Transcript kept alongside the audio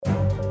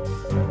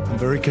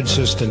very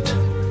consistent.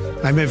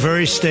 I'm a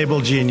very stable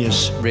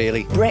genius.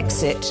 Really?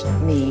 Brexit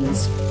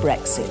means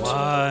Brexit.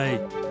 Why?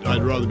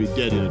 I'd rather be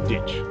dead in a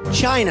ditch.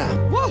 China.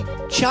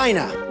 What?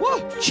 China.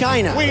 What?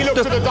 China. We looked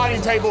at the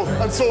dining table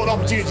and saw an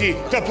opportunity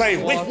to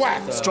play with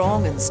whack.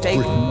 Strong and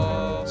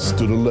stable.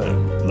 Stood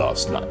alone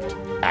last night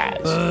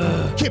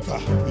as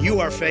Kipper, you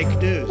are fake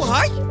news.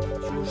 Why?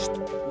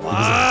 the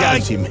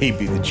reality may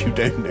be that you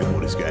don't know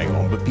what is going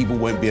on, but people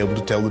won't be able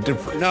to tell the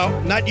difference. No,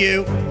 not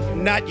you.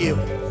 Not you.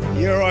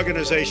 Your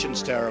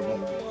organization's terrible.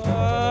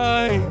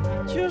 Why?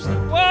 Just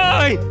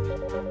why?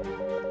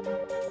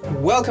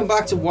 Welcome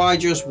back to Why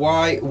Just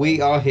Why.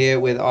 We are here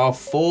with our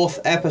 4th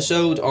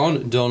episode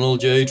on Donald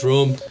J.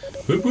 Trump.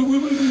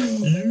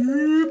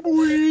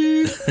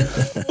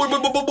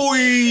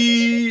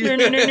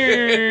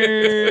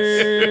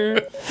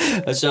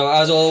 So,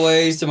 as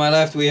always, to my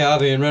left we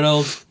have Ian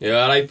Reynolds.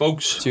 Yeah, alright,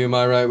 folks. To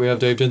my right we have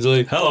Dave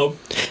Tinsley. Hello.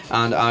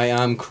 And I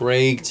am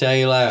Craig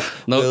Taylor.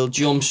 We'll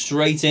jump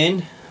straight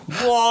in.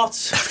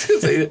 What?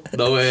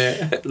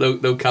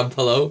 No camp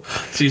hello.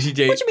 Sushi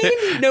J. What do you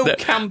mean, no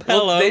camp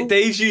hello? Well,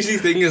 Dave's usually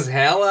thing is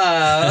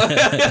hella.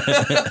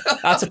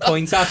 That's a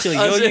point, actually.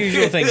 Your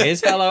usual thing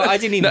is hello. I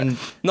didn't even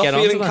Not get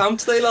feeling onto that. camp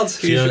today, lads.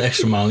 Feeling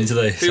extra manly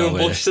today. Feeling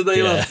bush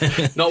today,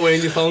 lad. Not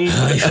wearing your phone.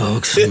 Hi,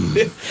 folks.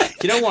 You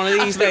know, one of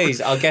these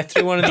days, I'll get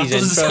through one of these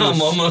Doesn't sound intros.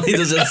 more manly,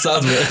 does it?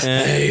 Sad bit.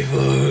 Hey,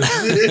 folks.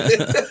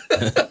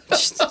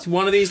 Just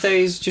one of these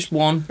days, just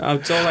one.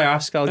 That's all I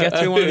ask. I'll get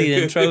through one of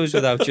these intros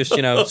without just,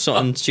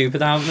 something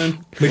stupid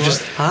happening. We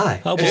just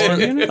hi. How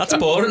boring. That's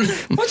boring.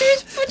 What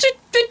is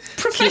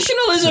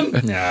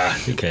professionalism? Nah,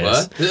 who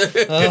cares? What?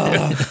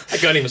 I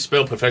can't even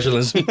spell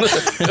professionalism.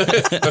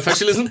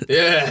 Professionalism?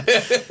 Yeah.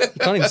 You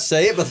can't even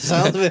say it by the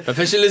sound of it.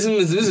 Professionalism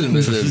is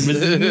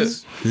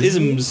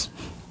Isms.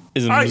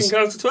 I can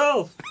count to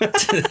 12.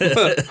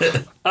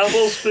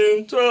 Apple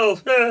spoon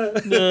 12.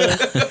 Yeah.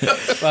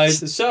 Right,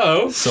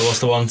 so So what's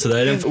the one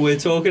today then? we're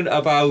talking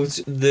about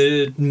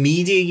the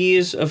media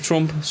years of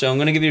Trump. So I'm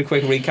going to give you a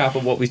quick recap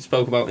of what we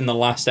spoke about in the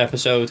last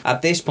episode.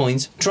 At this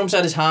point, Trump's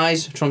had his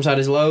highs, Trump's had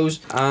his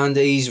lows, and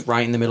he's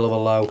right in the middle of a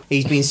low.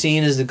 He's been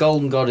seen as the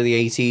golden god of the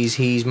 80s.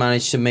 He's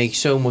managed to make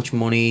so much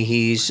money.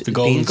 He's The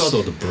golden been god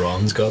or the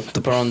bronze god?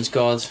 the bronze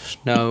god.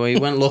 No, he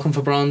went looking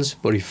for bronze,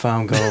 but he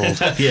found gold.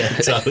 Yeah,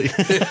 exactly.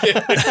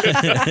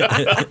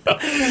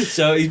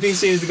 So he's been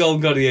seen as the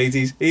golden god of the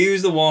 80s. He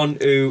was the one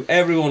who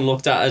everyone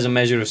looked at as a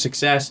measure of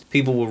success.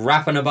 People were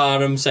rapping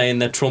about him, saying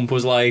that Trump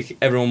was like,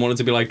 everyone wanted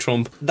to be like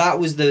Trump. That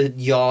was the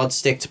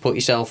yardstick to put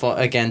yourself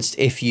against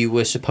if you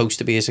were supposed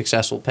to be a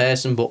successful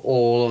person, but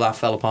all of that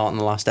fell apart in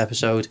the last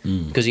episode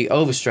because he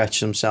overstretched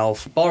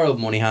himself, borrowed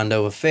money hand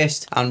over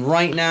fist, and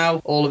right now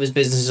all of his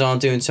businesses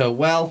aren't doing so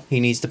well. He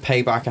needs to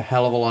pay back a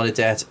hell of a lot of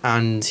debt,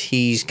 and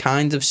he's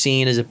kind of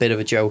seen as a bit of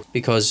a joke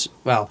because,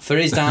 well, for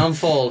his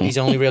downfall, he's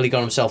only really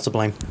got himself to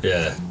blame.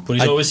 Yeah. But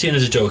he's always seen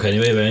as a joke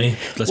anyway, isn't he?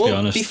 Let's be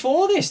honest.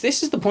 Before this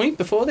is the point.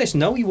 Before this,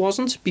 no, he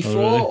wasn't. Before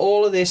really?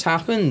 all of this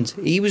happened,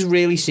 he was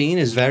really seen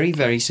as very,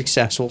 very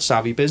successful,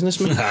 savvy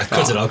businessman.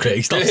 Cut it out,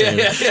 Craig. Stop saying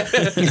that.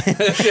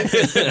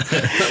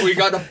 We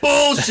got the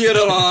bullshit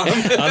alarm.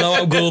 I know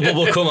I'm gullible,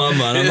 but come on,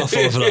 man. I'm not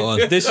falling for that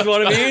one. This is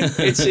what I mean.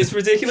 It's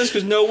ridiculous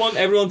because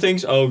everyone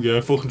thinks, oh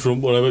yeah, fucking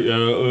Trump, whatever.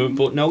 Yeah,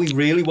 but no, he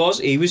really was.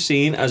 He was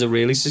seen as a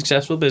really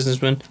successful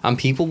businessman, and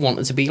people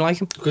wanted to be like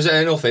him. Because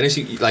in all fairness,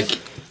 like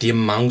the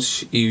amount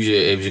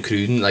he was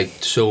accruing, like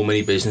so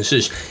many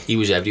businesses, he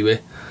was everywhere.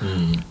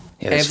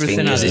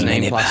 Everything has his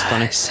name plastered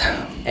on it.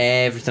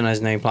 Everything has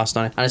his name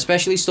plastered on it. And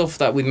especially stuff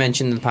that we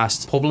mentioned in the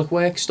past, public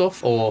work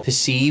stuff or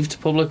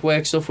perceived public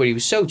work stuff, where he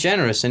was so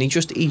generous and he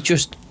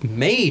just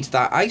made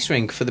that ice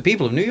rink for the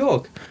people of New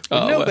York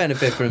with no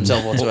benefit for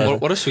himself whatsoever.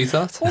 What a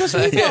sweetheart. What a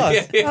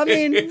sweetheart. I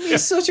mean,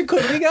 he's such a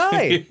cuddly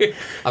guy.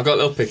 I've got a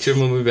little picture of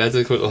him on my bed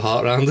with a little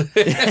heart around it.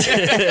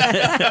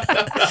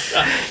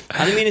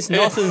 And I mean, it's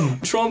nothing.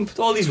 Trump,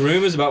 all these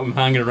rumours about him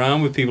hanging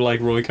around with people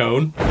like Roy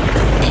Cohn.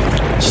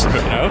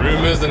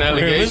 Rumours and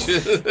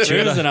allegations.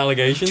 Rumours and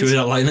allegations. Should we do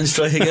that lightning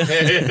strike again?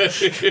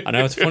 I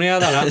know, it's funny how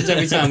that happens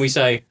every time we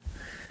say,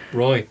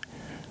 Roy.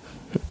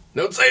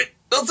 Don't say it.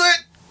 Don't say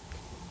it.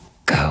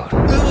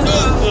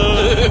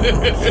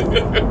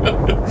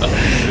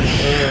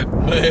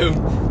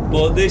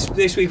 But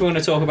this week we're going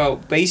to talk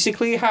about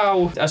basically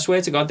how, I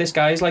swear to God, this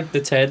guy is like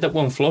the turd that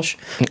won't flush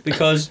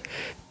because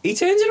he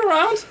turns it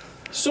around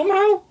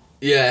somehow.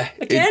 Yeah.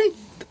 Again.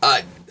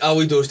 How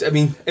he does, I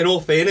mean, in all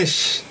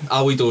fairness,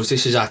 how he does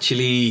this is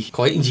actually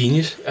quite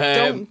ingenious.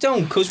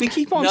 Don't, because we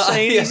keep on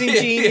saying he's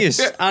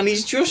ingenious, and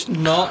he's just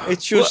not.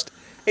 It's just,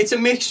 it's a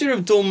mixture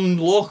of dumb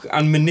luck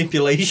and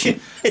manipulation.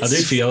 I do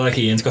feel like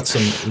Ian's got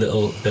some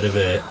little bit of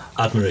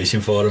admiration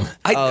for him.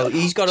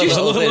 He's got a Just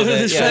little look bit at of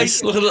his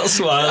face. Look at a little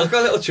smile. I've got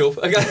a little chub.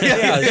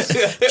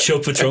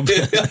 Chub for Trump.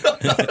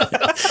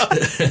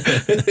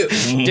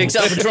 Dicks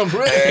out for Trump.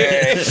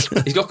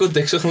 He's got good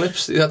dick sucking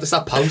lips. It's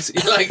that pout.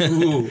 You're like,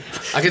 ooh,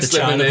 I can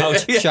slip in there.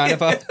 China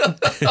pout.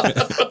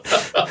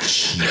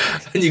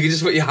 And you can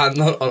just put your hand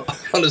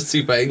on his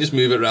toupee and just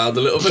move it around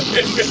a little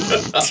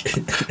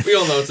bit. We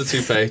all know it's a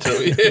toupee, don't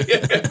we?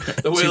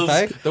 The wheels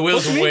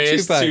What do you mean,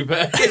 worst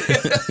toupee.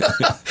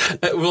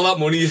 With all that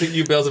money, you think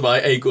you'd be able to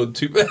buy a good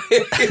toupee?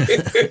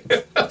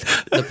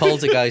 The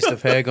poltergeist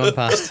of hair gone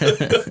past.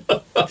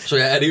 So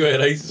yeah, anyway,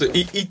 right, so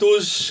he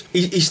does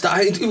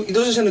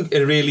this in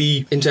a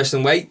really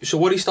interesting way. So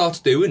what he starts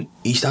doing,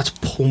 he starts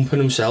pumping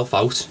himself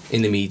out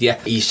in the media.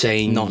 He's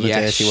saying Not in a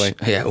yes, dirty way.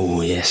 yeah,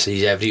 oh yes,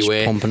 he's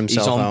everywhere. Pumping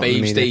himself he's on out in the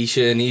Babe media.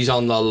 Station, he's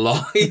on the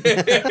line.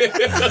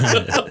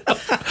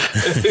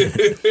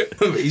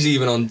 He's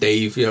even on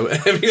Dave, you know.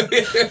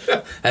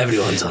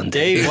 Everyone's on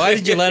Dave. Dave, why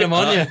did you let him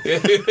on you?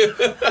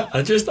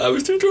 I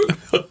was too drunk.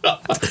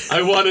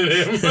 I wanted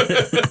him.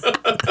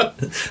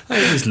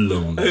 I was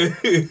lonely.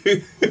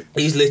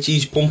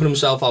 He's pumping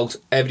himself out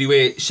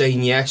everywhere,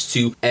 saying yes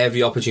to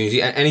every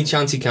opportunity and any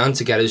chance he can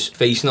to get his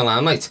face in the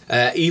limelight.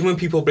 Even when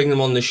people bring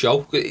them on the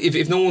show,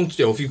 if no one,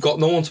 if you've got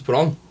no one to put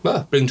on,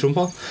 well, bring Trump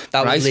on.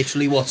 That right? was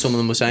literally what some of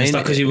them were saying. Is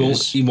that because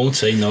he won't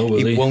say no, will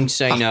he? He won't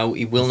say no.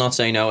 He will not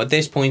say no. At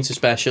this point,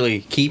 especially,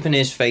 keeping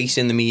his face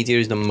in the media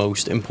is the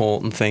most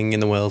important thing in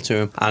the world to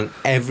him. And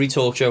every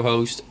talk show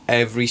host,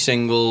 every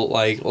single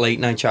like late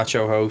night chat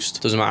show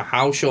host, doesn't matter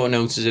how short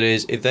notice it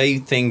is, if they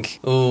think,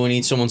 oh, we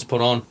need someone to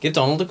put on, give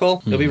Donald a call.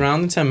 He'll be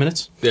round in 10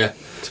 minutes. Yeah.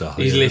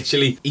 Exactly, He's yeah.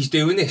 literally, he's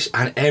doing this,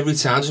 and every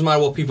time, doesn't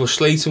matter what people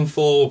slate him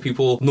for,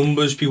 people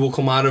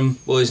come at him,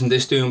 well, isn't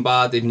this doing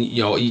bad? Didn't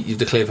you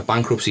declare for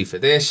bankruptcy for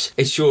this?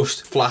 It's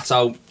just flat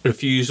out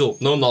refusal,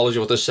 no knowledge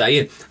of what they're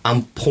saying,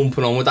 and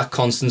pumping on with that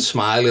constant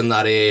smile and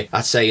that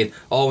saying,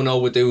 oh no,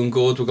 we're doing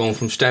good, we're going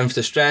from strength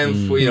to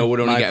strength, we're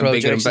only My getting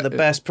bigger and projects are the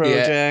best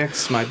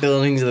projects, my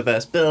buildings are the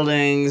best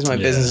buildings, my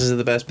businesses are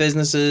the best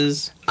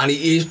businesses. And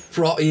he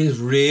is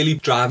really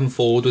driving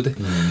forward with it,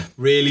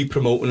 really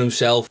promoting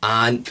himself,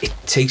 and it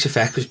takes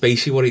effect because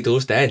basically what he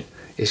does then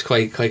is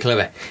quite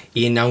clever.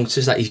 He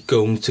announces that he's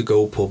going to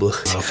go public.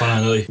 Oh,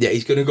 finally. Yeah,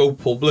 he's going to go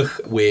public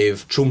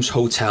with Trump's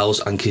Hotels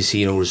and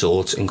Casino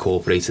Resorts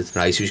Incorporated,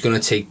 right? So he's going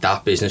to take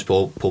that business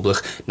public.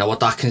 Now, what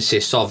that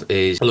consists of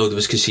is a load of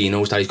his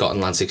casinos that he's got in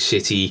Atlantic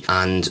City,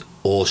 and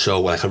also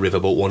like a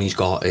riverboat one he's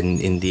got in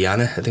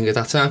Indiana, I think, at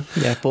that time.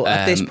 Yeah, but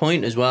at this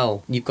point as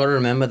well, you've got to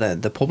remember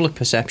that the public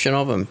perception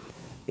of him,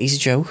 he's a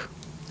joke.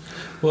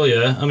 Well,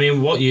 yeah. I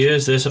mean, what year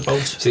is this about?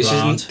 This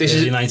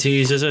early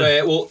 90s, is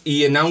it? Well,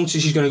 he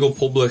announces he's going to go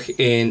public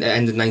in the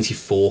end of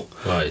 94.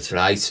 Right.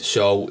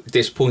 So at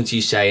this point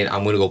he's saying,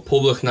 I'm going to go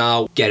public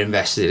now, get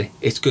invested in it.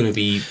 It's going to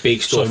be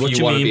big stuff. So what do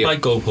you mean by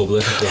go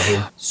public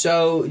exactly?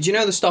 So, do you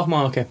know the stock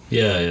market?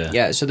 Yeah.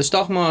 Yeah, so the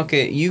stock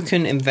market, you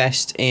can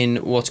invest in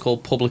what's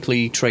called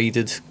publicly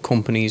traded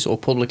companies or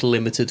public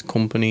limited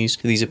companies.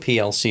 These are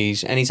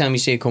PLCs. Anytime you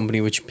see a company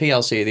which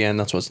PLC at the end,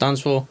 that's what it stands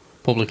for.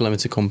 Public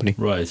limited company.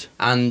 Right.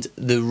 And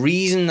the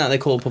reason that they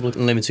call it public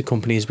limited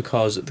company is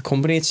because the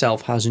company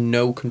itself has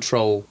no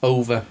control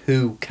over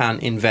who can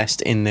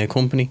invest in their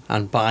company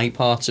and buy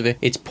parts of it.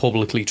 It's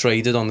publicly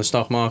traded on the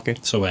stock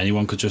market. So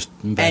anyone could just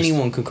invest?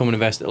 Anyone could come and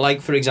invest.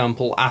 Like, for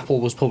example, Apple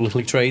was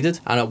publicly traded,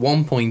 and at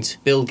one point,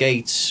 Bill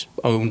Gates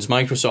owns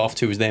Microsoft,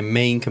 who was their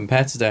main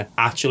competitor,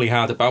 actually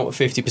had about a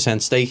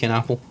 50% stake in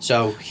Apple.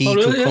 So he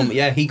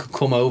he could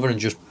come over and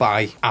just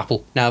buy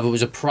Apple. Now, if it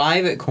was a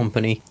private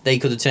company, they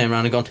could have turned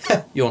around and gone,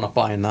 you're not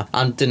buying that,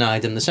 and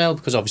denied them the sale,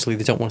 because obviously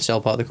they don't want to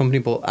sell part of the company.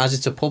 But as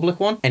it's a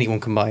public one, anyone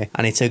can buy it,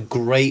 and it's a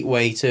great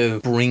way to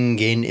bring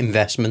in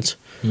investment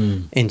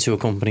into a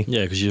company.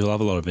 Yeah, because you'll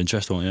have a lot of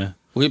interest, won't you?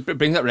 We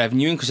bring that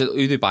revenue in because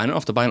who they're buying it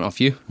off? They're buying it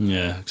off you.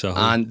 Yeah, exactly.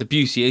 And the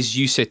beauty is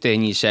you sit there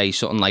and you say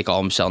something like, oh,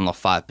 I'm selling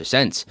off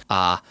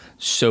 5%.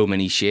 So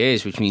many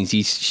shares, which means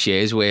these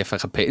shares worth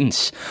like a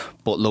pittance,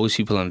 but loads of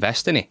people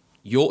invest in it.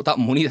 That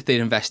money that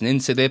they're investing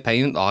into, they're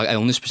paying, I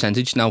own this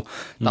percentage. Now,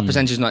 that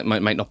percentage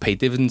might not pay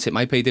dividends. It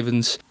might pay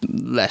dividends,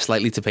 less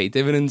likely to pay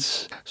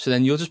dividends. So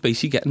then you're just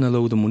basically getting a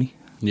load of money.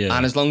 Yeah.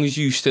 And as long as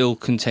you still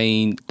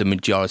contain the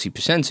majority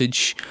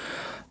percentage,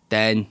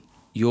 then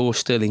you're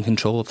still in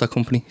control of that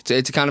company.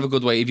 It's a kind of a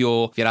good way if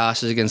your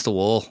ass is against the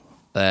wall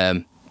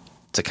to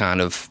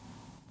kind of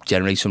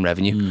generate some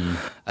revenue.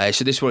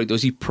 So this is what he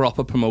does. He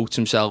proper promotes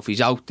himself.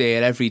 He's out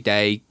there every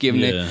day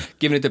giving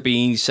it the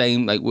beans,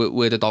 saying like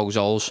we're the dog's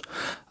holes.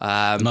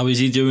 Now is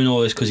he doing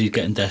all this because he's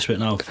getting desperate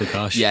now for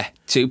cash? Yeah,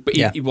 but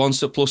he wants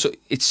to. Plus,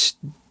 it's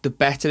the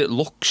better it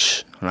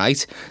looks,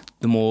 right?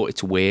 The more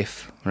it's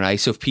worth, right?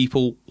 So if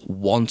people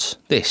want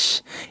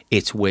this,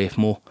 it's worth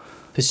more.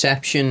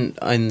 Perception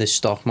in the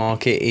stock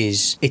market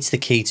it's the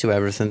key to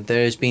everything.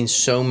 There's been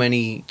so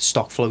many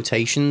stock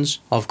flotations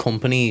of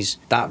companies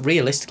that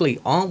realistically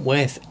aren't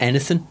worth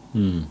anything.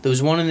 There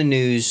was one in the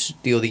news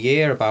the other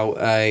year about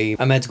a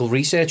medical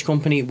research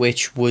company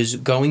which was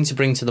going to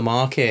bring to the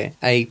market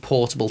a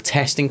portable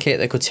testing kit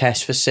that could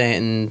test for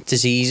certain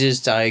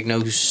diseases,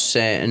 diagnose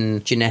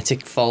certain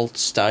genetic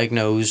faults,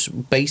 diagnose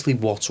basically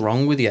what's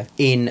wrong with you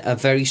in a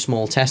very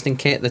small testing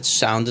kit that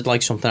sounded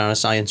like something out of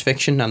science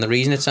fiction. And the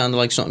reason it sounded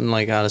like something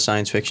like out of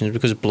science fiction is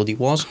because it bloody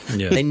was.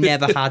 Yeah. They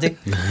never had it.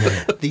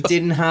 They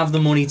didn't have the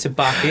money to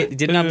back it. They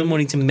didn't have the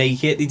money to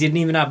make it. They didn't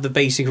even have the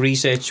basic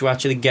research to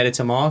actually get it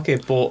to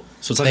market. But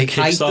So it's like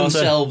they a hyped Kickstarter?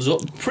 themselves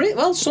up. Pretty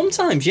well,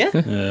 sometimes, yeah.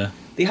 Yeah.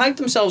 They hyped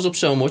themselves up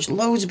so much,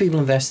 loads of people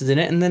invested in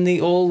it, and then they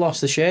all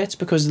lost their shirts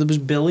because there was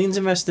billions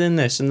invested in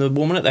this, and the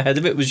woman at the head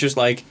of it was just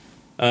like,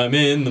 I'm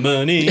in the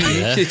money.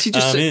 She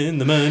just I'm in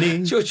the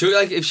money. Sure,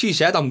 like if she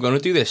said, I'm going to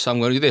do this,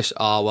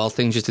 oh, well,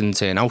 things just didn't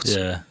turn out.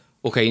 Yeah.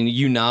 Okay, and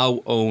you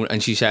now own,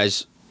 and she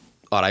says,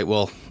 all right,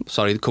 well,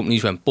 sorry, the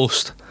company's went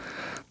bust.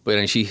 But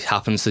then she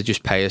happens to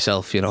just pay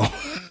herself, you know,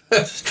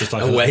 Just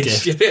like a wage.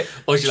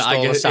 Or she's Just like,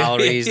 all the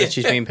salaries that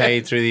she's been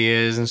paid through the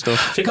years and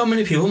stuff. Think how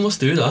many people must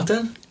do that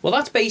then? Well,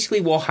 that's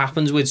basically what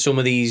happens with some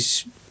of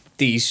these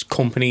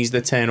companies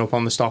that turn up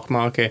on the stock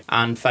market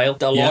and fail.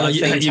 A lot of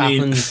things you mean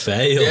happen.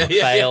 fail.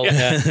 Fail.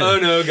 Yeah. oh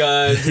no,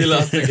 guys, we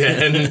lost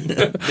again.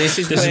 This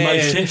is This is my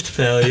where- 5th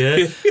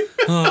failure.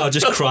 Oh,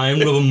 just crying,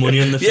 rubbing money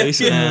in the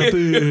face. yeah.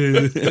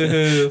 Boo.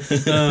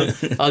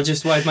 I'll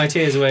just wipe my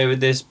tears away with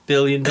this $1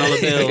 billion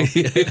bill.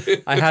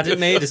 I had it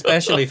made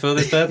especially for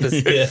this purpose.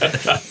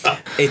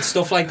 It's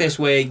stuff like this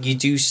where you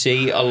do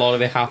see a lot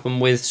of it happen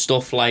with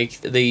stuff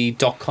like the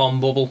 .com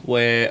bubble,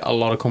 where a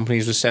lot of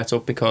companies were set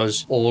up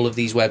because all of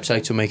these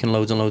websites were making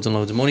loads and loads and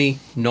loads of money.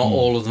 Not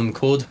all of them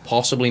could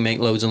possibly make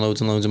loads and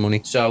loads and loads of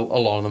money, so a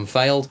lot of them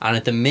failed. And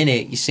at the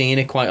minute, you're seeing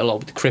it quite a lot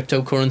with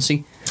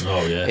cryptocurrency.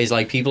 Oh, yeah. Is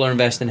like people are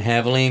investing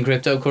heavily in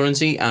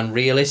cryptocurrency, and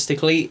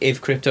realistically, if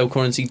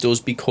cryptocurrency does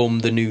become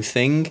the new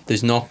thing,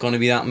 there's not going to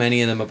be that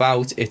many of them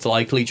about. It's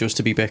likely just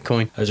to be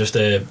Bitcoin. I just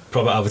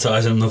proper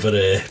advertising another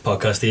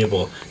podcast here,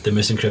 but the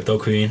Missing Crypto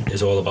Queen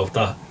is all about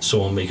that.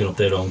 Someone making up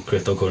their own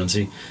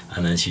cryptocurrency,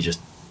 and then she just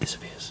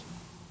disappears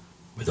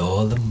with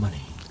all the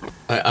money.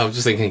 I was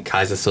just thinking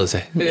Kaiser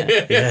Soze.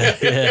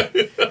 Yeah.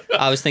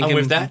 I was thinking,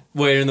 with that,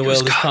 where in the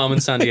world is Carmen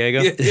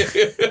Sandiego?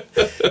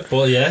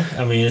 But yeah,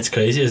 I mean, it's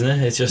crazy, isn't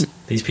it? It's just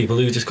these people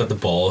who just got the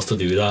balls to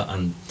do that,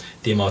 and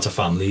the amount of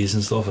families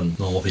and stuff, and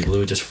normal people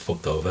who are just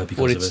fucked over because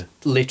But of it's it.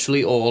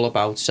 literally all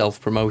about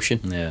self-promotion.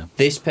 Yeah.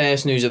 This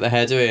person who's at the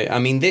head of it, I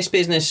mean, this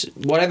business,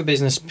 whatever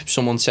business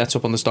someone sets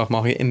up on the stock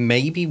market, it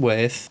may be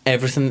worth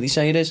everything that they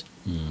say it is.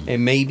 It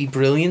may be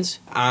brilliant,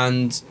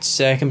 and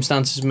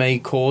circumstances may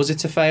cause it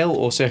to fail,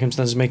 or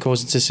circumstances may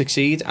cause it to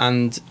succeed,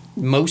 and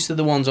most of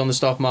the ones on the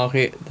stock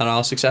market that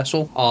are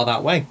successful are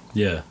that way.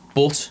 Yeah.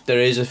 But there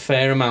is a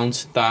fair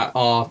amount that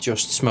are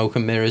just smoke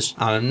and mirrors.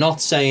 And I'm not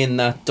saying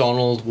that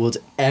Donald would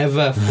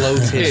ever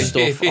float his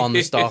stuff on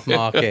the stock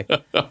market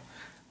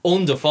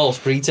under false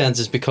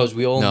pretenses, because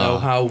we all know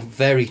how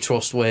very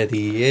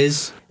trustworthy he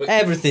is.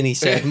 Everything he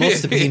said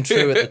must have been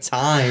true at the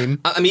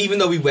time. I mean, even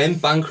though we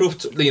went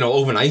bankrupt, you know,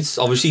 overnight,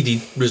 obviously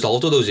they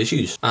resolved all those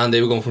issues, and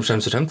they were going from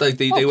strength to strength. Like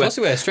they Of were, course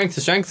they were, strength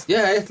to strength.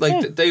 yeah,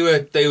 like they were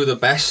the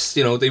best.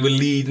 You know, they were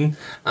leading,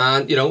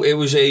 and you know, it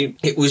was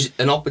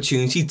an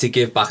opportunity to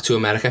give back to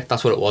America.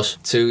 That's what it was.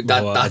 To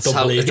that, Oh, that's I don't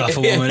how believe that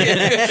for one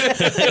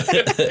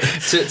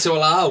minute. to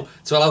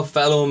allow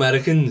fellow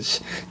Americans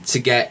to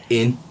get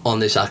in on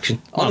this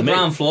action, On the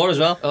ground floor as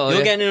well. You're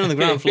yeah. getting in on the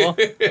ground floor.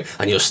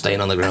 and you're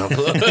staying on the ground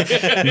floor.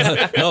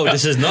 No,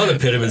 this is not a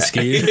pyramid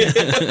scheme. To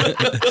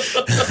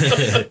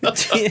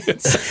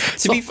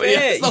be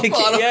fair, it's not you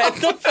far can,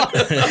 it's not far.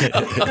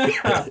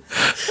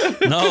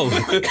 No,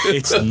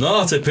 it's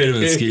not a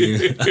pyramid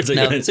scheme.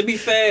 Now, to be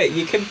fair,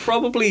 you can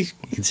probably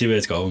You can see where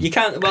it's going. you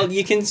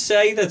can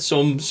say that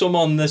some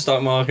on the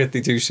stock market,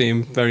 they do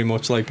seem very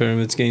much like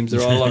pyramid schemes.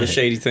 There are a lot of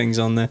shady things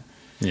on there.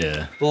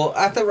 Yeah.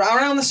 But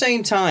around the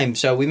same time,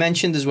 so we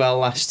mentioned as well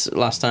last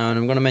time, and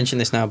I'm going to mention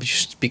this now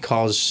just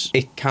because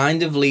it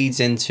kind of leads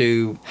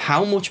into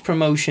how much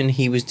promotion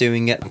he was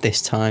doing at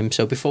this time.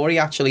 So before he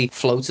actually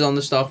floated on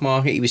the stock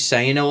market, he was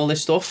saying all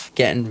this stuff,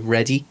 getting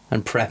ready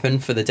and prepping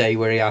for the day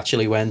where he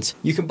actually went,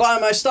 you can buy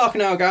my stock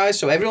now, guys.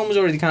 So everyone was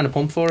already kind of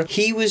pumped for it.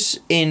 He was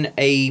in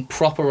a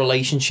proper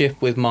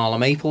relationship with Marla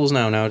Maples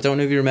now. Now, I don't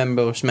know if you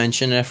remember us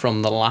mentioning her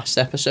from the last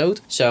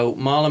episode. So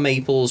Marla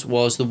Maples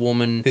was the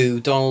woman who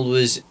Donald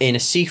was in a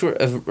secret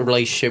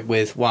relationship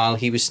with while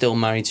he was still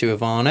married to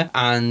Ivana,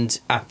 and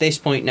at this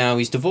point now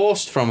he's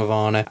divorced from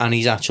Ivana and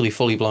he's actually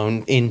fully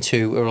blown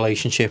into a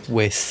relationship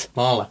with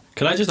Marla.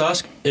 Can I just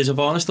ask, is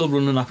Ivana still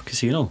running that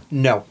casino?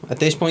 No, at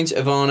this point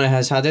Ivana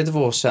has had a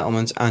divorce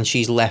settlement and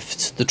she's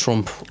left the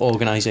Trump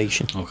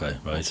organisation. Okay,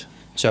 right.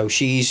 So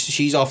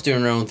she's off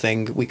doing her own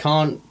thing. We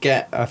can't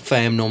get a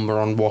firm number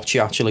on what she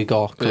actually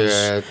got.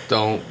 It's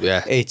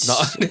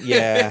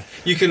yeah.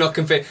 You cannot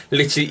compare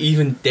literally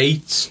even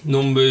dates,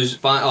 numbers.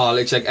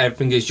 It's like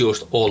everything is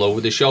just all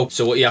over the show.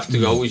 So what you have to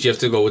go is you have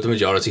to go with the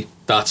majority.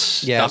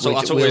 That's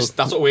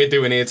what we're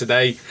doing here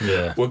today.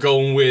 Yeah. We're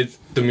going with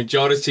the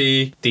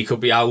majority. They could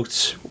be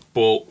out,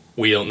 but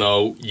We don't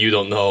know. You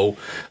don't know.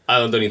 I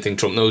don't even think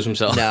Trump knows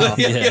himself. No, no.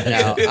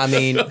 I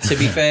mean, to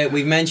be fair,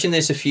 we've mentioned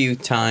this a few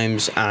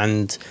times,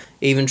 and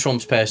even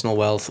Trump's personal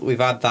wealth, we've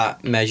had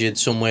that measured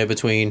somewhere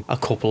between a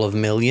couple of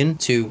million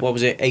to, what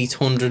was it,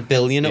 800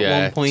 billion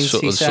at one point,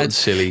 he said.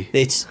 Silly.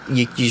 It's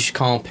you just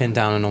can't pin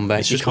down a number.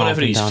 It's You just can't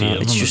whatever pin he's down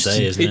feeling It's on just the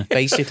day, isn't it?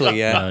 basically,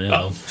 yeah. You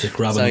know, just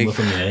grab It's a number like,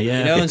 from there, yeah.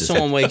 You know, when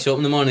someone wakes up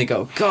in the morning and they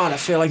go, God, I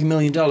feel like $1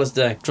 million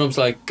today. Trump's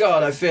like,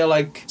 God, I feel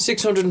like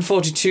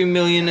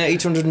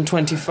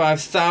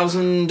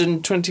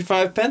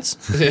 642,825,025 pence.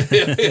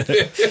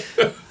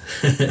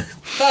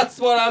 That's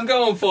what I'm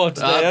going for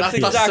today. That's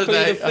exactly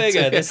today. the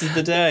figure. This is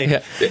the day.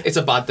 Yeah. It's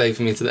a bad day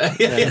for me today.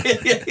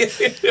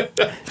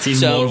 It's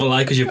even more of a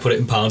lie because you put it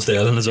in pound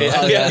sterling as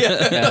well.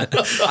 Yeah.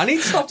 I need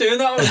to stop doing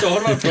that when I'm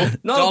talking about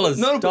Trump.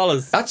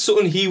 Dollars. That's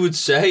something he would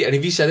say, and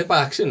if he said it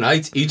by accident,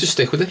 right, he'd just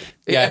stick with it.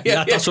 Yeah,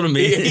 that's what I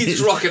mean.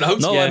 He's rocking out.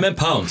 No, yeah. I meant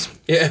pounds.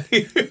 Yeah.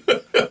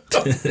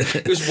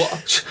 Because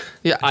what?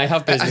 Yeah, I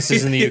have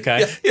businesses in the UK.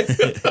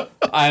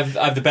 I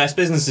have the best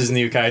businesses in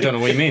the UK. I don't know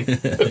what you mean.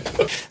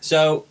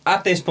 So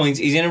at this point,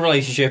 he's in a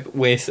relationship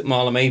with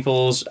Marla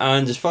Maples,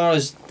 and as far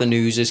as the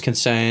news is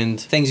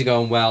concerned, things are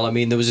going well. I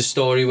mean, there was a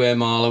story where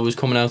Marla was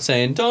coming out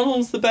saying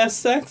Donald's the best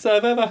sex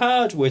I've ever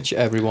had, which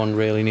everyone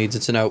really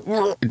needed to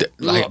know.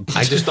 Like,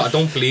 I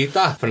don't believe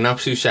that for an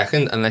absolute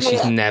second unless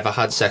she's never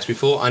had sex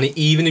before, and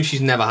even if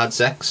she's never had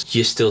sex,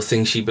 you still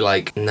think she'd be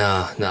like,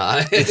 nah.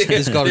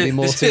 There's got to be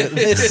more to it than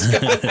this.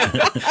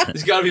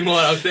 There's got to be more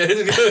out there.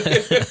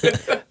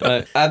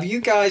 Have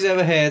you guys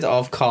ever heard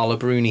of Carla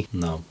Bruni?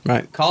 No.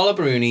 Right. Carla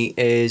Bruni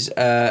is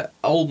an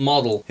old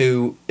model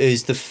who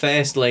is the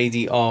first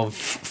lady of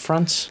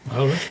France.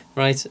 Oh, right.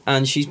 Right.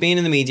 And she's been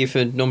in the media for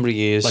a number of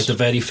years. Like the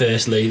very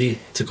first lady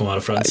to come out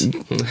of France.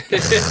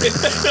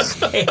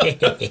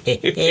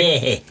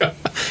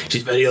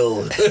 She's very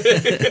old.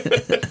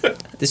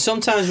 There's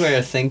sometimes where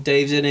I think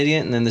Dave's an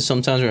idiot, and then there's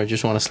sometimes where I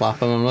just want to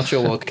slap him. I'm not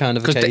sure what kind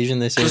of occasion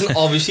this is. Wasn't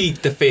obviously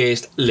the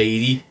first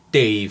lady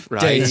Dave,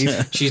 right?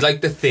 Dave. She's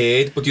like the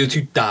third, but the other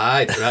two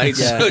died, right?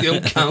 Yeah. So they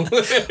don't count.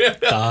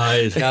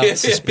 Died. No,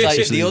 it's like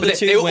the other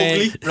two They were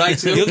weren't, ugly, right?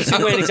 So the other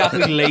two weren't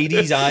exactly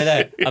ladies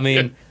either. I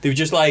mean, they were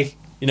just like,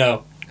 you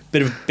know,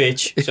 bit of a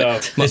bitch. So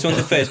this one's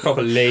the first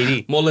proper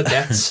lady.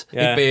 Mulledettes.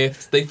 Yeah. They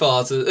bathed. They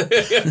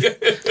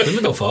farted.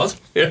 Women don't fart.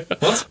 Yeah.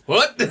 What?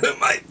 What?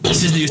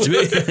 This is news to me.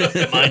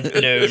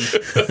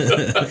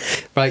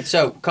 Right,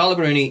 so Carla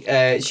Bruni,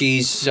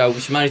 she's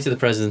married to the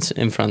president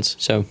in France.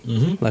 So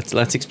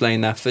let's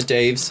explain that for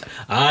Dave's.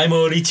 I'm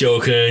only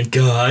joking.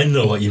 God, I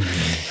know what you mean.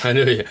 I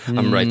know you.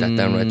 I'm write that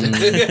down right there.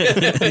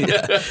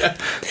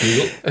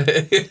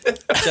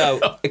 So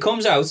it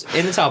comes out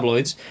in the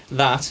tabloids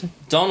that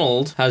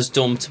Donald has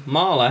dumped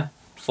Marla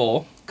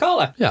for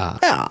Carla. Yeah.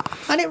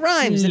 And it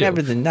rhymes and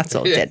everything. That's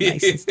all dead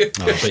nice. Oh,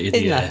 I bet you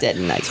Isn't that dead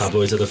nice?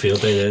 tabloids of the field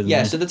day there.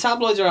 Yeah, so the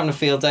tabloids are having a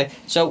field day.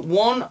 So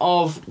one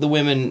of the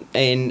women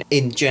in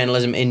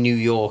journalism in New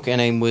York, her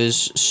name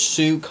was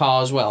Sue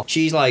Carswell.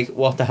 She's like,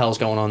 what the hell's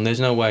going on? There's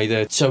no way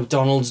that... So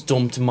Donald's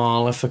dumped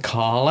Marla for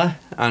Carla,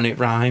 and it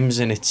rhymes,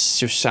 and it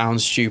just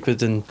sounds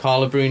stupid. And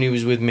Carla Bruni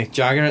was with Mick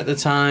Jagger at the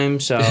time,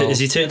 so... Is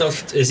he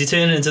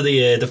turning into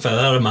the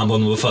fella out of Mambo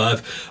number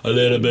 5? A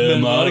little bit of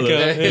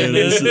Monica. It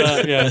is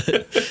that, yeah.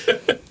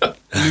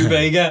 Lou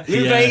Vega.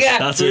 Yeah,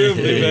 that's it. Lou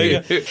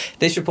Vega.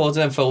 This reporter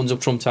then phones up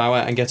Trump Tower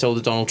and gets hold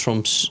of Donald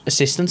Trump's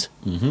assistant.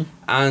 Mm-hmm.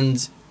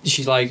 And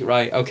she's like,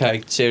 right,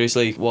 okay,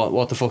 seriously,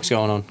 what the fuck's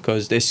going on?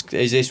 Because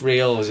is this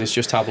real? Is this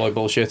just tabloid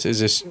bullshit?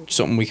 Is this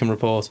something we can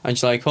report? And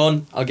she's like,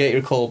 hon, I'll get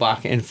your call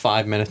back in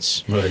 5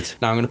 minutes. Right.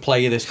 Now I'm going to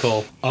play you this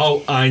call.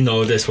 Oh, I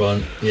know this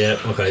one. Yeah,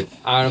 okay.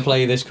 I'm going to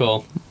play you this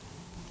call.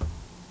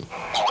 Good,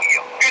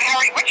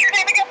 Harry. What's your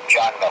name again?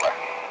 John Miller.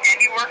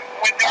 And you work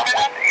with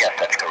Donald? Yes,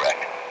 that's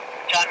correct.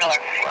 John Miller.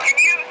 Can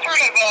you sort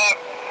of,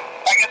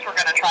 I guess we're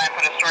going to try and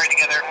put a story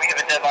together. We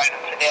have a deadline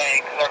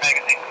today because our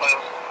magazine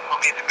closed, well,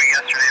 basically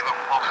yesterday, but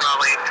we'll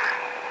probably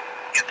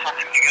get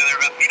something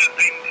together. But, you know,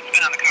 it's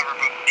been on the cover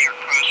of the New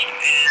York Post.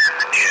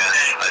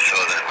 Yeah, I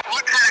saw that.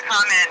 What kind of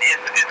comment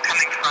is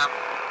coming from,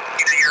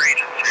 you know, your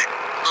agency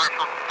or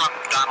from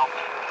Donald?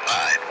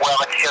 Well,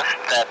 it's just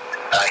that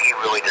he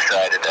really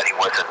decided that he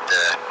wasn't,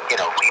 you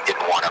know, he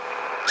didn't want to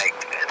make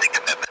the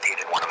commitment. He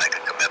didn't want to make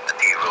a commitment.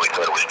 He really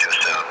thought it was too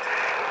soon.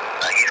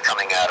 He's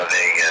coming out of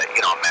a,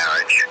 you know,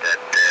 marriage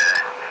that,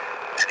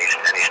 and he's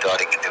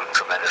starting to do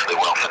tremendously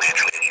well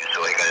financially. As you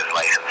saw, he got his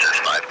licenses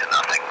 5-0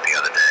 the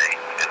other day,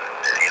 and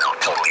you know,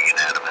 totally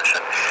unanimous.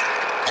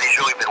 And he's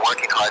really been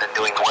working hard and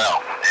doing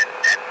well. And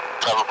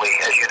probably,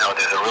 as you know,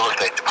 there's a real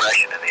estate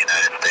depression in the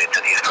United States,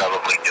 and he's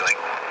probably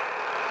doing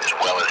as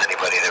well as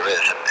anybody there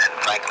is. And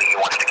frankly, he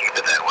wants to keep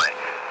it that way.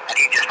 And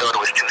he just thought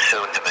it was too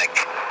soon to make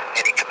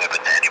any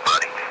commitment to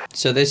anybody.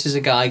 So this is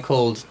a guy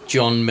called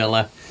John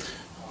Miller.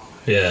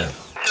 Yeah.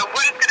 So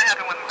what is going to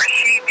happen with her? Is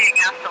she being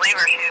asked to leave,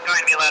 or she's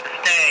going to be allowed to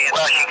stay?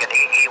 Well, he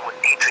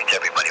treats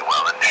everybody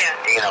well, and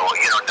you know,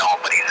 you don't know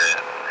him, but he's a...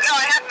 No,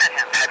 I have met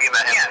him. Have you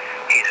met him? Yes.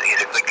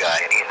 He's a good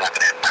guy, and he's not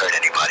going to hurt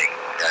anybody.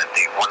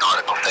 The one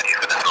article said he's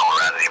going to throw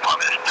her out of the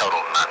apartment. It's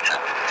total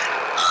nonsense.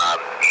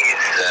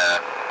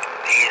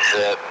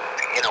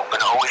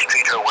 always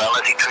treat her well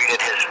as he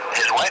treated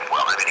his wife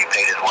well. I mean, he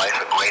paid his wife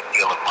a great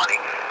deal of money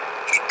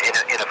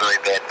in a very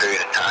bad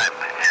period of time,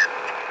 and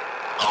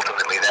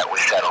ultimately that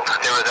was settled.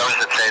 There are those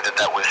that say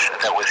that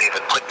was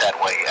even put that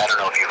way. I don't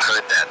know if you've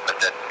heard that,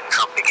 but that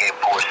Trump became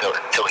poor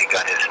until he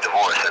got his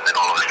divorce, and then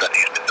all of a sudden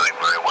he's been doing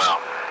very well.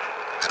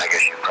 And I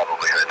guess you've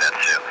probably heard that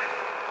too.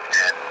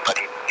 But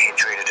he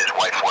treated his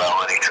wife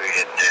well, and he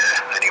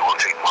will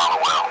treat Mala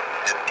well.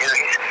 And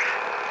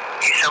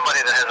he's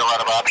somebody that has a lot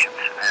of options,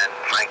 and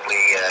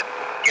frankly,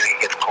 he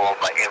gets called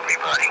by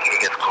everybody. He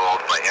gets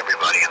called by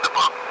everybody in the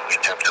book in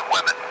terms of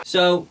women.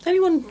 So,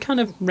 anyone kind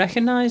of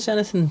recognise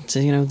anything?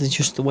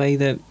 Just the way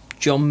that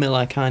John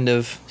Miller kind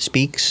of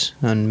speaks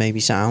and maybe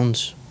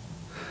sounds.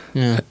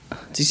 Yeah.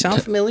 Does he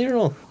sound familiar at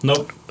all?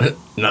 Nope.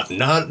 Not a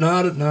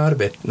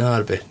bit.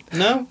 Not a bit.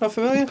 No, not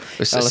familiar.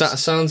 It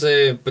sounds,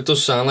 but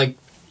does sound like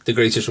the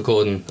greatest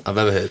recording I've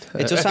ever heard.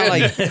 It does sound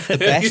like the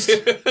best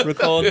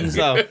recordings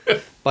though,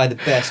 by the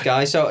best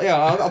guy. So yeah,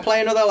 I'll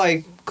play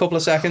another couple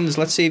of seconds.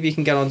 Let's see if you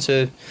can get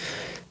onto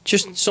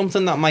just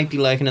something that might be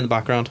lurking in the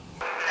background.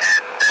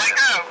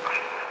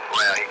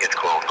 Well, he gets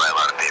called by a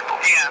lot of people.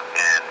 Yeah.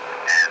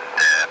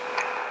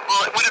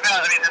 Well, what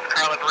about this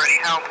Carla Bruni?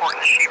 How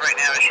important is she right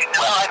now? Is she?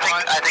 Well,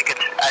 I think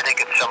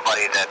it's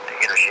somebody that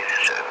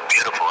she's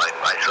beautiful.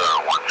 I saw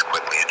her once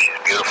quickly, and she's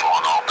beautiful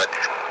and all. But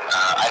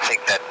I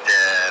think that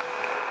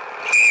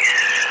he's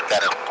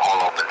got a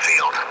whole open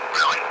field,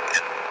 really,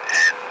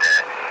 and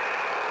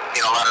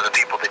a lot of the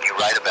people that you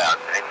write about,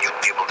 and you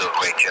people do a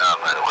great job,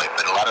 by the way.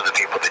 But a lot of the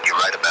people that you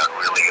write about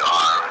really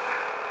are.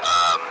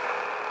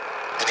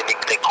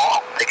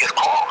 They just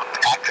call.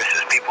 Actresses,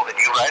 people that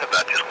you write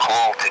about just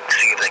call to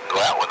see if they can go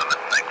out with them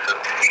and things. So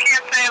you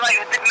can't say,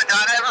 did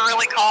Madonna ever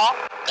really call?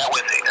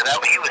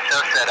 He was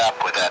so set up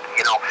with that.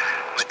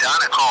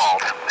 Madonna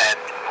called, and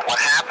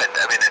what happened,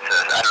 I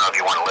don't know if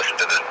you want to listen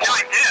to this. No,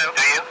 I do.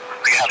 Do you?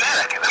 You have a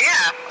second.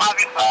 Yeah,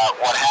 obviously.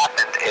 What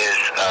happened is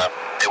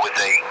there was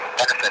a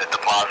benefit at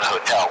the Plaza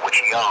Hotel, which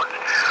he owns,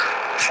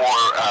 for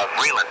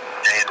Vreeland,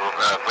 Diane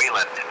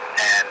Vreeland,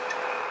 and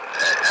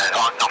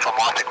for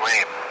Martha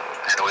Graham.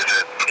 And it was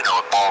a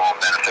ballroom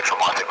benefit for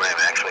Martha Graham,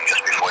 actually,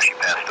 just before she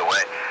passed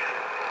away.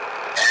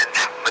 And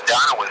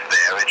Madonna was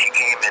there, and she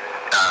came in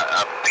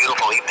a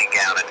beautiful evening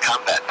gown and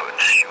combat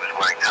boots. She was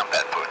wearing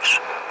combat boots.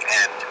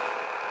 And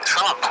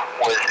Trump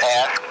was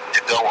asked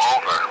to go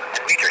over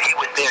and meet her. He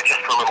was there just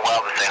for a little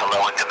while to say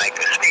hello and to make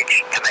a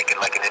speech, to make it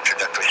like an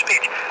introductory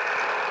speech.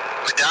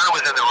 Madonna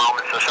was in the room,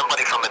 and so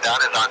somebody from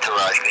Madonna's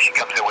entourage, because she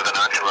comes in with an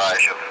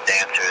entourage of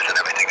dancers and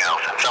everything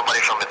else, and somebody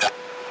from Madonna's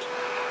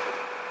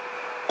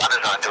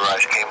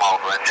entourage came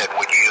over and said,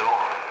 would you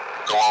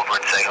go over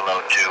and say hello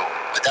to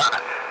Madonna?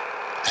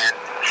 And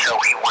so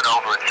he went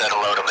over and said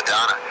hello to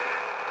Madonna.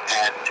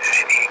 And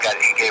he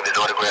gave his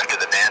autograph to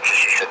the dancers.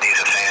 She said, these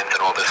are fans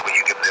and all this. Will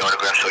you give them the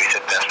autograph? So he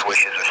said, best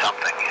wishes or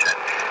something, he said.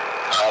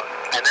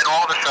 And then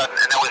all of a sudden,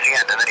 and that was the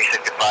end. And then he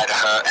said goodbye to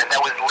her. And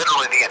that was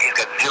literally the end. He's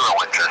got zero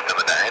interest in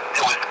Madonna.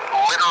 It was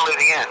literally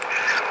the end.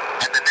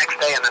 And the next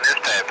day in the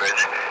newspapers,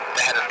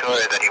 they had a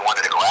story that he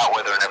wanted to go out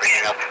with her and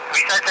everything else.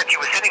 Besides that, she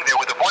was sitting there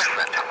with a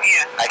boyfriend.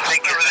 Yeah. I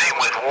think his name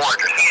was Ward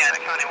or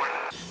something.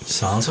 Yeah,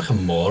 sounds like a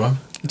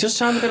moron. He does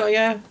sound a bit like,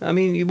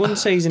 you wouldn't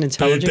say he's an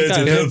intelligent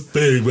guy.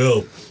 Very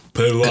well.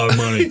 Paid a lot of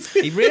money.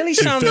 He really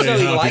sounds as though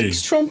he happy.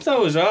 likes Trump,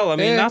 though, as well.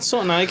 That's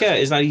something I get,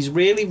 is that he's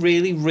really,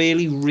 really,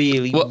 really,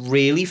 really,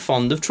 really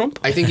fond of Trump.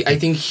 I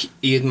think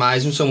he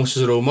admires him so much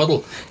as a role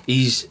model.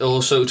 He's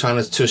also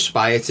trying to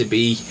aspire to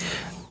be,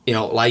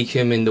 like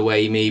him in the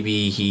way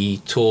maybe he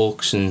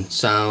talks and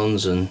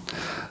sounds and...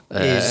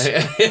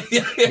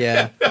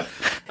 yeah.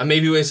 And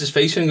maybe wears his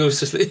face when he goes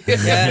to sleep.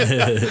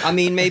 Yeah.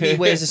 Maybe he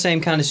wears the same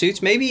kind of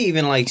suits. Maybe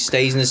even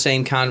stays in the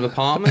same kind of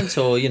apartment,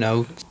 or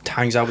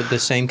hangs out with the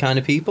same kind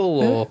of people,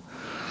 or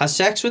has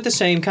sex with the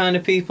same kind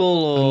of people,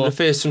 or and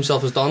refers to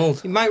himself as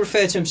Donald. He might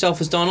refer to himself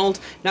as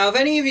Donald. Now, if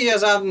any of you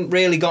guys haven't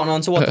really gotten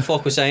on to what the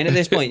fuck we're saying at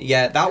this point,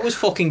 that was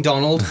fucking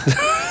Donald.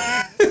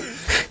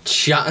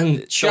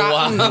 Chatting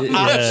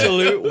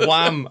absolute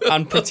wham,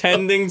 and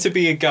pretending to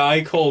be a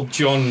guy called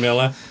John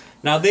Miller.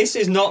 Now, this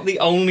is not the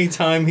only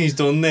time he's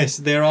done this.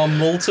 There are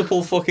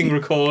multiple fucking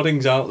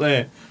recordings out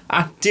there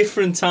at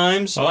different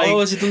times.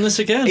 Has he done this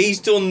again? He's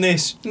done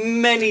this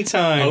many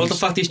times. I love the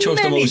fact he's chose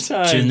the most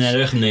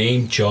generic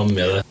name, John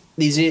Miller.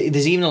 There's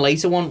even a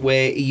later one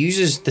where he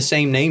uses the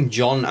same name,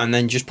 John, and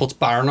then just puts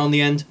Barron on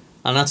the end.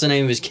 And that's the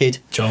name of his kid.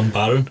 John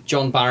Barron.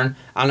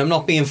 And I'm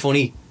not being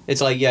funny. It's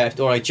like, yeah,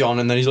 all right, John.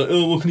 And then he's like,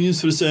 oh, what can you use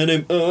for the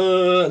surname?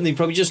 And he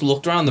probably just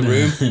looked around the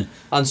room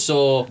and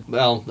saw,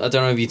 well, I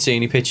don't know if you'd see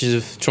any pictures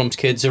of Trump's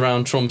kids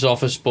around Trump's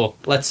office, but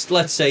let's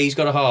say he's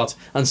got a heart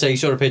and say he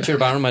saw a picture of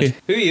Barron.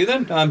 Who are you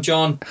then? I'm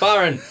John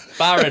Barron.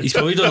 Baron. He's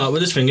probably done that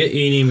with his finger.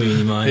 Eeny,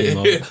 meeny, miny,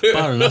 mo.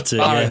 Baron, that's it.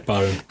 Baron. Yeah,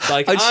 Baron.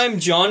 Like, I'm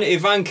John,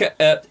 Ivanka,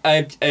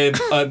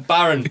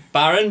 Baron.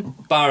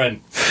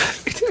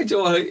 Do you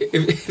know what,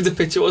 if the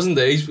picture wasn't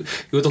there, you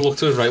would have looked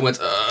to his right and went,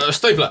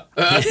 stapler.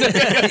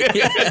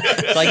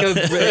 Like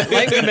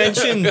we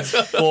mentioned,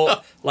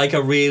 but like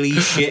a really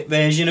shit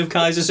version of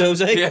Kaiser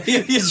Soze.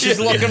 He's just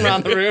looking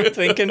around the room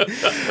thinking,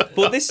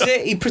 but this is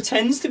it, he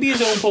pretends to be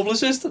his own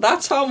publicist.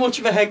 That's how much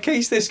of a head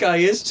case this guy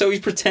is. So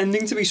he's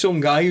pretending to be some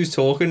guy who's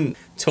talking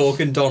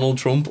Donald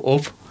Trump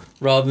up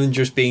rather than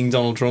just being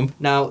Donald Trump.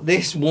 Now,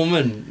 this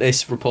woman,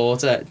 this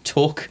reporter,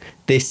 took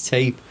this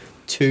tape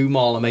to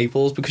Marla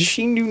Maples because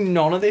she knew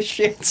none of this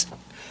shit.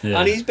 Yeah.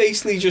 And he's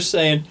basically just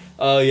saying,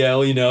 oh yeah,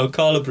 well, you know,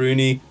 Carla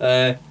Bruni,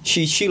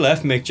 she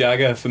left Mick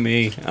Jagger for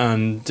me,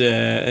 and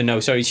no,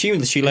 sorry, she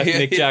left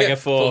Mick Jagger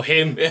for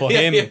him,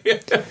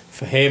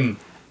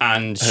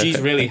 and she's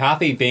really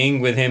happy being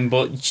with him.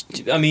 But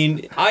he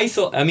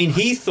thought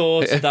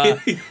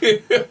that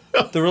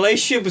the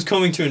relationship was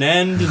coming to an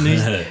end,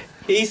 and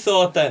he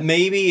thought that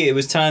maybe it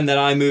was time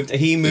that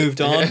he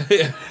moved on.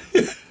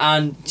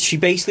 And she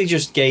basically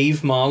just gave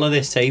Marla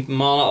this tape.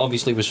 Marla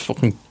obviously was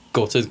fucking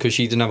gutted because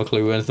she didn't have a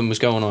clue anything was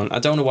going on. I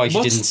don't know why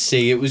she didn't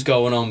see it was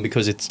going on,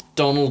 because it's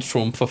Donald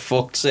Trump, for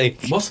fuck's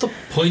sake. What's the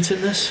point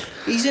in this?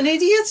 He's an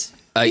idiot.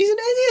 He's an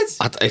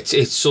idiot.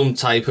 It's some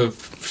type of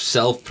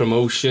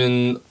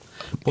self-promotion.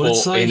 But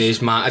it's like, in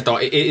his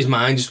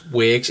mind just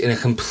works in a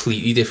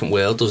completely different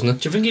world, doesn't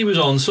it? Do you think he was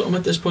on something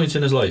at this point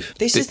in his life?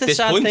 This is the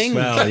sad thing.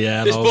 Well,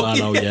 yeah, I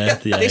know, yeah.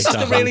 This is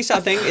the really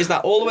sad thing, is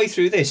that all the way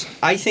through this,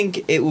 I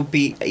think it would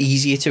be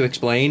easier to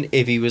explain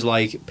if he was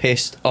like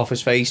pissed off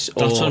his face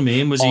or That's what I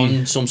mean. Was on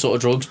he some sort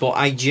of drugs. But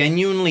I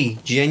genuinely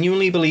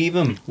believe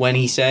him when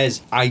he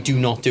says, I do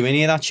not do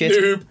any of that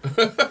shit.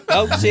 Nope.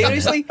 Oh,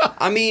 seriously?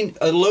 I mean,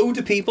 a load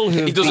of people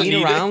who have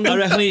been around him. I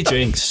reckon he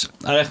drinks.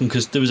 I reckon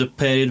because there was a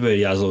period where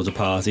he has loads of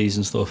parties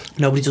and stuff.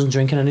 Nobody doesn't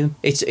drink in anything.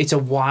 It's a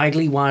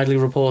widely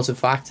reported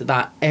fact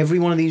that every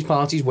one of these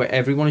parties where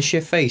everyone is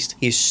shit-faced,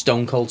 he is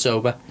stone cold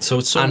sober. So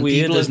it's so and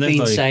weird, people have isn't it? been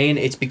Like, saying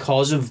it's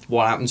because of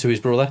what happened to his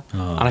brother.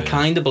 And I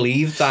kind of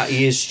believe that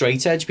he is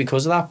straight edge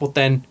because of that, but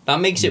then that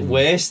makes it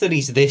worse that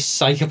he's this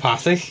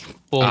psychopathic.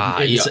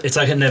 But it's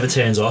like it never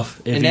turns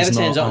off. It never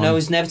turns off. No,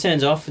 it never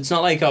turns off. It's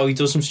not like, oh, he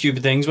does some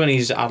stupid things when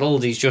he's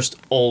addled. He's just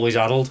always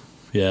addled.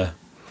 Yeah.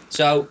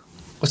 So...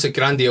 It's a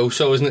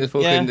grandioso, isn't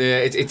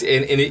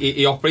it?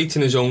 He operates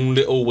in his own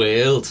little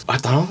world. I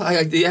don't know.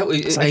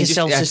 It's like a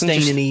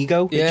self-sustaining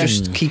ego. Yeah. It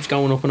just keeps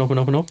going up and up and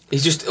up and up.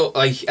 He's just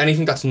like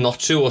anything that's not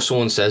true or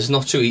someone says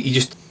not true, he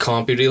just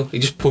can't be real. He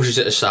just pushes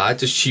it aside,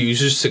 just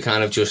chooses to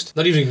kind of just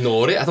not even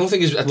ignore it. I don't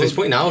think at this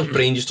point now his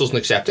brain just doesn't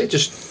accept it.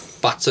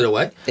 Just bats it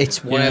away.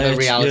 It's whatever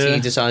reality he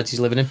decides he's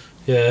living in.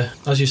 Yeah,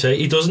 as you say,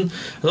 he doesn't.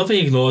 I don't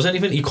think he ignores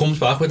anything. He comes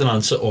back with an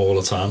answer all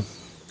the time.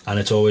 And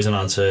it's always an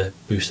answer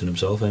boosting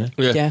himself, isn't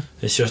it? Yeah.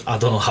 It's just, I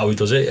don't know how he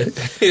does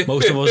it.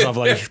 Most of us have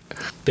like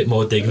a bit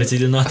more dignity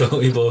than that, don't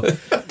we? But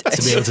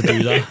to be able to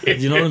do that,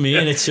 you know what I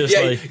mean? It's just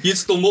like... You'd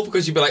stumble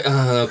because you'd be like, oh,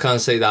 no, I can't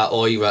say that.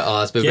 Or you'd be like, oh,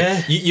 that's a bit...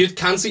 Yeah. You'd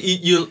cancel...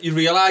 You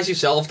realise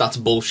yourself that's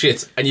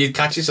bullshit. And you'd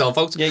catch yourself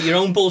out. Yeah, your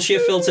own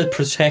bullshit filter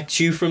protects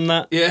you from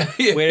that. Yeah.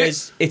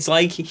 Whereas it's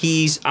like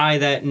he's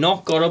either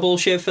not got a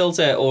bullshit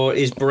filter or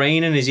his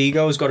brain and his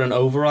ego has got an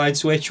override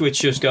switch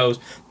which just goes,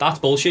 that's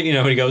bullshit, you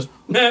know, and he goes,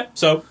 nah,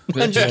 so...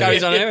 And just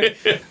carries on here.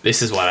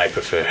 This is what I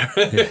prefer.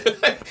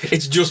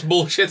 It's just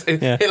bullshit.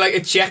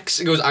 It checks.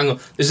 It goes, hang on,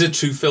 this is a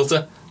true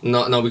filter.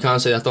 No, we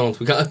can't say that, Donald.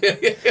 We can't.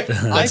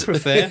 I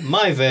prefer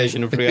my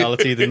version of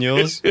reality than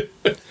yours.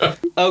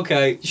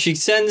 Okay, she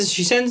sends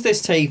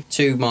this tape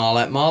to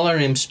Marla. Marla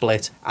and him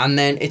split, and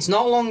then it's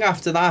not long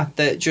after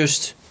that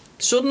just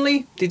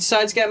suddenly they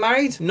decide to get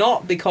married.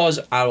 Not because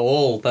at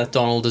all that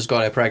Donald has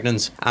got her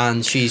pregnant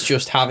and she's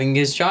just having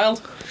his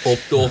child.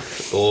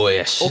 Oh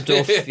yes.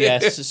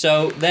 Yes.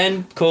 So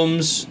then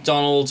comes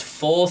Donald's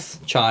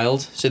fourth child.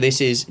 So this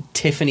is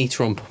Tiffany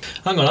Trump.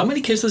 Hang on, how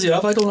many kids does he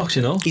have? I don't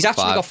actually know. He's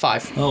actually got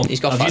 5. Oh,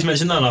 he's got 5. Have you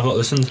mentioned that and I've not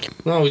listened?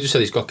 No, we just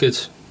said he's got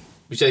kids.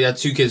 We said he had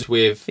 2 kids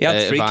with He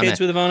had 3 Ivana. kids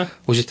with Ivana.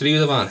 Was it 3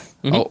 with Ivana?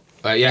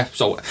 Mm-hmm.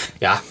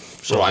 Yeah.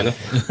 So I know.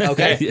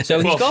 Okay,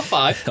 so he's got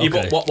 5. Yeah,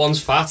 but what one's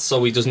fat,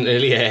 so he doesn't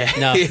really.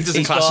 No, he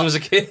doesn't class him as a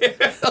kid.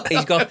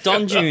 He's got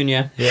Don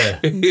Jr. Yeah.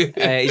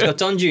 He's got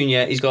Don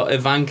Jr. He's got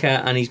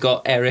Ivanka, and he's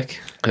got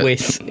Eric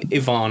with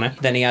Ivana.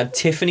 Then he had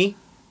Tiffany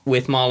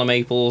with Marla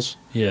Maples.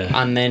 Yeah.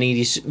 And then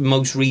his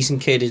most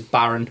recent kid is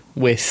Baron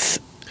with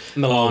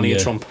Melania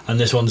Trump. And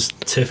this one's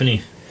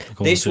Tiffany.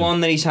 This one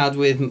that he's had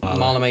with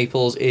Marla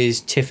Maples is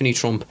Tiffany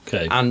Trump.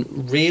 Okay.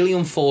 And really,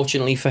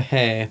 unfortunately for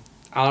her,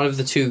 out of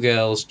the 2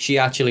 girls, she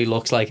actually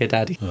looks like her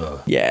daddy.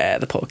 Oh. Yeah,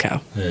 the poor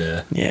cow.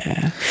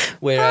 Yeah.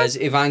 Whereas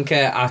Ivanka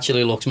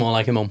actually looks more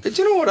like her mum. Do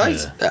you know what? I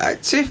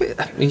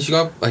mean, she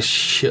got a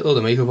shitload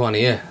of makeup on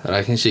here that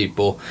I can see,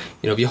 but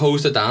you know, if you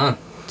hosed her down,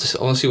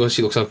 I want to see what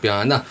she looks like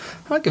behind that.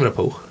 I'd give her a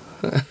poke.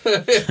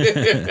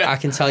 I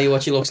can tell you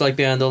what she looks like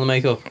behind all the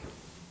makeup.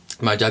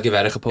 Might I give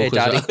Eric a poke? Hey,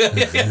 daddy.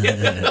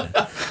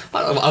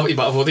 I've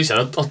already said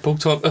I'd book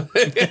Tom.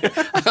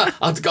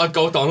 I'd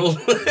go Donald.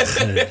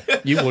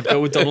 You would go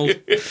with Donald.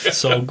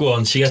 So go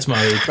on, she gets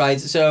married. Right,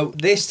 so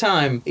this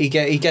time he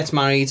gets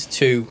married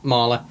to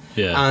Marla.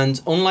 Yeah. And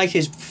unlike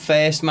his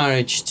first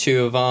marriage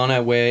to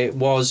Ivana, where it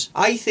was,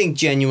 I think,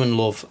 genuine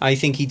love. I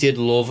think he did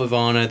love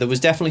Ivana. There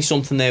was definitely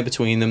something there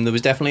between them. There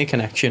was definitely a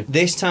connection.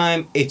 This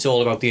time, it's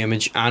all about the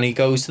image. And he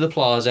goes to the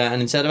plaza,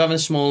 and instead of having a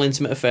small,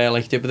 intimate affair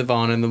like he did with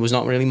Ivana, and there was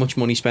not really much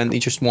money spent, they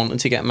just wanted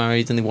to get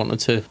married and they wanted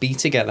to be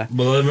together.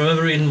 Well, I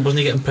remember reading, wasn't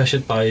he getting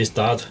pressured by his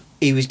dad?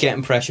 He was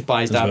getting pressured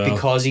by his As dad well.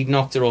 because he'd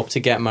knocked her up to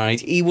get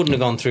married. He wouldn't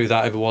have gone through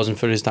that if it wasn't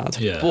for his dad.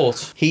 Yeah.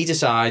 But he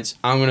decides,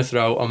 I'm going to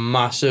throw a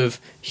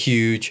massive,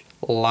 huge,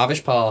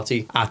 lavish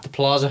party at the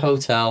Plaza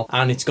Hotel,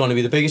 and it's going to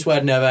be the biggest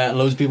wedding ever, and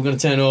loads of people are going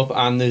to turn up,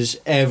 and there's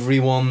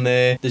everyone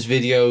there. There's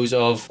videos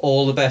of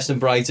all the best and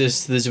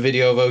brightest. There's a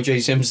video of O.J.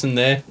 Simpson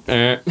there.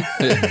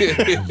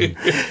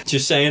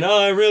 Just saying,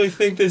 I really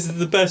think this is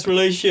the best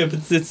relationship.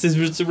 It's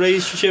a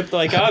relationship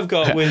like I've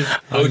got with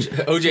OJ's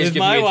with giving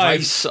my me wife.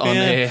 advice on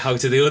Yeah. how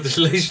to deal with this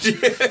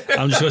relationship.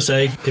 I'm just going to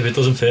say, if it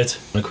doesn't fit,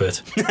 I'm going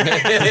to quit.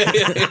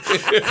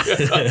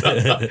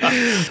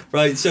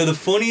 Right, so the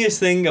funniest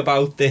thing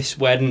about this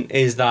wedding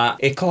is that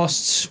it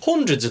costs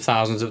hundreds of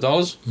thousands of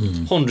dollars.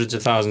 Hundreds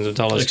of thousands of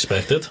dollars.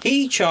 Expected.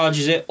 He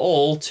charges it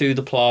all to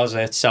the plaza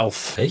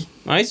itself. Hey.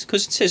 Right,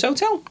 because it's his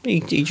hotel. He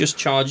just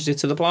charges it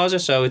to the plaza,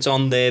 so it's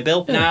on their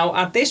bill. Now,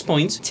 at this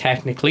point,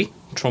 technically,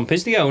 Trump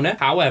is the owner.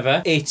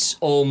 However, it's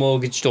all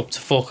mortgaged up to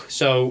fuck.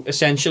 So,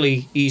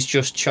 essentially, he's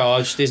just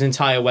charged his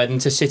entire wedding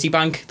to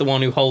Citibank, the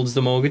one who holds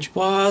the mortgage.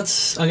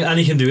 What? And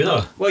he can do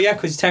that? Well, yeah,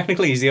 because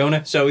technically he's the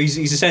owner. So, he's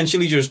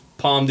essentially just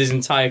palmed his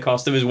entire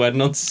cost of his wedding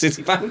onto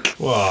Citibank.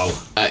 Wow.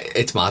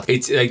 It's mad.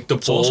 It's like the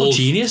It's also balls.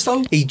 genius,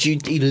 though. He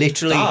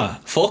literally Ah.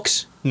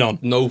 fucks. None.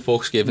 No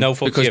fucks given. No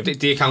fucks because given.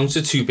 the accounts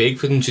are too big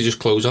for them to just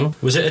close on them.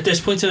 Was it at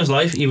this point in his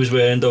life he was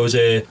wearing those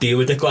deal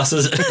with the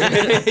glasses? I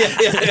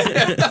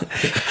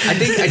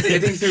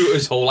think through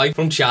his whole life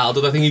from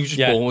childhood, I think he was just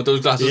Yeah. born with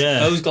those glasses. Yeah.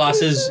 Those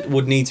glasses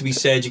would need to be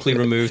surgically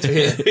removed.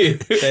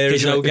 There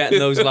is no getting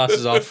those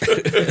glasses off.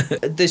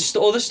 There's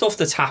other stuff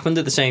that's happened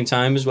at the same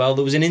time as well.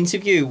 There was an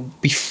interview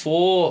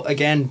before,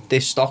 again,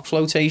 this stock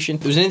flotation.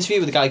 There was an interview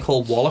with a guy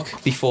called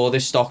Wallach before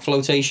this stock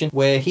flotation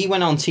where he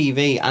went on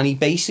TV and he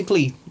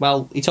basically,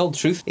 well, he told the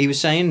truth. He was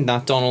saying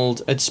that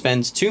Donald had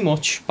spent too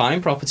much buying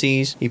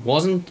properties. He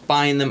wasn't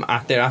buying them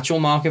at their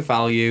actual market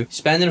value,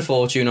 spending a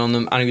fortune on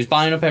them, and he was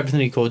buying up everything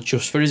he could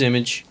just for his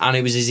image. And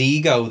it was his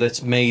ego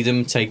that made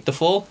him take the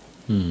fall.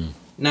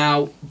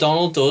 Now,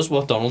 Donald does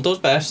what Donald does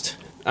best,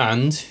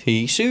 and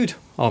he sued,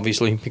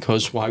 obviously,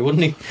 because why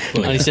wouldn't he?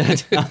 Well, and he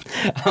said,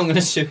 I'm going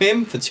to sue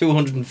him for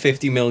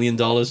 $250 million.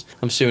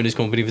 I'm suing his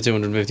company for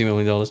 $250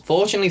 million.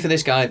 Fortunately for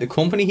this guy, the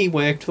company he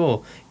worked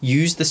for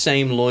used the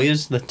same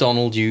lawyers that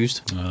Donald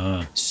used.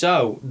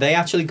 So they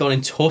actually got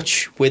in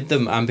touch with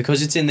them, and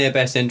because it's in their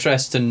best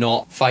interest to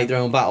not fight their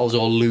own battles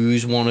or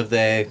lose one of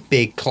their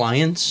big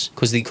clients,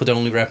 because they could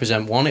only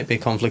represent one, it'd be a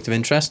conflict of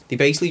interest, they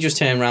basically just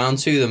turned around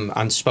to them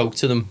and spoke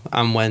to them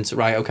and went,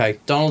 right, okay,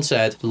 Donald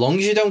said, as long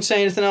as you don't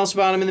say anything else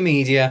about him in the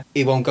media,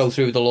 he won't go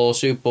through with the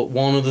lawsuit, but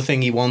one other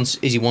thing he wants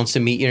is he wants to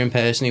meet you in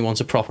person. He wants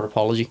a proper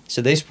apology.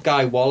 So this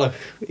guy Wallach,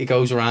 he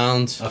goes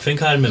around I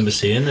think I remember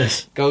seeing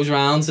this.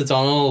 to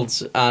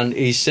Donald, and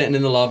he's sitting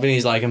in the lobby and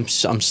he's like, I'm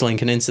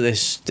slinking into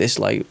this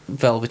like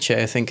velvet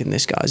chair thinking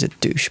this guy's a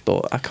douche,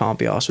 but I can't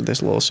be arsed with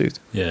this lawsuit.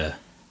 Yeah.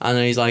 And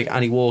then he's like,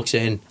 and he walks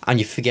in and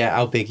you forget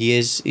how big he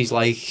is. He's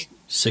like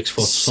 6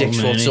 foot 6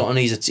 something. foot something.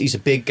 He's a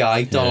big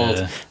guy, Donald.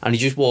 Yeah. And he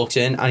just walks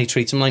in and he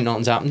treats him like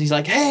nothing's happened. He's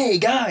like, hey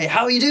guy,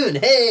 how are you doing?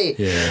 Hey.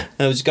 Yeah.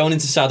 And I was going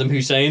into Saddam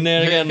Hussein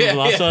there again on the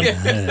last one.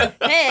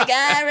 Hey,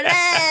 guy,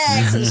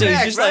 relax. So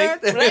he's just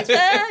like, relax,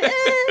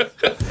 yeah.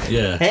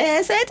 Yeah.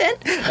 Hey, Satan.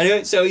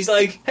 Anyway, so he's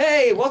like,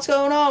 hey, what's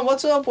going on?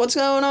 What's up? What's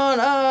going on?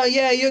 Oh,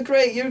 yeah, you're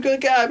great. You're a good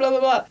guy, blah, blah,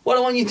 blah. What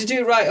I want you to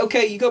do, right,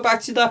 okay, you go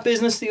back to that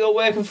business that you're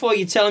working for,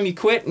 you tell him you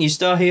quit, and you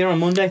start here on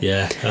Monday.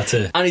 Yeah, that's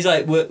it. And he's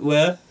like,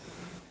 where?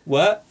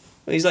 What?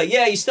 And he's like,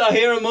 yeah, you start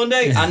here on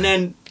Monday. And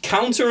then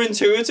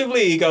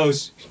counterintuitively, he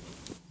goes,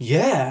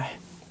 yeah,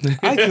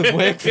 I could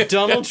work for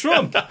Donald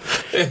Trump.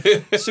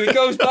 So he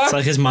goes back. It's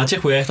like his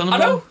magic worked on him. I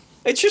know.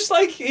 It's just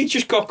like he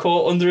just got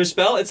caught under a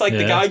spell. It's like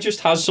the Yeah. guy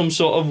just has some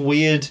sort of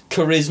weird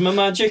charisma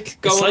magic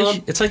going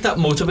on. It's like that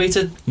motivate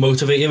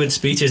you with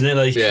speech, isn't it?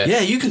 Like,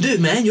 yeah, you can do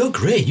it, man. You're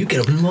great. You get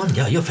up in the morning.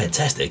 Yeah, you're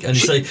fantastic. And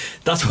it's like,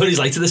 that's what he's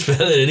like to this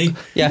fella, isn't he?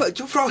 Yeah. But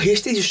throughout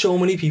history, there's so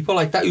many people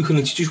like that who can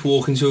just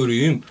walk into a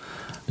room.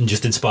 And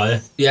just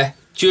inspire. Yeah.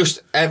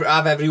 Just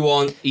have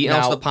everyone eating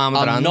out Now, of the palm of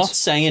their I'm hands. not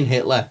saying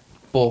Hitler,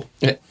 but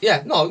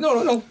Yeah,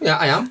 no. Yeah,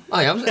 I am.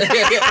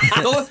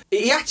 No,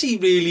 he actually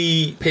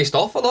really pissed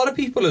off a lot of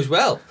people as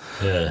well.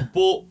 Yeah.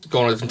 But,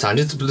 going on a different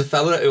tangent, but the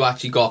fella who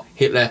actually got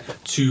Hitler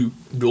to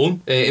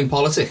run in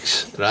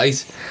politics,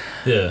 right,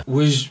 Yeah.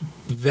 was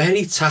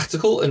very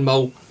tactical in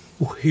how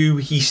who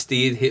he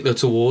steered Hitler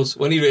towards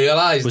when he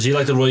realised. Was he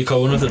like the Roy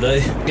Cohen of the day?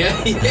 Yeah,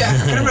 I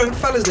can't remember the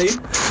fella's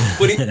name,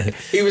 but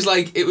he was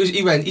like,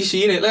 he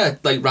seen Hitler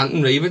like rant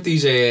and rave at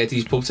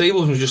these pub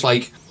tables and was just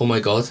like, oh my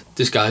god,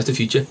 this guy's the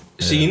future.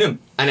 Yeah. Seen him,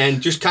 and then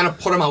just kind of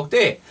put him out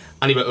there,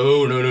 and he went,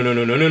 oh no,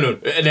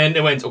 and then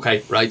they went,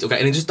 okay, and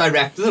then just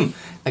directed them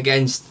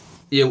against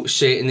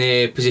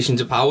certain positions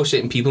of power,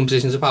 certain people in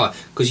positions of power,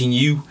 because he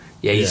knew,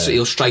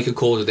 he'll strike a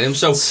chord with them.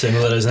 So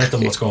similar, isn't it,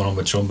 than what's going on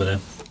with Trump and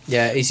him?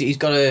 Yeah, he's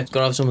got to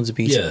have someone to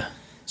beat. Yeah.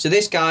 So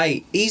this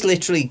guy, he's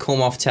literally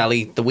come off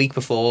telly the week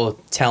before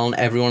telling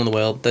everyone in the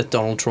world that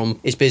Donald Trump,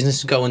 his business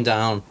is going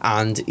down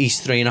and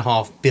he's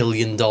 $3.5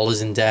 billion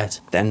in debt.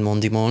 Then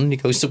Monday morning he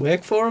goes to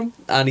work for him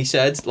and he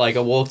said, like,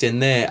 I walked in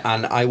there,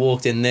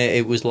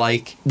 it was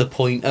like the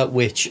point at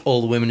which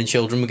all the women and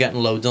children were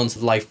getting loaded onto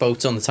the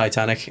lifeboats on the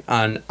Titanic,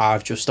 and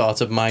I've just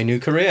started my new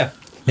career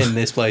in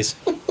this place.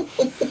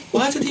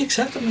 Why did he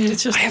accept it? I mean,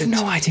 I have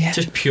no idea.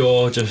 Just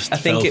pure, I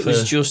think it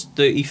was just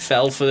that he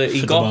fell for it.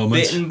 He got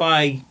bitten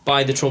by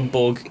the Trump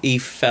bug. He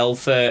fell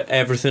for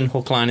everything,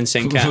 hook, line and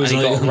sinker, and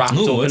he got wrapped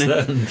up in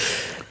it.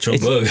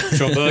 Trump bug.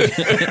 Trump bug.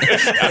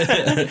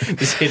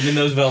 It's hidden in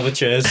those velvet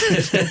chairs.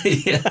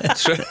 Yeah.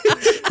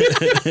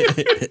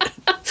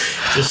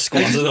 Just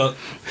squatted on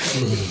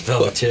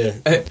velvet chair.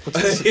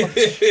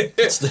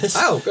 What's this?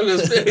 Oh,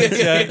 goodness.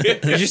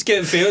 You just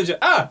get a feeling.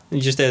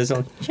 You just hear the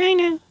song.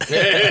 China.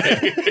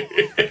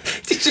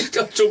 He just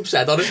got Trump's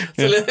head on it.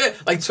 So,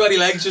 like 20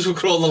 legs just were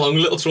crawling along,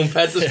 little Trump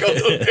head just got I'm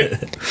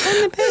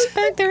the best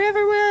bag there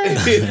ever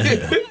was.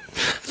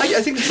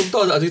 I think the Trump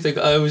does. I do think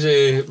I was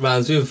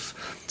reminds me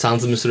of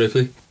Talented Mr.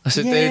 Ripley. I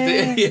said,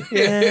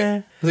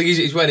 yeah. I think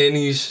he's went in,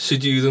 he's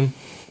subdued them,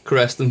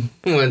 caressed them,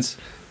 and went,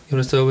 you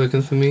want to start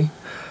working for me?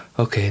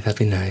 Okay, that'd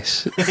be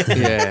nice.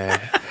 Yeah.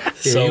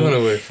 So you want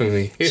to work for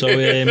me? So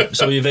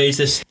he evades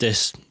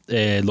this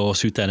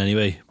lawsuit then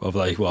anyway of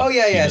like what? Oh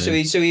yeah. So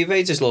he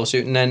evades this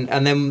lawsuit and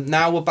then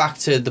now we're back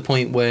to the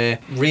point where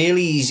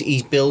really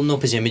he's building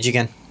up his image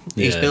again.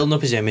 He's building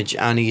up his image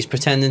and he's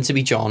pretending to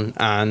be John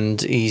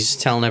and he's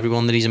telling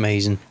everyone that he's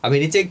amazing. I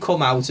mean, it did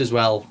come out as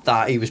well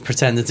that he was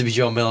pretending to be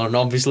John Miller, and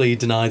obviously he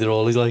denied it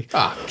all. He's like,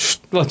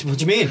 what do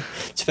you mean?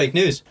 It's fake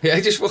news. Yeah,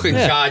 just fucking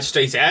charge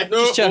straight ahead.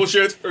 No,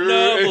 bullshit.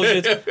 No,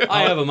 bullshit.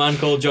 I have a man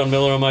called John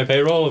Miller on my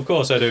payroll. Of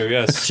course I do,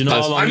 yes. Do you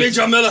know how long I mean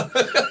John Miller.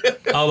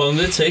 How long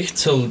did it take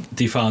till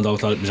they found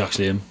out that it was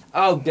actually him?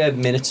 Oh,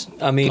 minutes.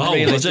 I mean,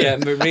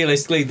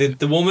 realistically,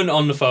 the woman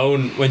on the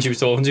phone, when she was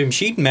talking to him,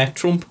 she'd met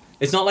Trump.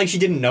 It's not like she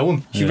didn't know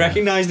him. She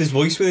recognised his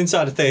voice within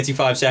inside of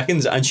 35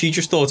 seconds and she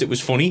just thought it was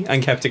funny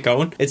and kept it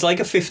going. It's like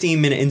a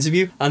 15-minute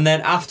interview. And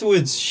then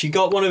afterwards, she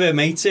got one of her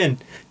mates in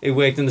who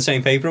worked in the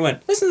same paper and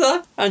went, listen to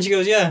that. And she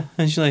goes, yeah.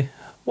 And she's like,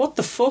 what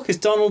the fuck is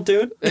Donald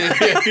doing?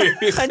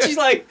 And she's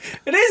like,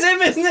 it is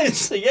him, isn't it?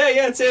 She's like,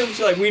 yeah, it's him. She's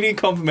like, we need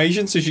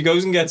confirmation. So she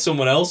goes and gets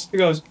someone else. She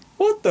goes,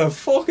 what the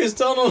fuck is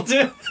Donald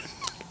doing?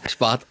 It's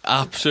bad.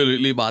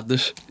 Absolutely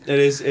madness. It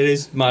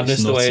is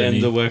madness the way it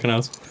ended up working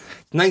out.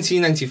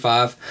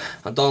 1995,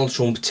 and Donald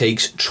Trump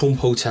takes Trump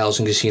Hotels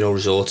and Casino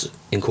Resorts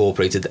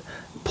Incorporated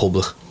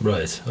public.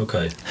 Right,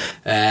 okay.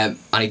 And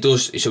he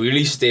does, so he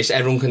releases this,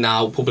 everyone can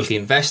now publicly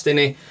invest in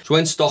it. So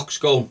when stocks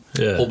go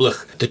public,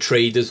 they're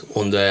traded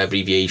under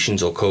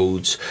abbreviations or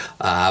codes.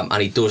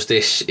 And he does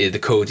this, the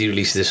code he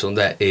releases this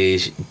under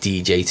is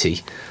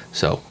DJT.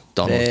 So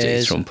Donald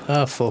J. Trump.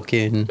 Oh,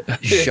 fucking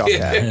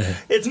shocker.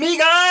 It's me,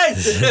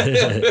 guys!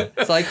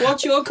 It's like,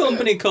 what's your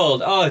company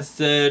called? Oh, it's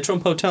the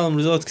Trump Hotel and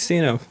Resort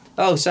Casino.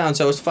 Oh, sound.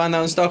 So I was to find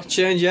out on stock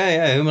exchange?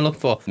 Yeah. Who am I looking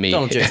for? Me.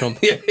 Donald J. Trump.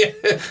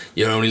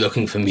 You're only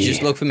looking for me. You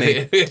just look for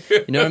me.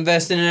 You're not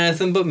investing in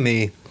anything but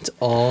me. It's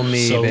all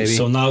me, baby.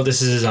 So now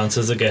this is his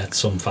answer to get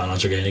some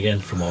financial gain again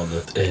from all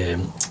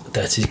the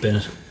debts he's been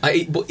in.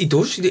 But he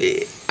does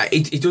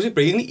it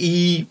brilliantly.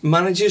 He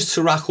manages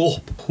to rack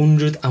up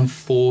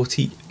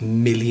 $140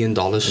 million.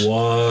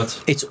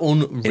 What? It's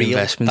unreal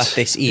that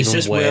this even Is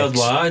this works.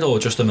 Worldwide or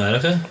just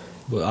America?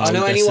 I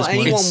know anyone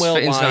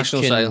worldwide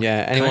international can, sale.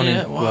 yeah, anyone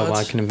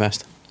worldwide can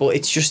invest. But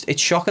it's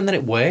shocking that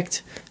it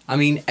worked. I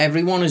mean,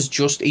 everyone he's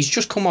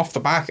just come off the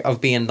back of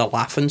being the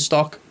laughing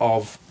stock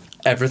of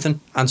everything,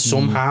 and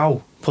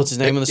somehow puts his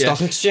name on the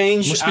stock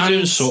exchange. Must be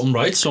doing something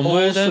right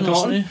somewhere then,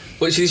 mustn't he?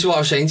 But see, this is what I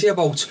was saying to you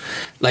about,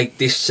 like,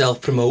 this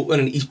self-promoting,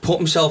 and he's put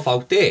himself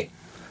out there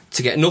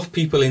to get enough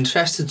people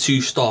interested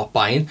to start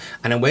buying,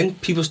 and then when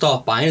people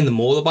start buying, the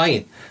more they're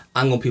buying,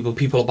 hang on,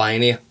 people are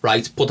buying here,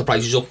 right, put the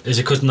prices up. Is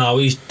it because now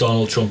he's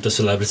Donald Trump the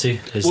celebrity?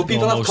 Well,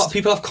 people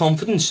have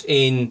confidence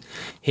in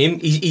him.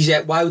 He's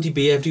why would he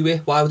be everywhere?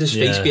 Why would his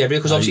face be everywhere?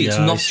 Because obviously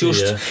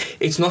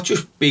it's not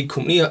just big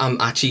company.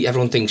 Actually,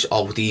 everyone thinks,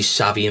 these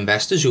savvy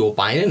investors who are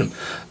buying him.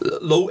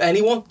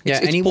 Anyone,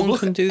 anyone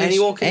can do this.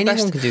 Anyone can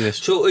do this.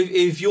 So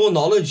if your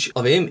knowledge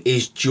of him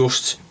is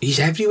just he's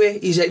everywhere,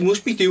 he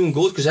must be doing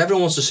good because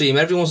everyone wants to see him.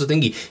 Everyone wants to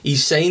think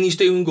he's saying he's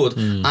doing good,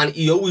 and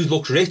he always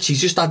looks rich.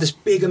 He's just had this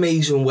big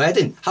amazing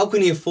wedding. How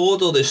can he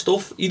afford all this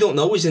stuff? You don't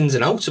know his ins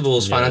and outs of all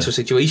his financial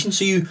situation,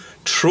 so you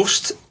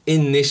trust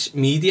in this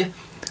media.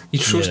 You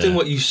trust in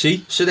what you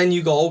see. So then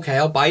you go, okay,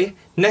 I'll buy it.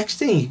 Next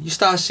thing, you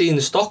start seeing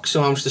the stocks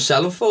and how much they're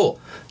selling for.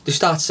 They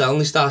start selling.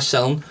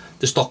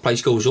 The stock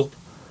price goes up.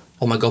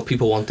 Oh my God,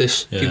 people want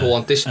this. Yeah. People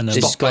want this. And then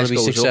This stock has got price to be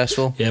goes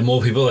successful. up. Yeah,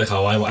 more people are like,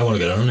 oh, I want to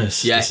get on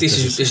this. Yeah,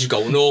 this is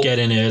going up. Get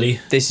in early.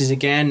 This is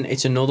again,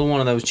 it's another one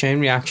of those chain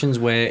reactions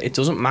where it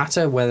doesn't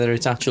matter whether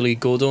it's actually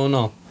good or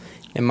not.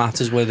 It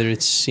matters whether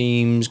it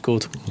seems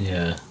good.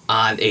 Yeah.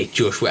 And it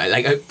just,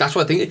 like, that's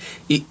what I think.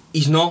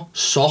 He's not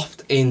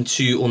soft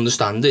into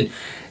understanding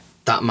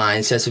that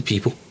mindset of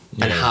people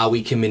and how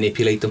he can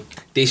manipulate them.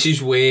 This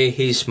is where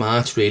his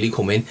smarts really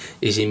come in,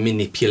 is in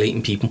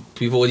manipulating people.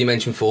 We've already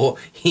mentioned before,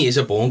 he is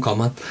a born con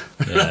man.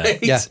 Yeah. Right?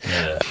 Yeah.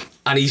 Yeah.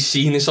 And he's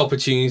seen this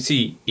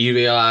opportunity. He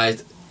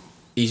realised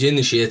he's in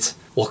the shit.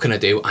 What can I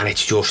do? And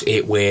it works.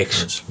 It works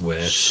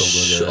so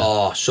good.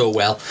 Yeah. So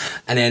well.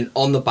 And then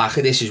on the back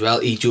of this as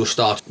well, he just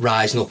starts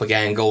rising up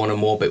again, going a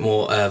bit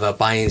more of a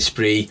buying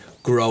spree,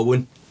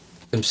 growing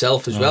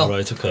himself as well.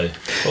 Right, okay.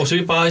 Oh, so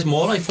he buys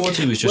more? I thought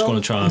he was just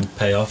going to try and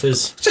pay off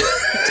his...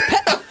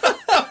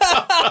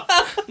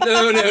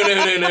 No.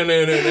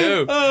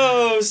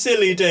 Oh,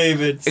 silly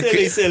David.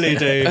 Silly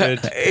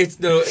David. It's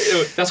no,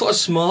 that's what a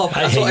smart.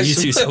 I That's what hate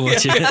you two so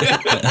much. You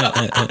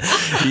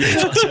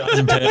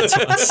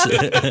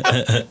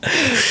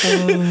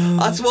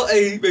That's what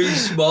a very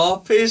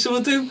smart person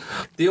would do.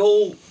 The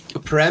whole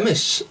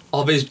premise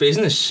of his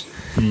business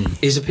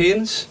is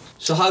appearance.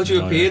 So how do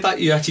you appear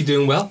that you're actually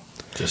doing well?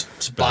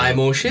 Just Buy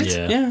more shit.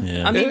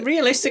 Yeah. I mean,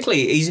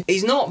 realistically,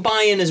 he's not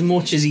buying as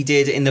much as he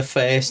did in the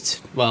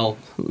first. Well,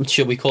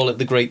 should we call it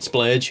the Great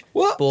Splurge?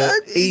 What? But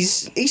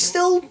he's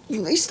still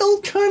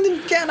kind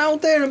of getting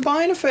out there and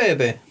buying a fair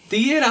bit. The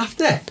year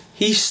after,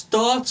 he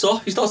starts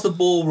the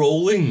ball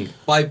rolling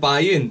by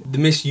buying the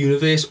Miss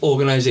Universe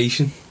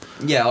organisation.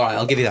 Yeah, all right,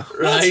 I'll give you that.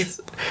 Right.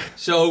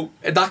 So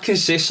that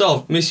consists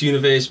of Miss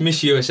Universe,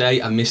 Miss USA,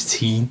 and Miss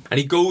Teen, and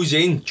he goes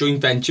in joint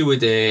venture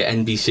with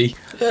NBC.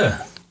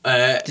 Yeah.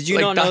 Did you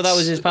not know that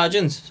was his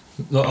pageant?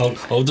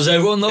 Oh, does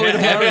everyone know it?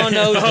 Everyone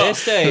knows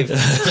this, Dave.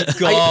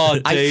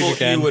 God, I Dave thought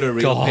again. you were a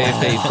real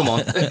pair, Dave. Come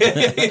on.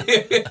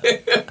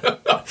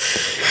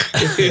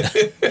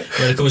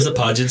 When it comes to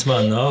pageants,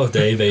 man, no,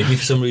 Dave ate me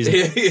for some reason.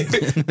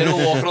 They're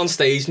all walking on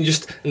stage and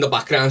just in the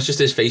background's just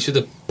his face with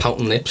the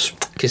pouting lips,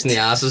 kissing the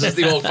asses as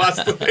they walk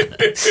past.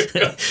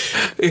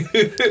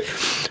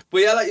 But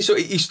yeah, so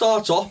he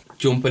starts off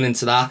jumping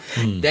into that.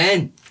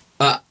 Then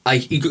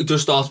he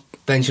just starts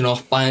venturing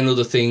off, buying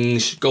other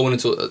things, going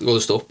into other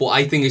stuff. But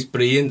I think it's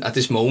brilliant at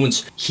this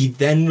moment. He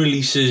then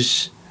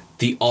releases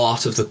The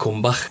Art of the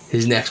Comeback,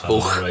 his next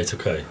book. Oh, right,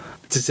 okay.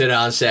 To sit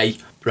down and say,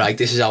 right,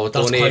 this is how it's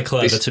That's done quite here.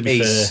 clever, to be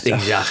fair.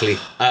 Exactly.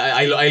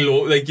 I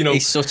love, like, you know.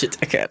 He's such a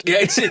dickhead. Yeah,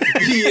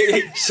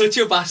 he's such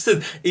a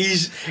bastard.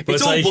 It's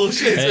all like,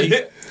 bullshit.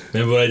 hey,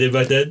 remember what I did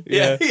back then?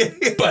 Yeah.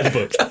 Buy the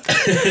book.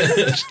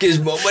 Just gives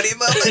more money.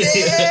 Money.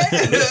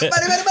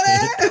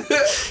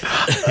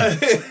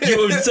 You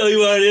want me to tell you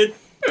what I did?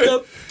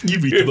 Yep. You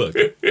read the book.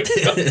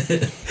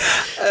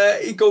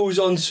 He goes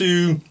on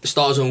to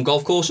start his own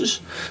golf courses.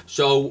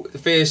 So the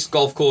first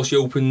golf course he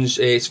opens,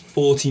 it's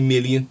 $40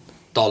 million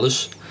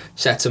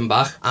sets him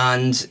back,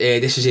 and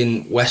this is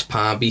in West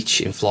Palm Beach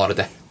in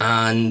Florida.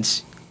 And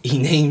he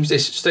names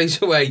this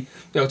straight away. You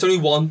know, it's only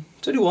one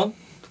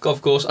golf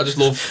course. I just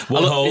love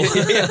one hole. Yeah.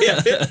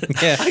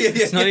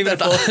 It's not even a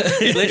full.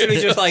 It's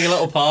literally just like a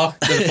little park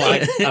with a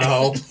flag and a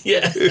hole.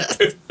 Yeah.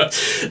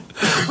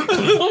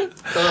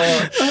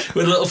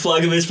 With a little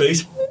flag of his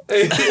face.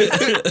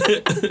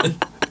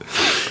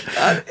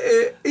 And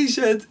he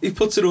said he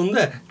puts it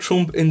under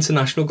Trump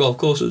International Golf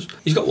Courses.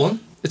 He's got one.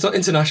 It's not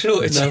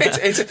international. It's a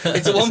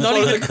one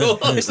Florida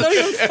course. It's not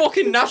even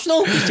fucking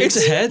national. It's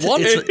ahead. One.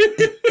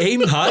 It's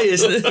aim high,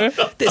 isn't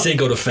it? This ain't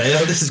going to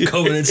fail. This is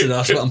going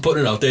international. I'm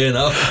putting it out there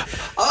now.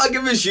 I'll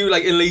give him you,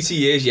 like in later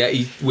years, yeah,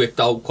 he whipped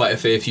out quite a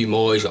fair few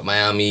more. He's got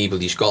Miami,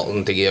 bloody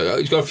Scotland,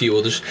 he's got a few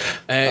others.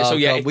 So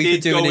yeah, God, we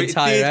could do an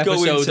entire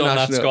episode on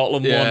that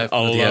Scotland one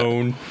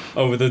alone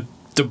over the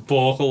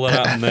debacle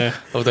that happened there.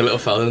 Of the little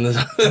fella in the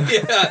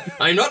yeah,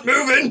 I'm not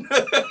moving.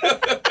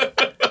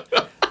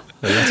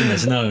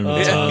 That's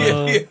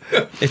amazing.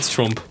 It's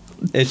Trump.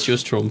 It's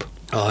just Trump.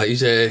 Oh,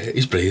 he's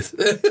brilliant.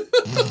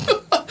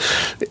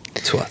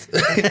 Twat.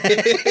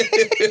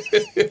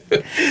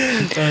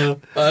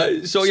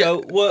 So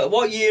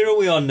what year are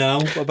we on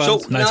now?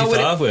 About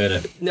 95, were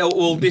it? No,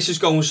 well, this is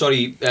going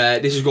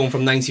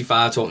from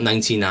 95 to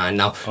 99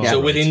 now. Oh, so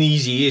right. within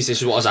these years,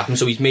 this is what has happened.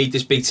 So he's made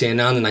this big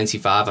turnaround in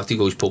 95 after he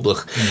goes public.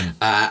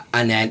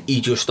 And then he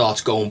just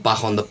starts going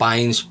back on the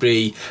buying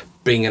spree,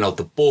 bringing out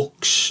the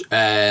books.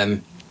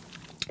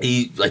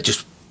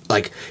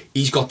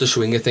 He's got the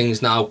swing of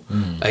things now.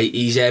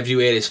 He's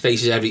everywhere. His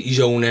face is everywhere. He's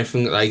own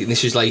everything. Like,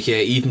 this is like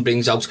he even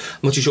brings out. I'm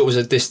not too sure it was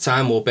at this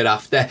time or a bit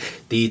after.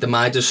 The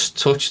Midas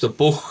touch, the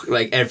book,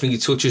 like everything he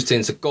touches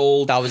turns to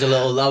gold. That was a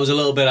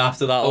little bit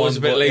after that. It was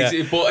a bit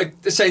later, but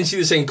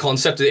essentially the same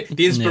concept.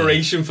 The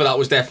inspiration for that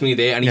was definitely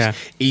there, and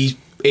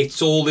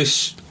it's all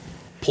this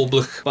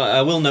public. But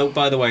I will note,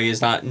 by the way, is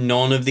that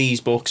none of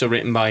these books are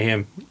written by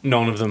him.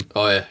 None of them.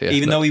 Oh yeah.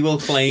 Even though he will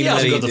claim He that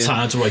hasn't he got the did.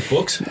 time to write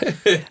books.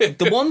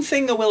 The one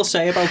thing I will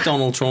say about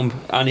Donald Trump,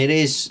 and it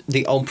is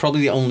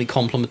probably the only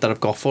compliment that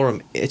I've got for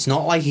him, it's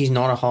not like he's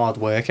not a hard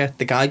worker.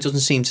 The guy doesn't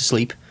seem to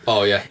sleep.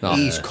 Oh yeah. No.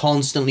 He's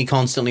constantly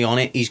on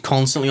it. He's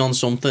constantly on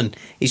something.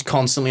 He's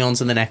constantly on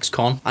to the next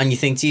con. And you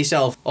think to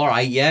yourself, all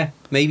right, yeah,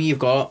 maybe you've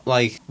got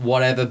like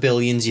whatever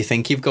billions you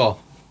think you've got,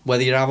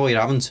 whether you have or you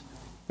haven't.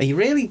 Are you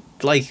really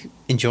like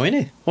enjoying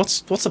it?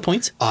 What's the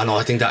point? Oh no,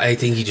 I think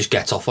he just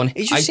gets off on it.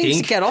 He just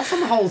seems to get off on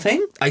the whole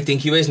thing. I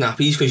think he wears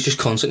nappies because he's just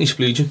constantly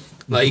splooging.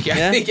 Like,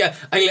 Yeah. I think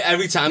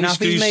every time he Nappies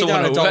screws made someone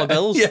out of over, dollar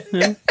bills.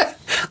 Yeah.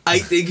 I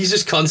think he's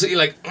just constantly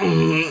like,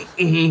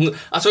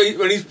 That's why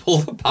when he's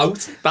pulled the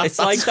pout. It's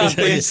like that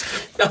bit.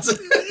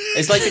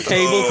 It's like the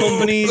cable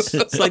companies.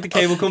 It's like the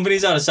cable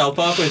companies out of South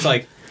Park where it's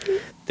like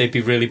they'd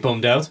be really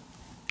bummed out.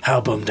 How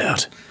bummed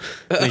out?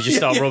 And you just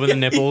start rubbing the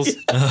nipples.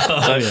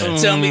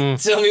 Tell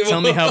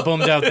me How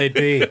bummed out they'd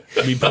be.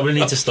 We probably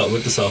need to stop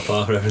with the South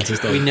Park references,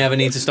 though. We never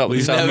need to stop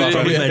with South We Park.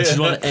 probably mentioned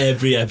one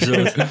every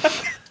episode.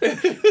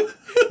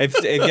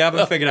 If you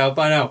haven't figured out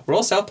by now, we're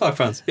all South Park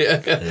fans.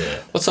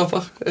 What's up?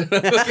 But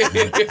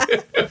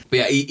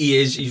yeah,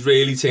 he's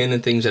really turning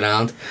things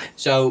around.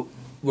 So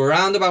we're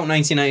around about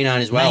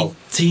 1999 as well.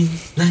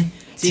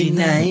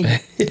 1999.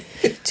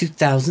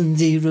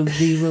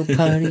 2000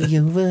 party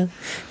over.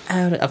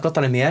 I've got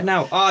that in my head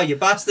now. Oh, you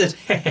bastard.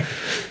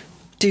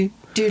 do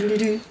do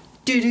do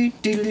do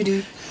do do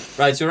do.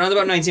 Right, so around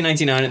about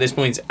 1999 at this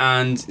point,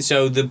 and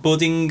so the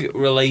budding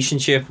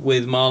relationship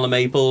with Marla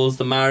Maples,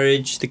 the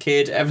marriage, the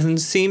kid, everything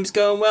seems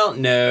going well.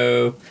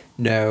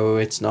 No,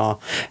 it's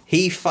not.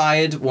 He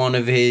fired one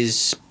of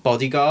his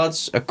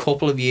bodyguards a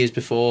couple of years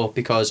before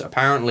because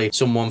apparently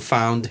someone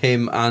found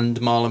him and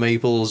Marla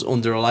Maples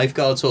under a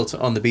lifeguard's hut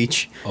on the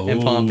beach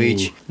in Palm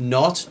Beach,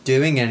 not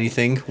doing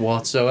anything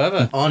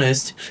whatsoever.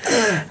 Honest.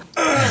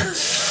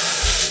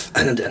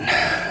 And I'm done.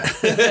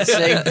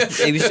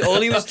 All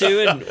he was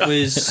doing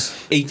was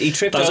he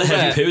tripped That was over. a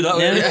heavy poo, that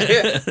was.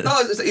 Yeah.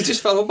 No, he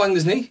just fell up, banged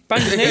his knee.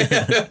 Banged his knee.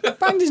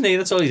 Banged his knee,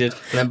 that's all he did.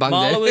 And then banged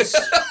Marla it. was...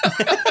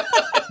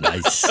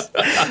 Nice.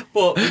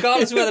 But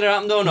regardless of whether it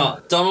happened or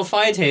not, Donald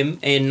fired him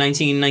in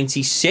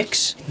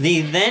 1996. They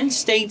then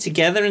stayed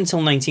together until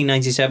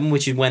 1997,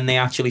 which is when they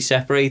actually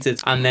separated.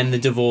 And then the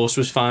divorce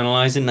was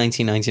finalised in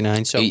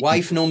 1999. So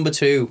wife number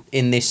 2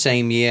 in this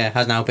same year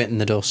has now bitten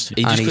the dust. He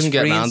just And he's couldn't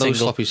get free and around those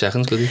single. sloppy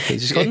seconds, could he? He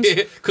just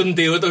couldn't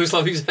deal with those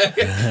sloppy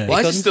seconds.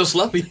 Why is he still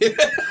sloppy?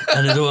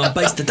 Another one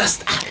bites the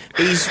dust.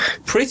 He's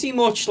pretty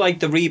much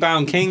like the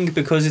rebound king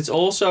because it's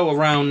also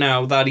around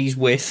now that he's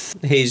with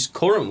his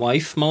current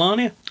wife,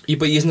 Melania. Yeah,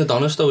 but he isn't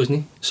Adonis though, isn't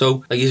he?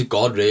 So, like, he's a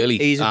god, really.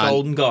 He's a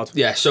golden god.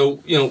 Yeah, so,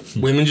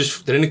 women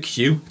they're in a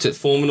queue, to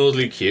form an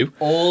orderly queue.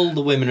 All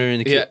the women are in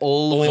the queue. Yeah.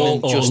 All the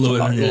women all just the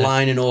women, yeah.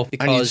 lining up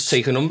And you because... just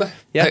take a number.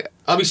 Yeah. Like,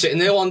 I'll be sitting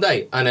there one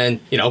day, and then,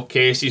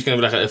 Kirsty's going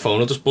to be like, at her phone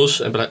will just buzz,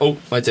 and be like, oh,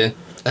 my turn.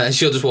 And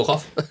she'll just walk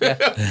off.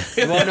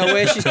 You won't know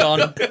where she's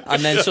gone,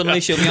 and then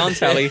suddenly she'll be on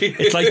telly.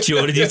 It's like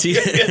jury duty.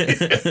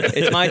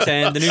 It's my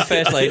turn, the new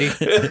first lady.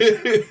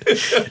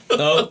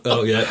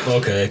 Oh yeah.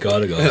 Okay,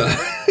 gotta go.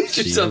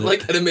 She's had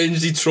like an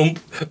emergency Trump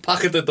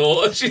pack at the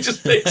door, and she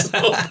just picks it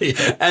up.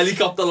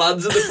 Helicopter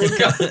lands in the front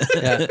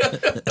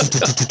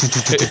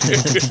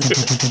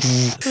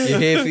car. You're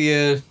here for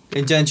your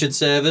indentured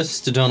service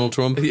to Donald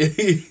Trump.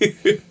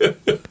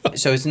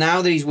 So it's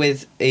now that he's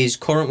with his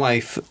current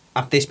wife,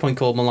 at this point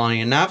called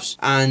Melania Navs,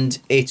 and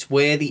it's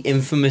where the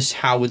infamous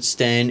Howard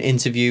Stern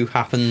interview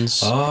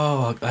happens.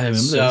 Oh, I remember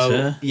So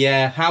this.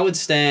 yeah, Howard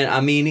Stern.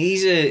 I mean,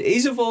 he's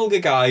a vulgar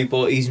guy,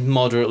 but he's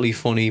moderately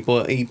funny.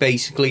 But he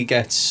basically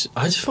gets.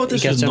 I just thought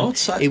this he was gets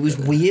nuts. It was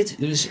weird. It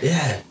was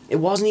It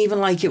wasn't even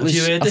like it was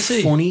you heard a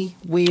this, funny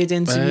weird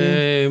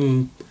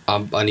interview.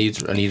 I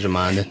need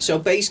reminding. So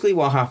basically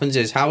what happens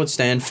is Howard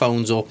Stern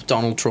phones up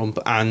Donald Trump,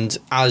 and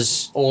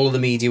as all of the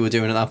media were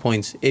doing at that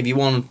point, if you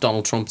want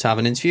Donald Trump to have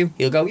an interview,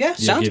 he'll go, yeah,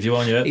 sound. give you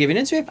one, yeah. He'll give you an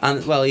interview.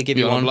 And well, he'll give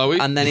you one, blowy?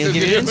 and then he'll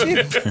give you an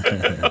interview.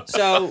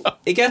 So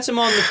he gets him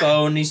on the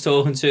phone, he's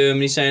talking to him,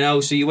 and he's saying,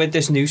 oh, so you're with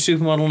this new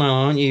supermodel now,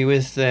 aren't you? You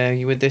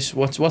with this,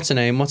 what's her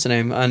name?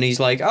 And he's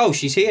like, oh,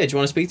 she's here, do you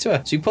want to speak to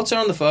her? So he puts her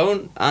on the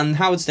phone, and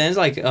Howard Stern's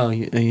like, oh, are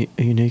you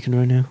naked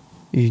right now?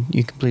 You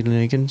completely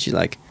naked? She's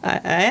like,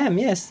 I am,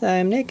 yes, I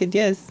am naked,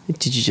 yes.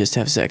 Did you just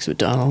have sex with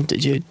Donald?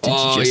 Did you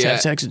just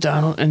have sex with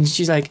Donald? And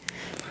she's like,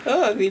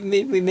 oh, we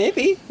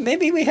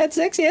maybe we had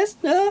sex, yes.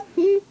 No.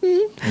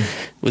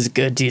 Was it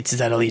good? Is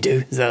that all you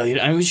do? And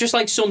it was just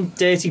like some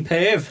dirty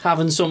perv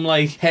having some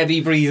like heavy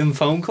breathing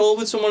phone call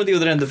with someone at the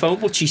other end of the phone,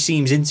 but she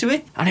seems into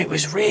it, and it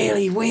was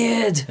really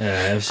weird.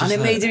 Yeah, it was just And it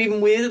like- made it even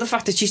weirder, the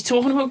fact that she's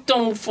talking about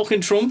Donald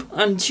fucking Trump,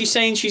 and she's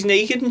saying she's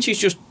naked, and she's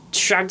just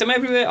shagged him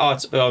everywhere. Oh,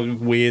 it's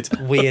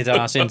weird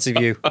ass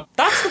interview.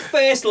 That's the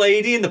first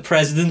lady and the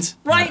president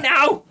right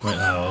now. Right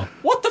now.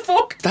 What the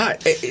fuck?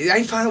 That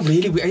I found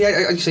really weird.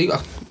 I say,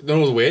 I don't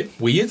know the word.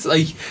 Weird.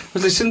 Like, I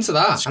was listening to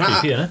that. And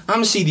creepy, innit?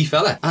 I'm a CD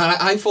fella, and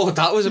I thought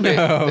that was a bit.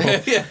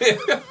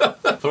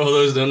 For all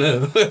those who don't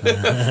know,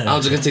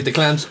 I'm just gonna take the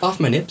clams off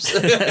my nips.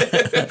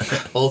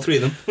 All three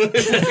of them.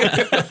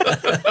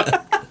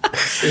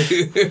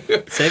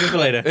 Save it for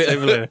later.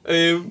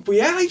 But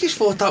yeah, I just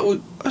thought I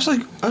was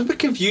a bit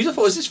confused. I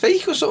thought, is this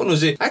fake or something?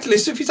 Was it? I had to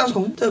listen a few times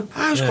going, that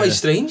was quite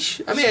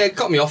strange. I mean, it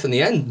got me off in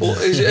the end, but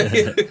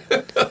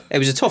It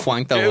was a tough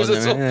wank though,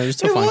 wasn't it? Yeah, it was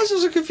a tough wank. It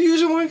was a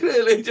confusing wank,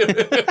 really.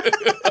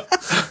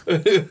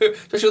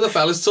 Especially the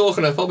fellas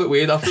talking, I felt a bit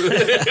weird after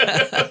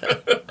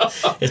it.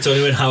 It's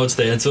only when Howard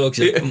Stern talks.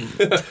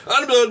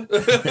 I'm done.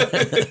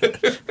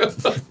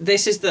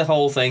 This is the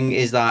whole thing,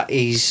 is that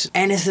he's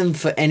anything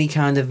for any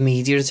kind of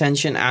media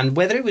attention, and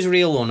whether it was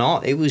real or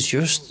not, it was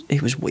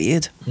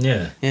weird.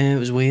 Yeah. Yeah, it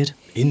was weird.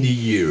 In the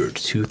year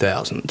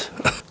 2000,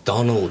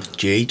 Donald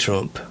J.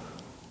 Trump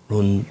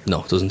he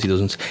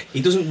doesn't.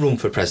 He doesn't run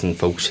for president,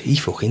 folks. He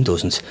fucking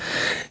doesn't.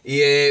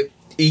 He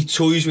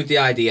toys with the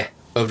idea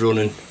of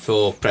running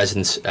for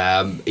president.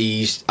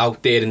 He's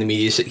out there in the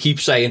media,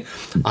 keeps saying,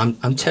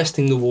 "I'm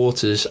testing the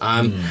waters."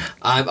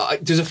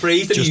 There's a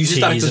phrase that Just he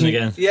uses that teasing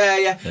again.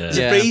 Yeah. There's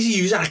a phrase he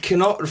uses. I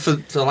cannot for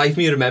the life of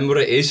me remember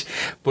what it is,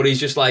 but he's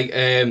just like,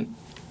 I'm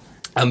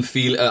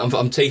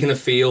taking a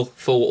feel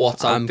for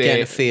what's out there. I'm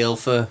getting a feel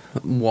for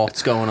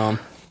what's going on.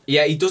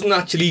 Yeah, he doesn't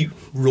actually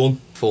run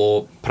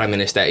for Prime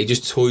Minister. He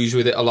just toys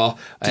with it a lot.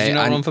 Did you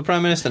not run for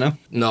Prime Minister, no?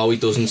 No, he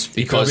doesn't,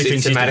 because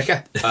it's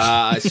America.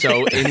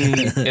 So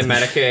in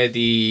America,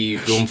 they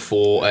run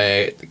for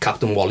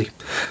Captain Wally.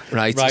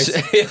 Right. And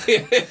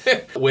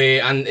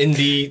in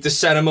the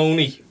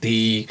ceremony,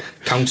 the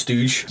Count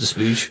Stooge, the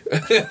Splooge.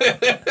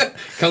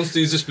 Count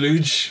Stooge the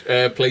Splooge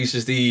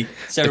places the...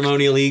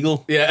 Ceremonial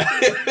eagle. Yeah.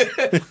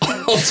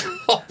 On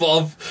top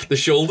of the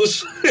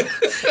shoulders.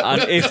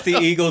 And if the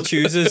eagle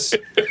chooses...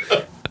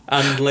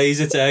 and lays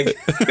its egg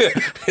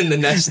in the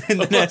nest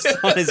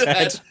on his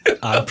head.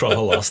 I'm probably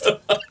lost.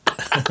 What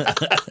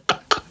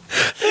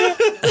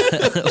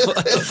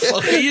the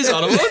fuck are you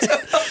on about?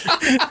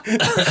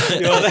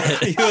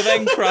 You were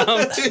then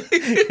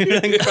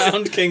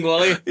crowned King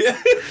Wally. Yeah.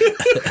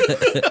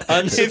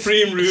 And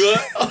supreme ruler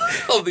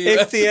of the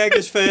earth. If the egg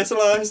is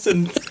fertilised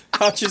and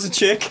hatches a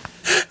chick.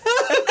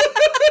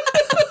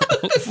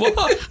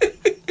 What?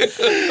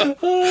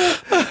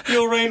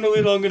 Your reign will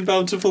be long and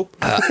bountiful.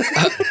 But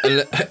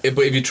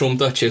if you trump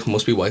that chick,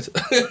 must be white.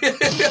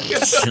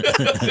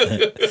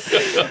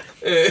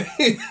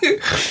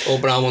 All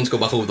brown ones go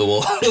back over the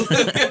wall.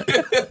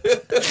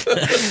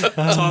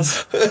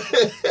 Toss.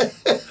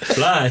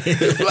 Fly.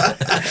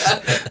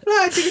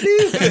 Fly,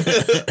 chickadee.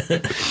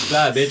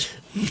 Fly, bitch.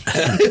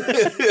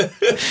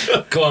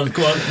 Go on, you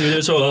do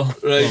it all.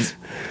 Right.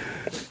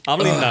 I'm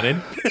leaving that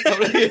in.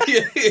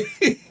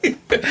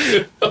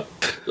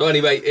 So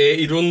anyway,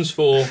 he runs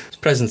for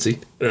presidency,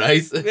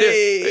 right?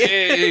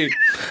 He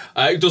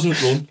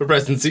doesn't run for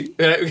presidency.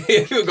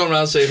 We're going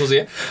around circles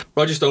here.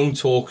 Roger Stone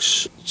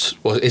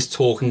is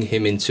talking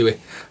him into it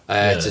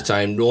to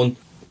try and run.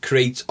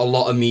 Creates a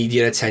lot of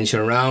media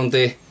attention around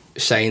it,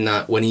 saying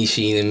that when he's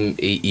seen him,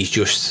 he's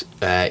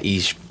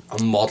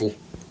a model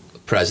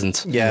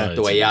president. Yeah.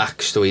 The way he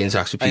acts, the way he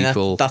interacts with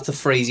people. That's the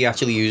phrase he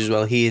actually uses.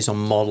 Well, he is a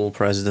model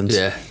president.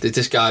 Yeah,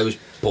 this guy was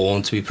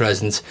born to be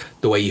president.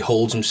 The way he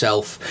holds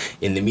himself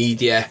in the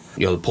media,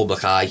 the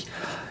public eye,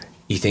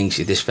 he thinks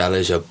that this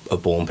fella's a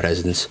born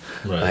president.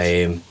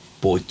 Right.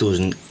 But it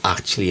doesn't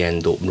actually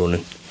end up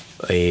running.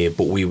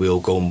 But we will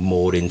go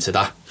more into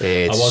that.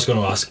 I was going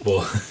to ask,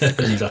 but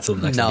leave that till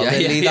the next one.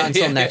 Leave that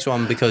until next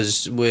one,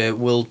 because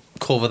we'll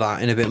cover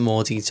that in a bit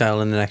more detail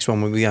in the next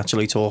one, when we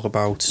actually talk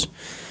about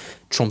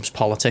Trump's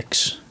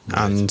politics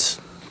and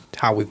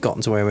how we've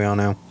gotten to where we are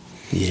now.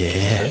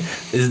 Yeah.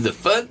 This is the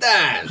fun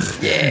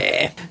dance.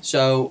 Yeah.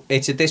 So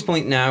it's at this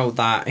point now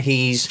that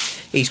he's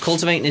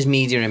cultivating his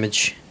media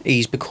image.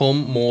 He's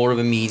become more of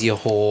a media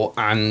whore,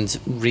 and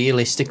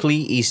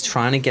realistically, he's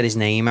trying to get his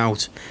name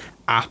out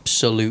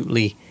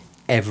absolutely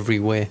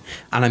everywhere.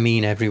 And I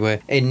mean everywhere.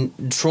 And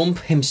Trump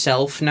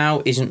himself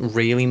now isn't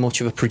really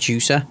much of a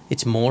producer.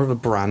 It's more of a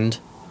brand.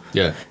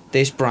 Yeah.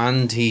 This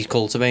brand he's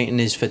cultivating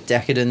is for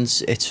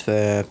decadence. It's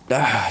for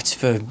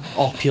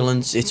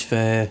opulence. It's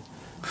for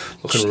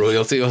fucking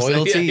royalty.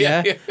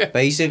 Yeah.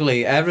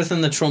 Basically, everything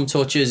that Trump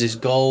touches is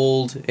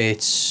gold.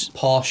 It's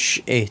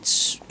posh.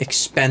 It's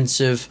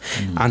expensive,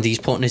 and he's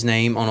putting his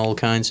name on all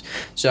kinds.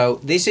 So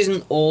this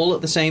isn't all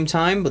at the same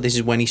time, but this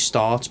is when he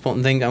starts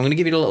putting things. I'm going to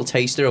give you a little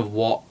taster of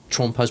what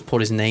Trump has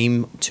put his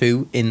name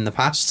to in the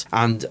past,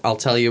 and I'll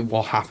tell you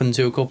what happened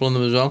to a couple of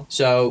them as well.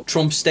 So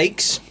Trump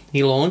Steaks,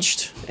 he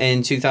launched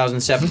in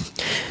 2007.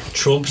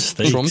 Trump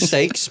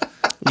Steaks.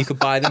 You could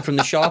buy them from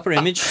the Sharper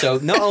Image. So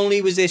not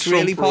only was this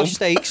really posh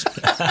steaks,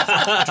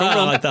 I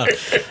like that.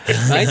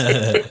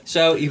 right?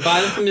 So you buy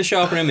them from the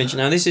Sharper Image.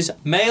 Now this is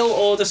mail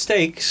order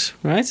steaks,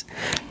 right?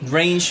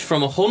 Ranged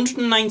from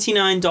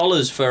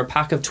 $199 for a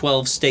pack of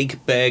 12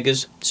 steak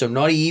burgers. So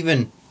not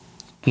even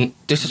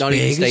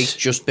steaks,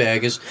 just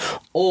burgers.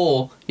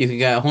 Or you can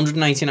get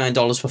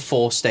 $199 for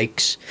 4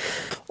 steaks,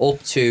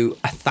 up to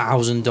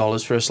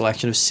 $1,000 for a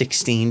selection of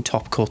 16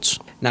 top cuts.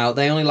 Now,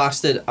 they only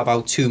lasted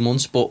about 2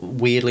 months, but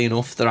weirdly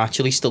enough, they're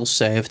actually still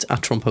served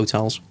at Trump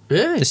hotels.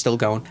 Really? They're still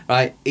going.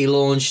 Right, he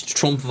launched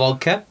Trump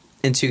Vodka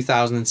in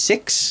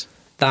 2006.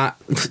 That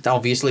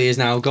obviously is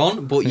now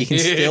gone, but you can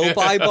still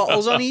buy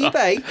bottles on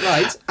eBay,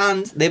 right?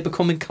 And they're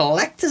becoming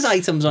collector's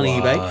items on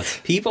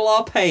eBay. People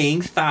are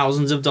paying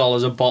thousands of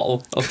dollars a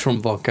bottle of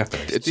Trump vodka.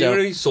 Do you know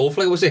what sold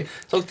for? Was it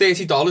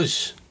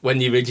 $30 when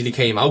they originally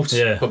came out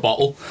per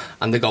bottle,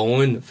 and they're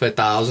going for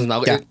thousands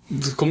now? Yeah.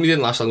 The company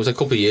didn't last long. It was a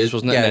couple of years,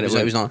 wasn't it? Yeah, And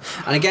then it was not.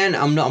 And again,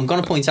 I'm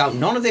going to point out,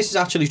 none of this is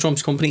actually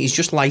Trump's company. He's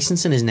just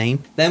licensing his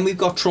name. Then we've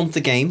got Trump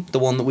the Game, the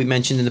one that we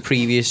mentioned in the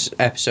previous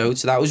episode.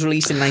 So that was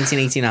released in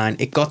 1989.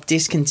 It got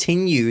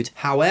discontinued.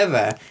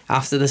 However,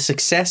 after the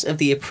success of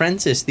The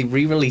Apprentice, they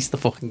re-released the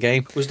fucking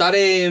game. Was that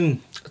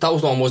that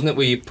was the one, wasn't it,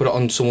 where you put it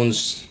on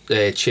someone's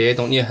chair,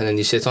 don't you, and then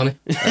you sit on it?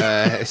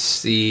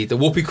 It's the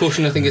whoopee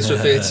cushion, I think it's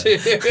referred to.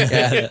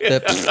 Yeah,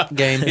 the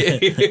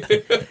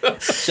game.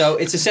 So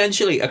it's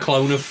essentially a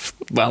clone of,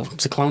 well,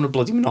 it's a clone of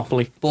bloody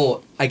Monopoly.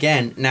 But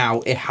again,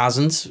 now it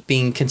hasn't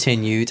been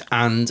continued,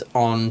 and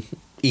on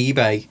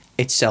eBay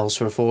it sells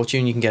for a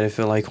fortune. You can get it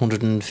for like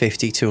 $150,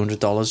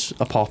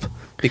 $200 a pop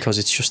because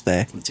it's just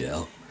there.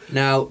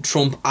 Now,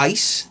 Trump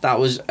Ice, that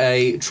was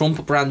a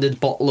Trump branded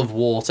bottle of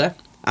water.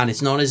 And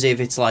it's not as if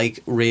it's like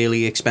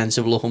really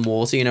expensive looking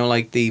water, you know,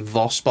 like the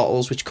Voss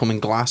bottles which come in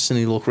glass and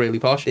they look really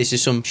posh. This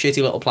is some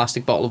shitty little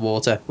plastic bottle of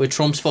water with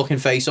Trump's fucking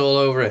face all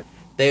over it.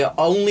 They are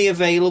only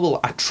available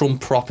at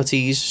Trump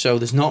properties, so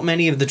there's not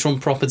many of the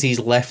Trump properties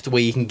left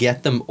where you can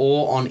get them,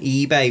 or on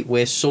eBay,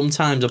 where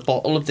sometimes a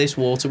bottle of this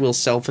water will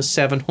sell for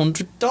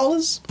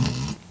 $700.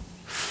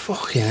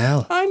 Fucking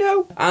hell. I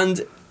know.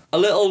 And a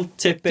little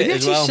tidbit Did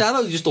as they well. actually sell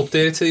it or just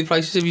update it to the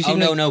prices? Have you seen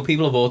No,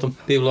 people have bought them.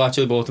 People have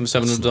actually bought them for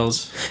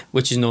 $700,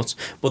 which is nuts.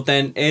 But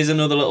then here's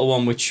another little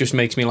one which just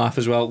makes me laugh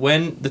as well.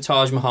 When the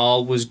Taj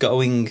Mahal was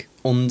going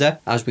under,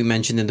 as we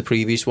mentioned in the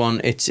previous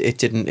one, it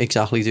didn't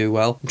exactly do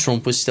well.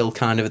 Trump was still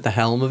kind of at the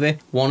helm of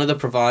it. One of the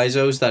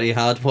provisos that he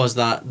had was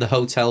that the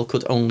hotel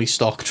could only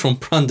stock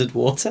Trump branded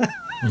water.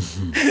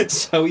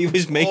 So he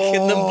was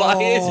making them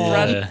buy his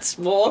branded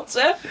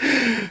water.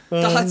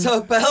 That's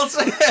a belt.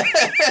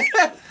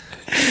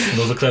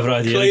 Another clever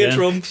idea. Clear again.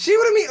 Trump. See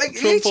what I mean? Like,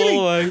 Trump all the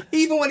way. literally,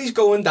 even when he's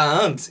going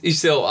down, he's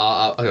still,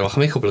 I can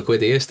make a couple of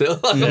quid here still.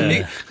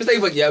 Yeah. Because they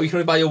went, we can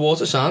only buy your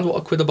water, Sand.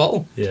 What, £1 a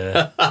bottle?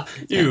 Yeah.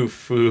 You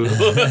fool.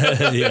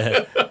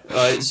 Yeah.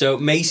 Right, so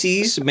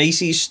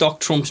Macy's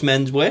stocked Trump's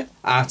menswear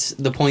at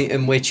the point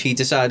in which he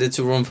decided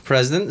to run for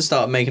president and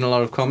started making a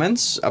lot of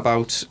comments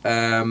about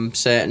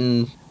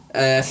certain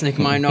ethnic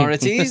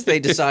minorities. They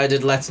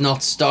decided, let's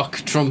not stock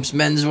Trump's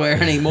menswear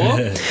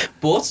anymore.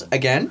 But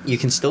again, you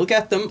can still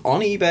get them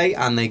on eBay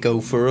and they go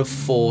for a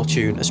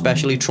fortune,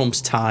 especially Trump's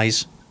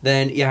ties.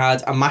 Then you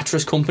had a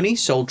mattress company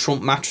sold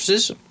Trump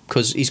mattresses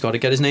because he's got to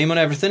get his name on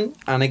everything.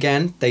 And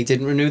again, they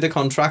didn't renew the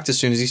contract as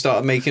soon as he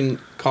started making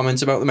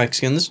comments about the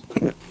Mexicans.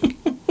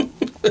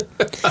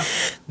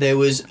 There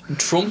was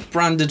Trump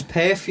branded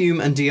perfume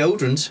and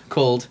deodorant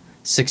called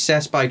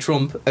Success by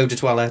Trump Eau de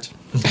Toilette.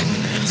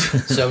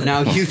 So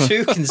now you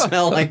too can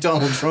smell like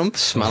Donald Trump.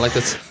 Smell like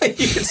that.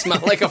 You can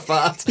smell like a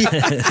fart. When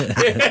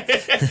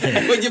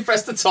you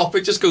press the top,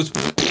 it just goes.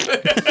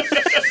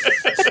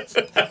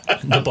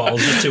 The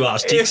bottle's just two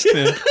arse cheeks.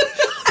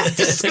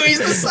 Just squeeze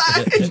the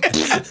side.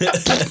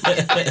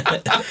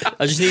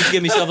 I just need to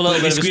give myself a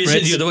little bit of a Squeeze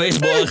it the spritz. other way,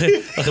 it's more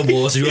like a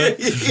water.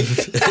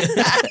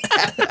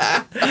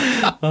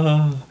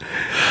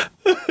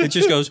 It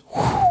just goes.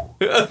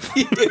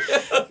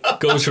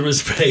 Goes from a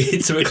spray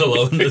to a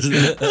cologne, doesn't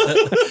it?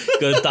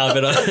 Gotta dab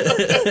it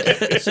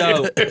on.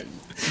 So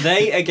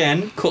they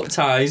again cut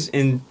ties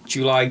in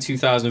July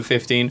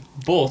 2015,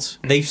 but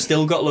they've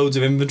still got loads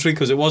of inventory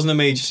because it wasn't a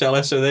major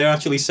seller, so they're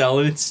actually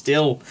selling it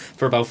still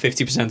for about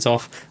 50%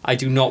 off. I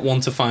do not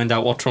want to find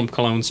out what Trump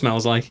cologne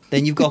smells like.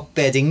 Then you've got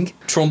bedding,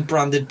 Trump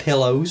branded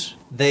pillows.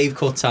 They've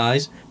cut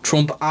ties.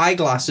 Trump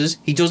eyeglasses.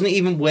 He doesn't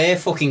even wear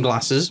fucking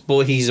glasses,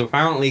 but he's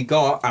apparently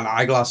got an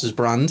eyeglasses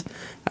brand.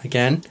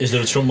 Again, Is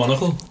there a Trump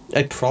monocle?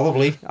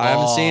 probably. I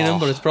haven't seen him,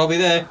 but it's probably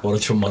there. What a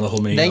Trump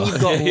monocle mean? Then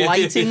you've got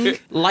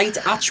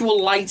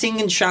actual lighting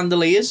and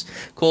chandeliers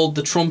called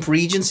the Trump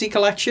Regency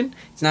Collection.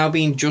 It's now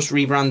being just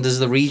rebranded as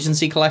the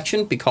Regency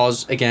Collection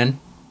because, again,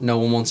 no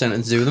one wants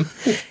anything to do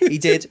with them. He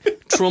did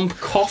Trump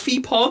coffee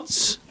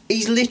pods.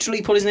 He's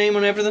literally put his name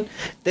on everything.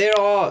 There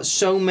are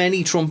so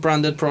many Trump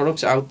branded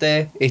products out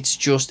there. It's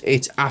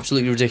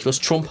absolutely ridiculous.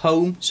 Trump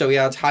Home. So he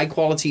had high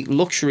quality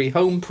luxury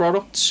home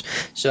products.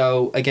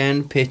 So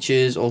again,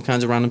 pictures, all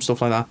kinds of random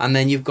stuff like that. And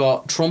then you've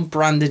got Trump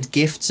branded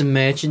gifts and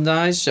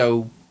merchandise.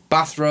 So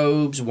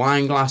bathrobes,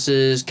 wine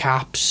glasses,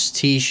 caps,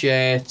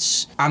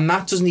 t-shirts. And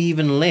that doesn't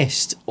even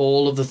list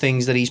all of the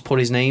things that he's put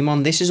his name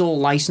on. This is all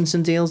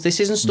licensing deals.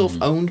 This isn't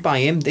stuff owned by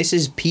him. This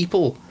is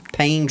people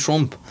paying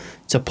Trump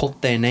to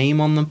put their name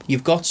on them.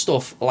 You've got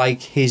stuff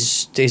like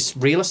his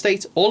real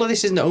estate. All of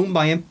this isn't owned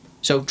by him.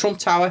 So Trump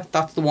Tower,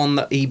 that's the one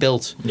that he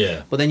built.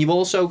 Yeah. But then you've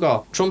also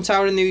got Trump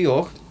Tower in New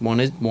York.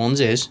 One's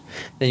is.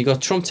 Then you've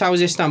got Trump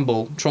Towers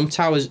Istanbul, Trump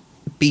Towers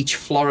Beach,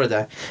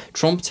 Florida,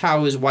 Trump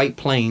Towers White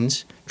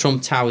Plains,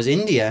 Trump Towers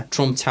India,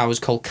 Trump Towers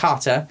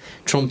Kolkata,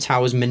 Trump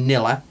Towers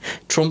Manila,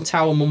 Trump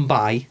Tower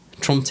Mumbai,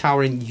 Trump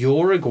Tower in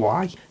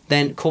Uruguay.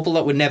 Then a couple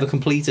that were never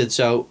completed.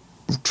 So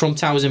Trump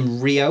Towers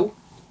in Rio,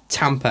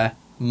 Tampa,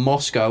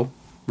 Moscow.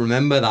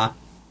 Remember that,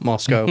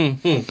 Moscow.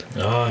 Oh,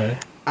 yeah.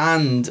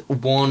 And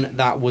one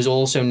that was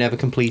also never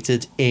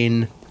completed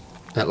in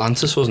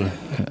Atlantis, wasn't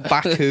it?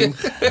 Baku.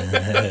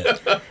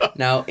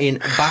 Now, in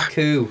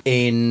Baku,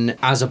 in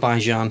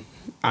Azerbaijan.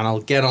 And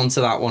I'll get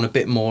onto that one a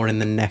bit more in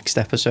the next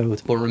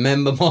episode. But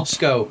remember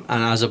Moscow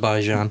and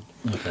Azerbaijan.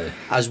 Okay.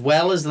 As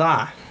well as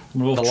that,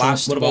 What about the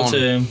last What about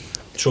one.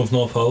 Trump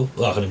North Pole?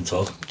 Oh, I can't even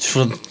talk.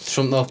 Trump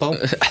North Pole.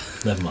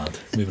 Never mind.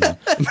 Moving on.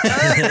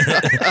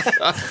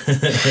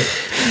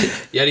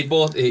 Yeah, he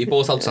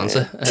bought out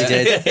Santa. He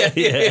did.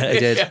 Yeah. He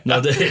did.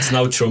 No, it's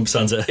now Trump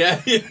Santa.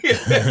 Yeah.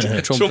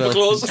 Trump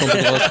Claus.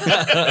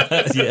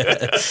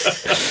 Yeah.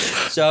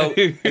 So,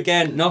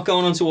 again, not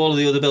going on to all of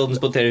the other buildings,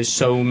 but there is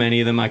so many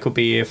of them. I could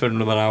be here for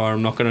another hour.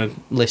 I'm not going to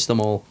list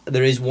them all.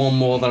 There is one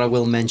more that I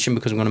will mention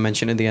because I'm going to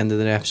mention at the end of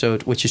the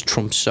episode, which is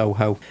Trump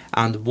Soho.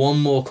 And one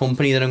more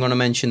company that I'm going to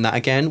mention that,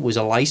 again, was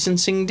a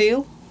licensing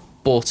deal,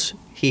 but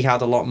he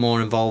had a lot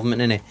more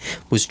involvement in it,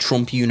 was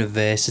Trump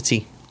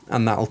University.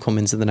 And that'll come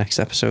into the next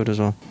episode as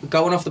well.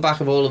 Going off the back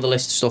of all of the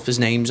list of stuff his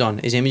name's on,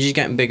 his image is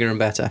getting bigger and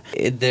better.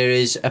 There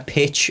is a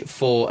pitch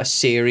for a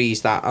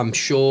series that I'm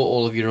sure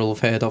all of you will have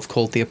heard of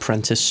called The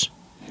Apprentice.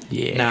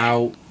 Yeah.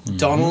 Now,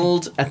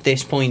 Donald at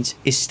this point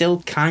is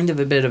still kind of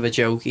a bit of a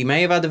joke. He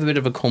may have had a bit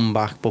of a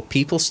comeback, but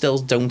people still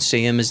don't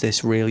see him as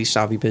this really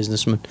savvy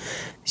businessman.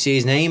 You see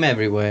his name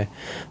everywhere,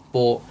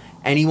 but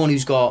anyone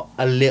who's got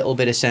a little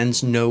bit of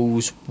sense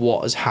knows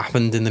what has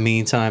happened in the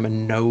meantime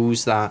and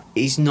knows that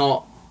he's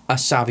not a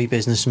savvy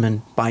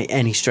businessman by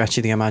any stretch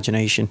of the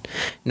imagination.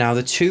 Now,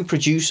 the two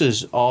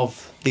producers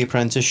of The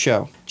Apprentice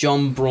show,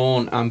 John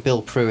Braun and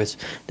Bill Pruitt,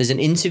 there's an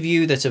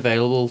interview that's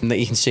available that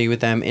you can see with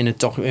them in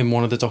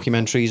one of the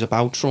documentaries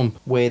about Trump,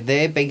 where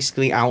they're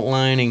basically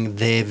outlining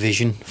their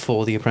vision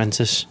for The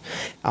Apprentice.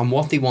 And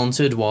what they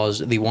wanted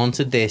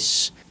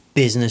this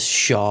business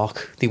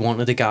shark. They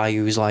wanted a guy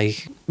who was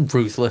like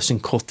ruthless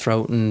and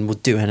cutthroat and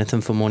would do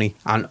anything for money,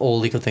 and all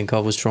they could think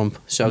of was Trump.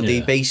 So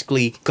they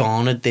basically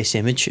garnered this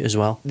image as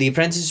well. The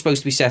Apprentice is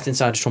supposed to be set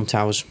inside Trump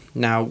Towers.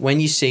 Now, when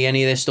you see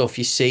any of this stuff,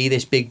 you see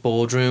this big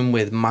boardroom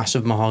with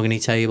massive mahogany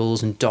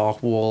tables and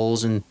dark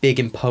walls and big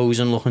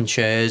imposing looking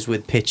chairs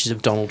with pictures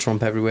of Donald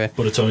Trump everywhere.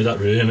 But it's only that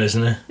room,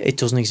 isn't it? It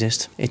doesn't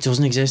exist. It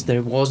doesn't exist.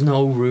 There was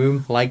no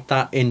room like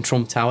that in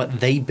Trump Tower.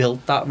 They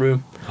built that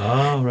room.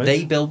 Oh, right.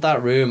 They built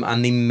that room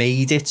and they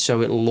made it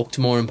so it looked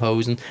more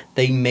imposing.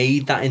 They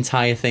made that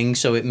entire thing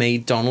so it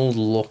made Donald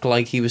look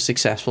like he was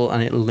successful,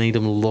 and it made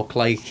him look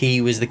like he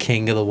was the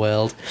king of the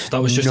world. So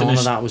that was just None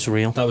of that was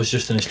real. That was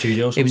just in a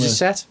studio It was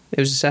somewhere?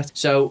 a set.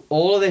 So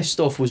all of this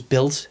stuff was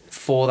built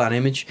for that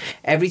image.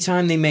 Every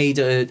time they made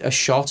a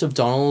shot of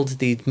Donald,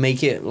 they'd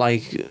make it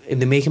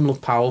they make him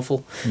look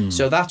powerful.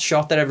 So that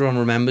shot that everyone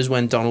remembers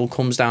when Donald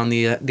comes down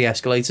the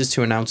escalators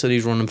to announce that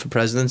he's running for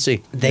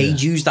presidency,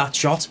 they'd use that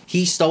shot.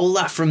 He stole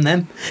that from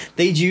them.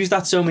 They'd use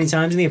that so many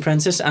times in The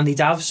Apprentice, and they'd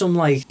have some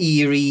like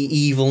eerie,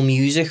 evil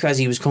music as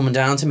he was coming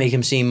down to make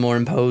him seem more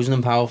imposing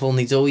and powerful, and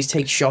they'd always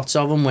take shots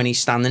of him when he's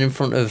standing in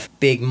front of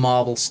big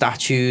marble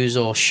statues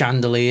or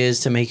chandeliers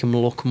to make him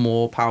look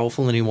more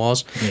powerful than he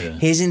was. Yeah.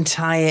 His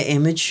entire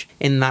image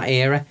in that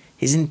era,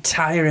 his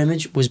entire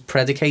image was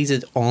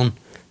predicated on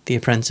The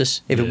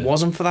Apprentice. If it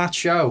wasn't for that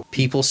show,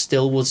 people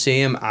still would see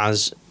him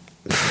as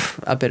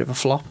a bit of a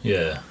flop.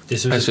 Yeah.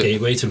 This was his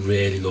gateway to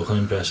really looking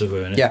impressive,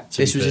 wasn't it? Yeah,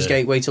 this was his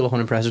gateway to looking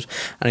impressive,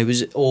 and it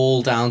was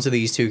all down to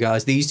these two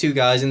guys. These two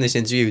guys in this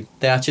interview,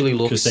 they actually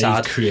look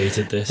sad. They've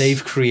created this.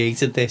 They've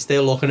created this.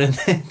 They're looking at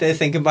they're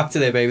thinking back to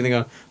their baby and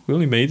they're going, we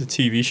only made a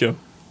TV show.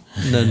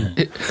 And then,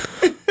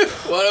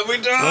 What have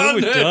we done? what have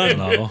we done?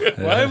 No.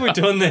 Why have we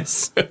done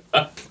this? It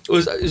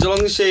was along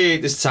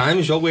this time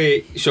as well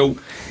where the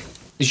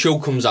show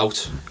comes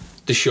out,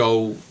 the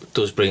show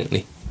does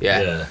brilliantly.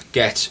 Yeah.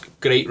 Gets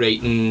great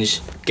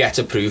ratings, gets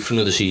approved for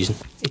another season.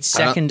 It's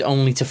second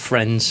only to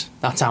Friends.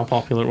 That's how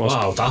popular it was.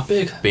 Wow, that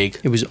big? Big.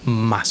 It was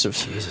massive.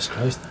 Jesus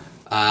Christ.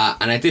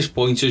 And at this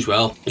point as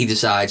well, he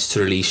decides to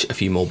release a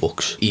few more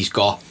books. He's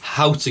got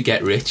How to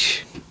Get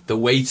Rich, The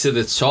Way to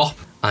the Top,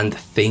 and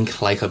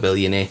Think Like a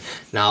Billionaire.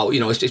 Now,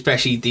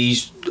 especially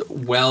these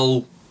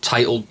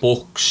well-titled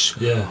books,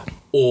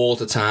 all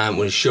the time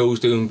when his show's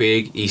doing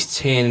big, he's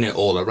turning it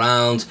all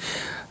around.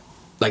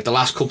 Like, the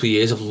last couple of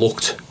years have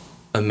looked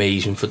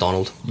amazing for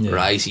Donald,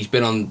 right? He's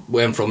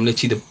went from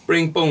literally the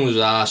brink bone of his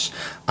ass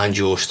and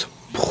just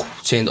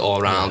turned it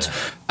all around.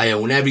 I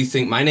own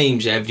everything, my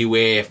name's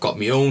everywhere, I've got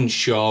my own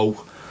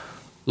show.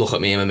 Look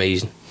at me, I'm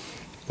amazing.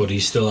 But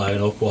he's still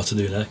eyeing up what to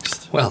do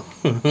next. Well,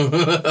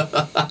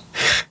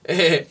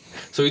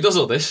 so he does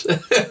all this,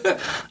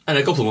 and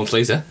a couple of months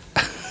later,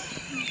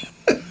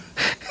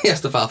 he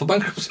has to file for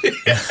bankruptcy.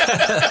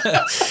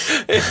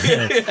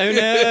 Oh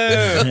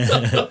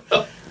no!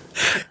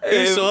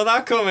 Who saw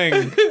that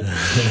coming?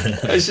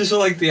 It's just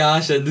like the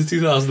arse end of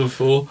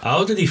 2004.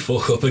 How did he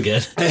fuck up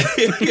again?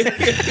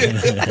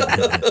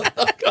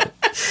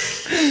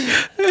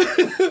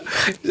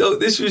 So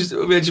this was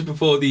mentioned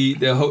before,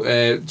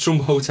 the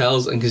Trump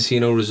hotels and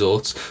casino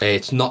resorts.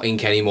 It's not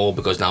Inc. anymore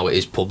because now it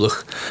is public,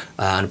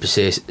 and a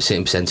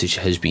certain percentage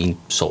has been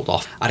sold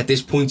off. And at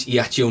this point, he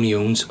actually only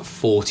owns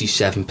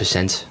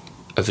 47%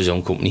 of his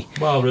own company.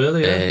 Wow,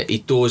 really? Yeah. He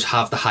does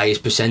have the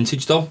highest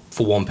percentage though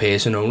for one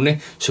person only,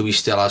 so he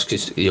still has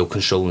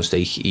control and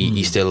stake.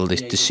 He's still the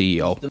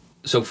CEO.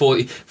 So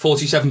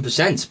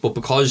 47%, but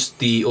because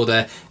the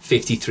other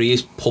 53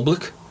 is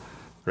public,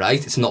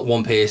 right? It's not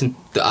one person.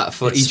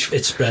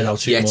 It's spread out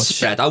too much. It's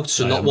spread out,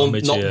 so not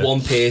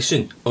one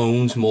person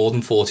owns more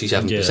than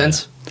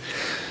 47%.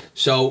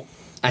 So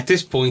at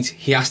this point,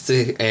 he has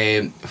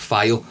to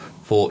file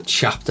for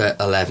Chapter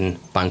 11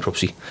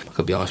 bankruptcy. I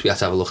could be honest, we had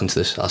to have a look into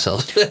this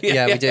ourselves.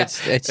 Yeah, we did.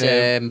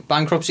 It's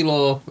bankruptcy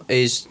law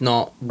is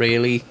not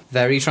really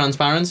very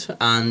transparent,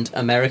 and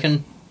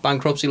American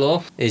bankruptcy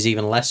law is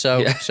even less so.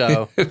 Yeah.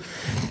 So,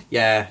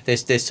 yeah,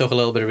 this took a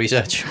little bit of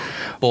research.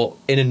 But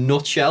in a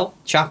nutshell,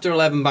 Chapter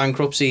 11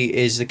 bankruptcy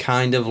is the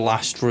kind of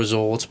last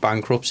resort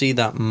bankruptcy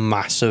that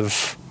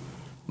massive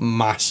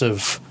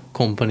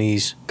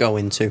companies go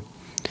into.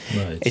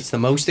 Right. It's the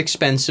most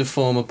expensive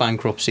form of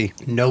bankruptcy.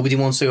 Nobody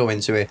wants to go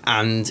into it.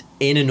 And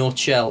in a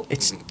nutshell,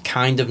 it's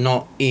kind of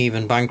not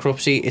even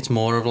bankruptcy. It's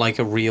more of like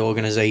a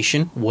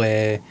reorganization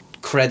where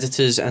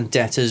creditors and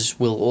debtors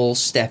will all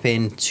step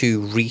in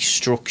to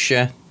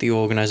restructure the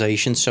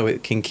organization so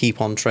it can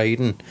keep on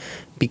trading,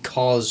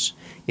 because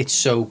it's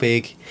so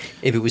big.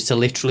 If it was to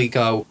literally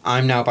go,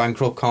 I'm now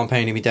bankrupt, can't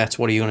pay any of my debts,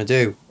 what are you going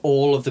to do?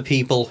 All of the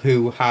people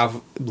who have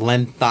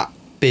lent that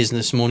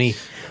business money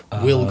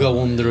will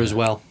go under as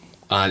well.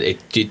 And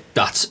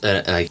that's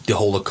like the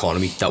whole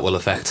economy that will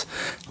affect.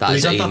 That He's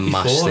is had a that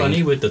massive before, thing. hasn't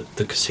he, with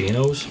the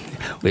casinos,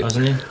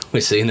 hasn't he?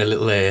 We're seeing a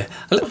little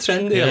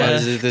trend here. Yeah.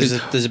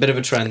 There's a bit of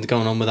a trend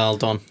going on with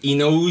Aldon. He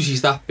knows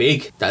he's that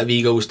big that if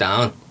he goes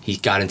down, he's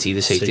guaranteed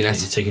the safety net.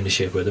 He's taking the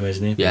ship with him,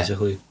 isn't he? Yeah.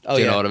 Basically. Oh,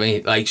 Do you yeah. know what I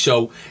mean? Like,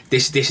 so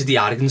this is the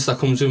arrogance that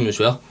comes to him as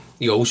well.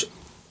 He goes,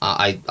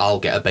 I'll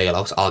get a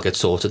bailout, I'll get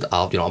sorted,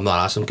 I'm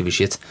not asking, give a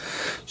shit.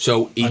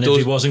 So he And does.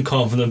 if he wasn't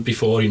confident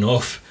before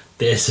enough,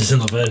 this is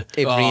another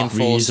It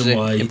reinforces reason it.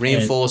 why. It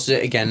reinforces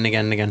it again and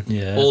again and again.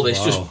 Yeah. all this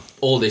wow.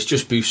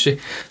 just boosts it.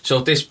 So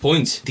at this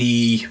point,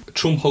 the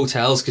Trump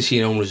Hotels,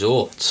 Casino and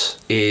Resorts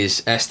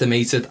is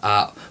estimated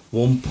at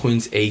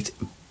 1.8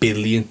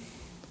 billion,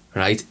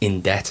 right,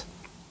 in debt.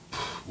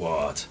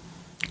 What?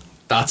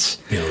 That's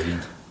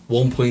Billion.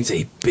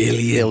 1.8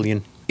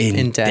 billion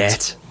in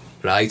debt,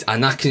 right?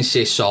 And that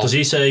consists of. Does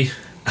he say,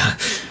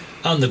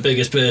 I'm the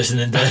biggest person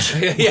in debt?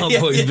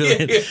 1.3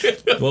 billion.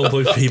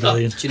 1.3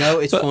 billion. Do you know,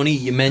 it's funny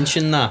you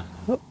mentioned that.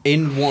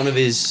 In one of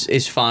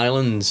his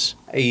filings,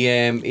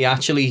 he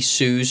actually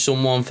sues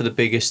someone for the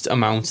biggest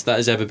amount that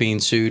has ever been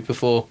sued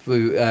before.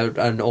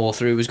 An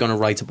author who was going to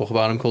write a book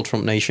about him called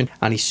Trump Nation,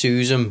 and he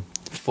sues him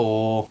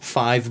for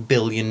 $5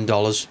 billion.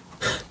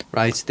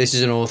 Right, this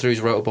is an author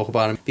who's wrote a book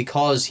about him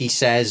because he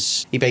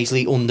says he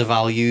basically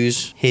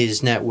undervalues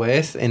his net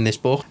worth in this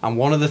book. And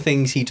one of the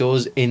things he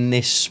does in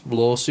this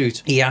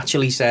lawsuit, he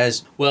actually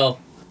says, well,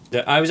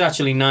 I was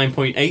actually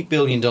 $9.8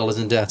 billion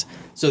in debt.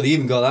 So they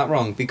even got that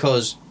wrong,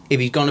 because if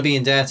he's going to be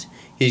in debt,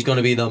 he's going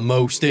to be the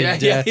most in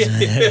debt.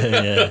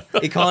 Yeah.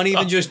 He can't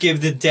even just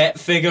give the debt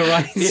figure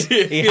right.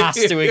 He has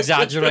to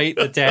exaggerate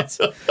the debt.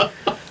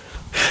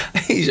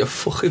 He's a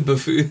fucking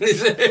buffoon,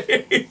 isn't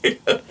he?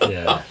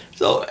 Yeah.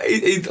 So,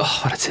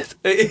 what is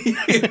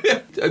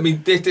it? I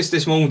mean,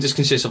 this moment, this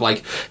consists of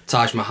like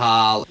Taj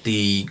Mahal,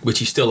 which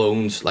he still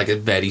owns, like a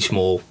very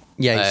small.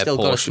 Yeah, he's still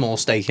got a portion. small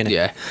stake in it.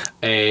 Yeah.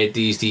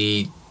 There's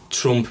the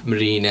Trump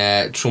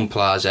Marina, Trump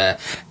Plaza,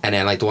 and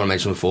then like the one I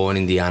mentioned before in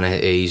Indiana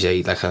is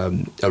a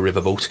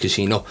riverboat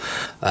casino,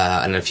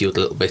 and a few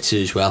other little bits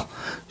as well.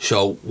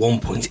 So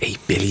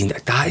 1.8 billion,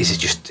 that is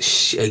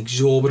just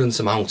exorbitant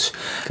amount.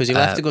 Because he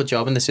left a good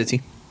job in the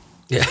city.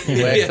 Yeah.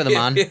 He worked for the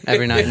man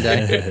every night and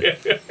day.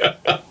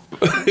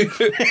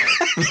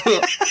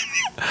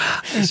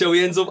 So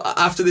he ends up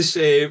after this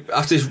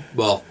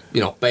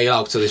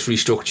bailout, so this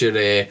restructure,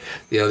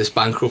 this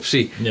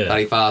bankruptcy that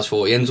he files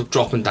for, he ends up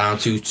dropping down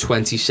to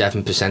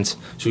 27%.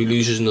 So he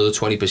loses another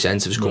 20%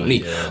 of his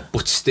company,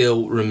 but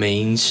still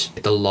remains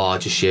the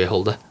largest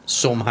shareholder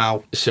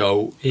Somehow.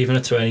 So even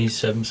at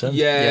 27%.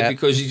 yeah,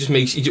 because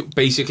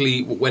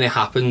basically when it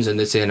happens and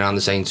they turn around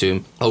and saying to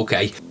him,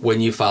 okay,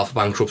 when you file for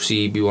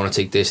bankruptcy, we want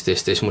to take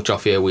this much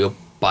off you, we'll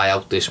buy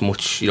out this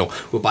much,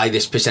 we'll buy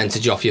this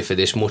percentage off you for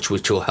this much,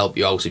 which will help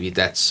you out of your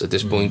debts at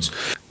this point.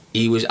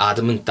 He was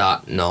adamant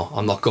that, no,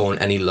 I'm not going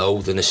any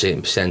lower than a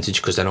certain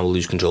percentage because then I'll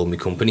lose control of my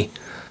company.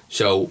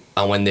 So,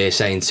 and when they're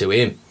saying to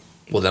him,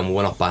 well, then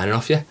we're not buying it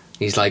off you,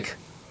 he's like,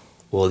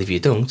 well, if you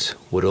don't,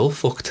 we're all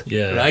fucked.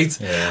 Yeah.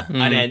 Right? Yeah.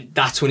 And then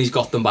that's when he's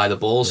got them by the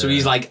balls. So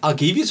he's like, I'll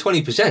give you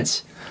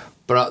 20%,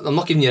 but I'm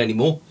not giving you any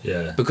more.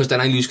 Yeah. Because then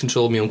I lose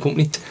control of my own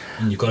company.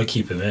 And you've got to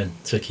keep him in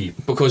to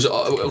keep. Because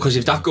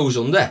if that goes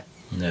under,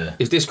 Yeah.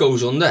 if this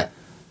goes under,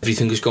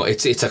 everything has got,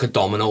 it's like a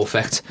domino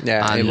effect.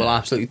 Yeah, And it will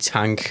absolutely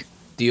tank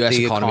The US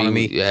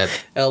economy. Yeah.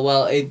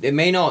 Well, it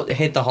may not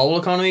hit the whole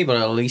economy, but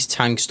it'll at least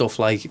tank stuff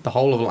like the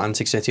whole of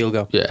Atlantic City will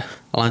go. Yeah.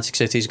 Atlantic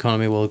City's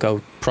economy will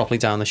go properly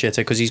down the shitter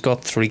because he's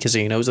got 3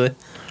 casinos there.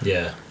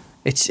 Yeah.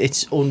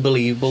 It's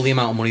unbelievable the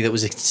amount of money that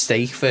was at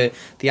stake for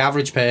the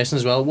average person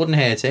as well. It wouldn't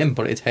hurt him,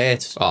 but it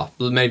hurts. Oh,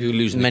 many people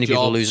losing Many their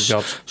people jobs. lose their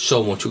jobs.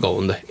 So much will go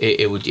under.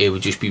 It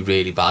would just be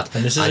really bad.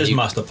 And this is his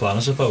master plan,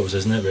 I suppose,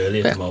 isn't it,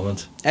 really, at the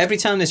moment? Every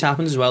time this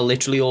happens as well,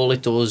 literally all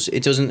it does,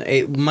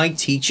 it might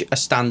teach a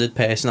standard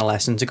person a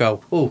lesson to go,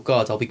 oh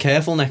God, I'll be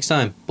careful next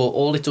time. But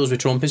all it does with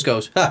Trump is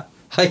goes, ha,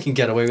 I can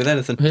get away with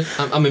anything.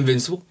 I'm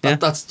invincible. Yeah.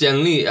 That's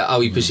generally how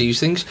he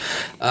perceives things.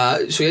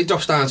 So he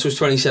drops down to his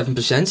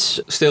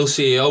 27%. Still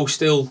CEO,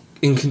 still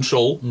in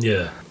control.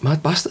 Yeah.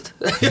 Mad bastard.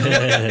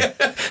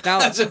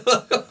 Now,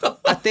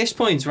 at this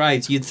point,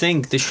 right, you'd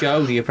think the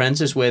show, The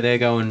Apprentice, where they're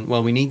going,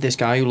 well, we need this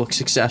guy who looks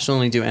successful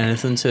and he'll do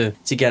anything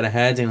to get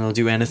ahead and he'll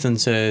do anything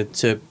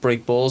to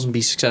break balls and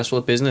be successful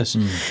at business.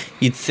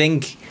 You'd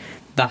think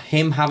that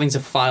him having to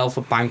file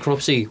for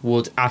bankruptcy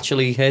would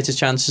actually hurt his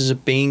chances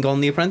of being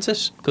on The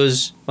Apprentice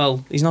because,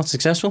 well, he's not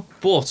successful.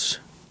 But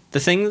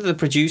the thing that the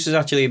producers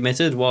actually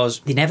admitted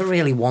was they never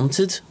really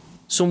wanted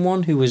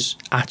someone who was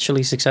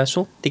actually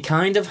successful. They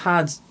kind of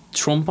had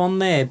Trump on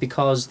there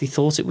because they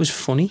thought it was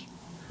funny.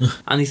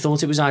 And they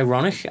thought it was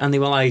ironic, and they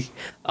were like,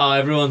 oh,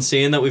 everyone's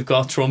seeing that we've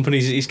got Trump and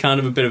he's kind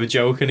of a bit of a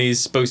joke and he's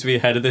supposed to be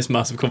head of this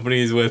massive company,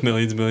 he's worth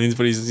millions and millions,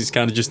 but he's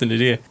kind of just an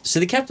idiot. So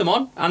they kept him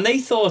on, and they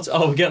thought,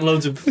 oh, we're getting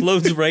loads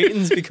of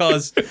ratings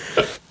because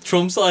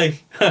Trump's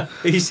like,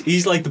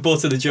 he's like the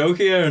butt of the joke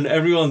here, and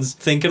everyone's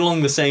thinking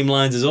along the same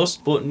lines as us,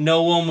 but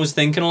no one was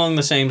thinking along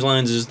the same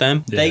lines as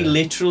them. Yeah. They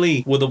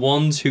literally were the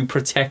ones who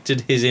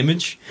protected his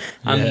image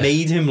and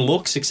made him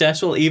look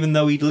successful, even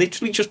though he'd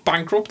literally just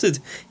bankrupted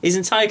his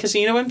entire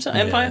casino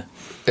empire.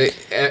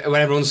 When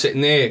everyone's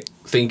sitting there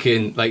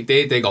thinking, like,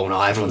 they're going,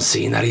 oh, everyone's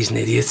seeing that he's an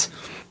idiot.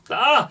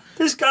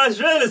 This guy's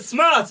really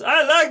smart.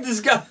 I like this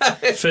guy.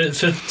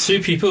 For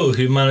two people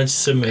who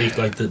managed to make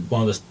like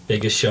one of the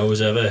biggest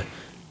shows ever,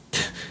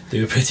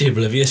 they were pretty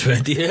oblivious,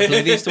 weren't they?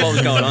 Oblivious to what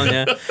was going on,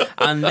 yeah.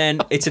 And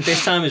then it's at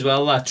this time as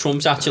well that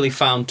Trump's actually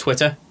found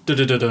Twitter. Oh,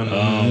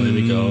 here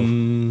we go.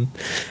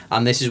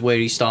 And this is where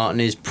he's starting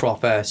his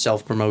proper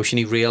self-promotion.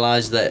 He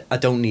realised that I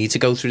don't need to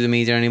go through the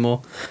media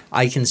anymore.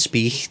 I can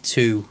speak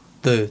to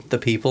the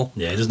people.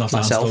 Yeah, he doesn't have to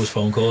myself. answer those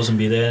phone calls and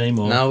be there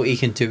anymore. No, he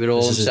can do it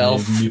all This is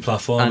himself. his new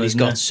platform, and he's isn't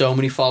got it? so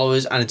many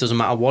followers, and it doesn't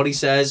matter what he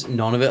says,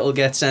 none of it will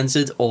get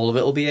censored, all of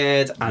it will be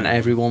aired, and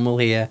everyone will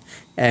hear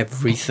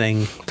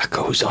everything. That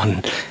goes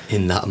on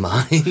in that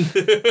mind.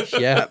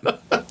 Yeah.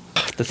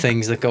 The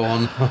things that go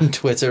on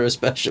Twitter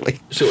especially.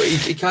 So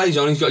he carries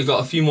on. He's got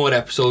a few more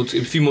episodes,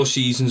 a few more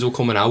seasons are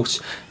coming out.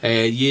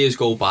 Years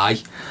go by,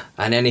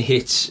 and then it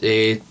hits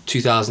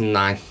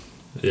 2009.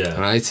 Yeah.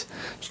 Right.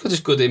 He's got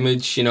this good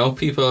image, you know.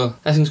 People,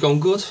 everything's going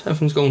good.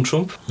 Everything's going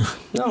Trump.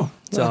 No,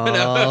 It's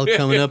all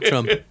coming up,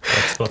 Trump.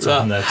 What's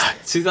happened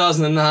next?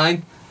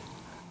 2009.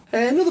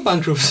 Another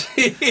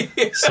bankruptcy.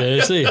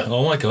 Seriously?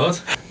 Oh my god.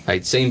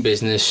 Right, same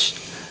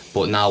business,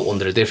 but now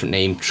under a different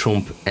name.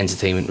 Trump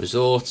Entertainment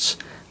Resorts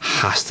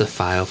has to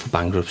file for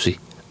bankruptcy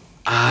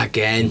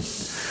again.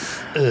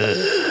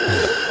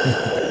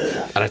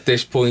 And at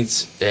this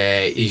point,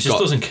 He just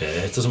doesn't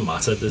care. It doesn't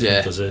matter,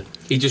 does it?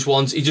 He just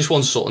wants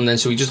something then,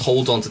 so he just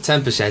holds on to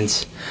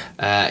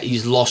 10%.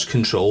 He's lost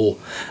control,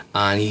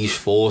 and he's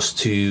forced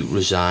to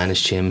resign as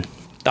chairman.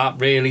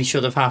 That really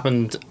should have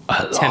happened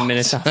 10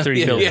 minutes after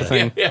he built the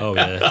thing. Oh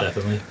yeah,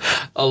 definitely.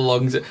 A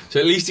long time. So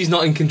at least he's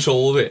not in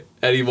control of it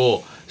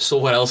anymore.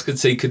 Someone else could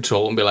take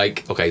control and be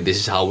like, okay, this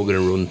is how we're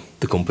going to run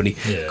the company.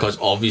 Because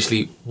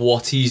obviously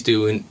what he's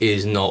doing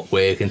is not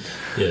working.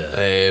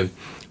 Yeah.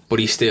 But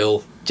he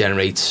still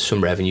generates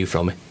some revenue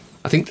from it.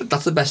 I think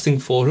that's the best thing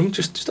for him.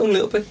 Just a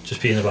little bit.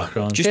 Just be in the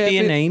background. Just be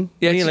a name.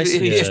 Yeah,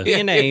 Realistically, yeah. just be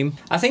a name.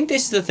 I think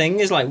this is the thing,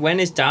 is like when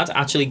his dad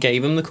actually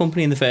gave him the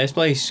company in the first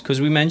place,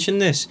 because we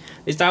mentioned this,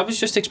 his dad was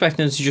just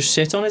expecting him to just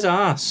sit on his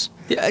ass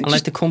and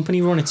let the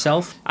company run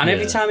itself. And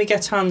every time he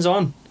gets hands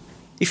on,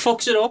 he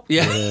fucks it up.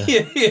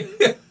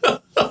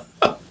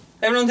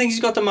 Everyone thinks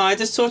he's got the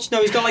Midas touch.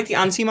 No, he's got like the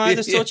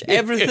anti-Midas touch.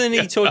 Everything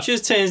he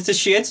touches turns to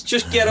shit.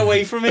 Just get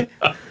away from it.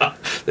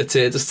 The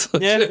Midas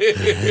touch.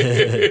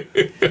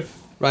 Yeah.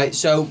 Right,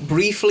 so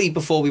briefly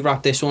before we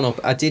wrap this one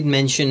up, I did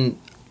mention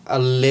a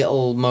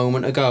little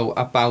moment ago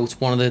about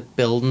one of the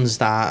buildings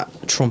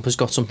that Trump has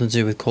got something to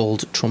do with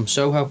called Trump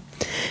Soho.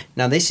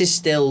 Now, this is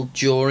still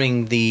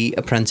during the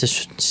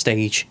Apprentice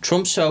stage.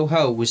 Trump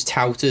Soho was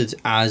touted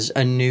as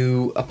a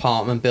new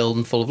apartment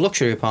building full of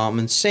luxury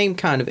apartments, same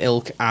kind of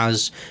ilk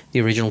as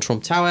the original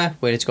Trump Tower,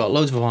 where it's got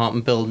loads of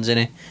apartment buildings in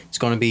it. It's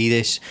going to be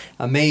this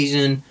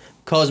amazing,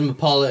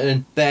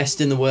 cosmopolitan,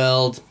 best in the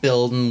world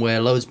building where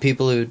loads of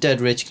people who are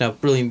dead rich can have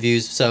brilliant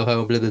views of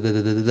Soho, blah, blah, blah,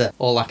 blah, blah, blah,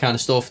 all that kind of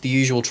stuff, the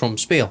usual Trump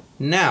spiel.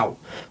 Now,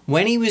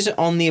 when he was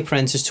on The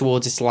Apprentice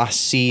towards its last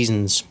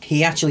seasons,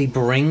 he actually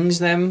brings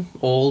them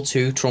all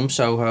to Trump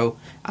Soho,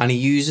 and he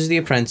uses The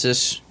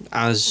Apprentice,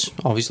 as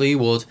obviously he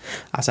would,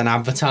 as an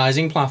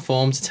advertising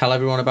platform to tell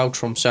everyone about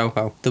Trump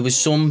Soho. There was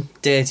some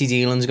dirty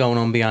dealings going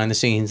on behind the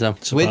scenes though.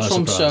 With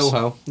Trump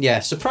Soho, yeah,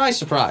 surprise,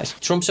 surprise.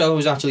 Trump Soho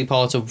is actually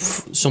part of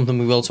something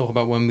we will talk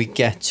about when we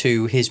get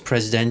to his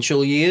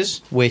presidential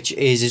years, which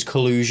is his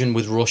collusion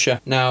with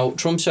Russia. Now,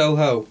 Trump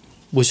Soho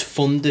was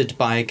funded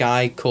by a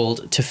guy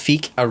called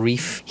Tawfiq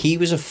Arif. He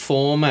was a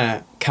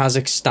former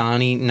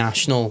Kazakhstani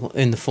national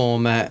in the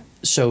former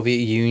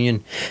Soviet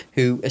Union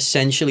who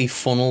essentially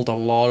funneled a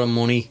lot of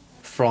money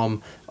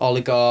from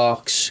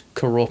oligarchs,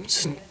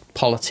 corrupt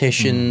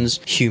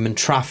politicians, human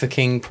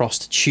trafficking,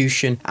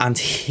 prostitution, and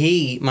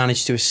he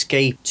managed to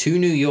escape to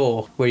New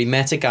York where he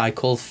met a guy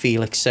called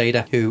Felix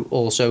Sater who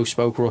also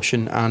spoke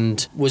Russian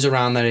and was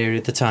around that area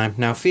at the time.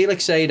 Now,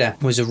 Felix Sater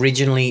was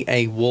originally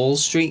a Wall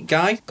Street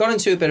guy, got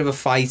into a bit of a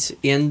fight,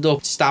 he ended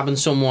up stabbing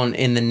someone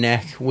in the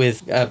neck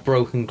with a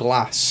broken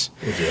glass,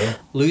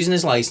 losing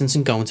his license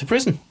and going to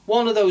prison.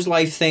 One of those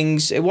life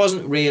things, it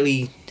wasn't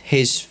really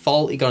his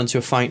fault, he got into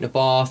a fight in a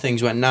bar,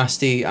 things went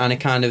nasty, and it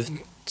kind of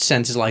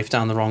sent his life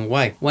down the wrong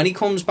way. When he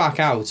comes back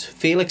out,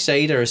 Felix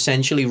Sater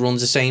essentially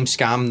runs the same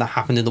scam that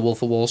happened in The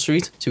Wolf of Wall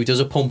Street. So he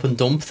does a pump and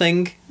dump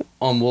thing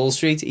on Wall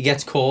Street, he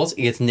gets caught,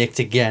 he gets nicked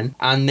again,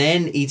 and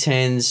then he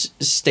turns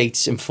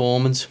state's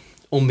informant,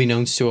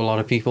 unbeknownst to a lot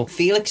of people.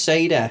 Felix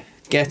Sater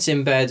gets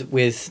in bed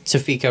with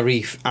Tawfiq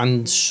Arif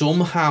and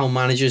somehow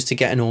manages to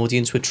get an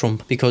audience with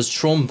Trump, because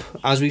Trump,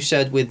 as we've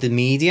said with the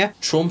media,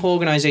 Trump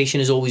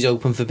Organization is always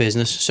open for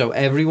business. So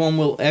everyone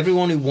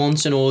who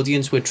wants an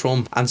audience with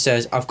Trump and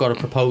says, I've got a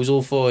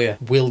proposal for you,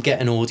 will get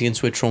an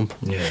audience with Trump.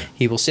 Yeah.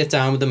 He will sit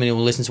down with them and he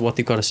will listen to what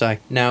they've got to say.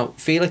 Now,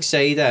 Felix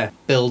Sater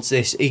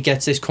he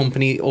gets this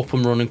company up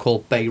and running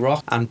called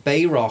Bayrock, and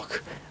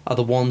Bayrock are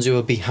the ones who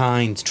are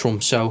behind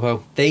Trump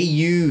Soho. They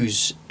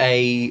use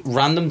a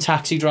random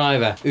taxi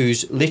driver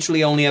who's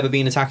literally only ever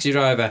been a taxi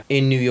driver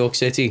in New York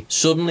City.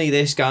 Suddenly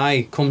this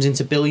guy comes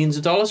into billions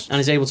of dollars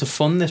and is able to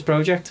fund this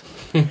project.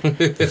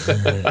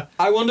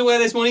 I wonder where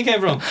this money came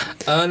from.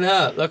 Oh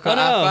no, look what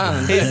I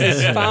found.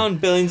 He's found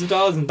billions of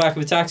dollars in the back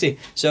of a taxi.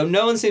 So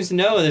no one seems to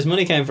know where this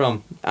money came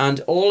from.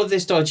 And all of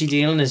this dodgy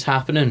dealing is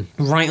happening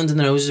right under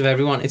the noses of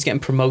everyone. It's getting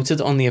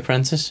promoted on The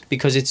Apprentice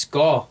because it's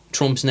got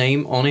Trump's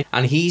name on it.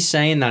 And he's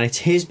saying that it's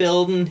his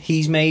building,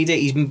 he's made it,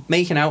 he's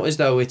making out as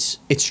though it's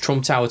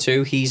Trump Tower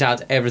 2, he's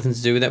had everything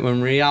to do with it, when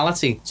in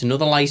reality it's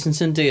another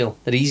licensing deal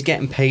that he's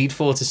getting paid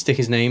for to stick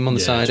his name on the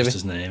side of it.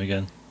 His name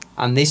again.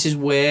 And this is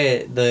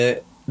where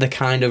the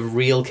kind of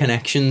real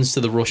connections to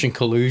the Russian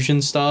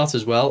collusion start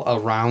as well,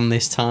 around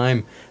this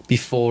time,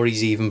 before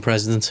he's even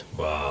president.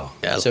 Wow.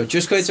 Yeah. So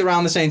just because it's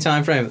around the same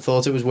time frame, I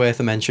thought it was worth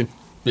a mention.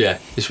 Yeah,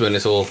 it's when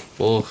it's all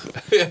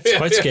it's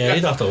quite scary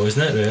that though,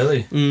 isn't it,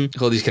 really?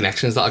 All these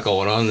connections that are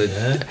going on.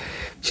 Yeah.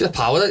 See the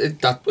power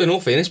that in all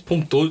fairness,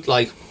 Trump does,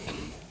 like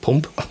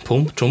Trump. I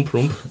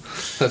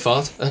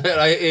thought.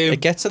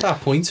 It gets to that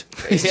point.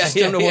 You just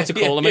don't know what to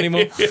call him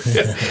anymore.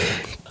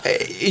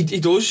 He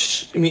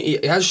does. I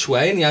mean, he has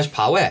sway and he has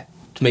power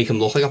to make him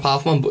look like a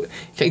powerful man, but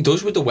he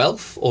does with the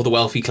wealth, or the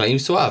wealth he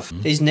claims to have.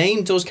 His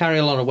name does carry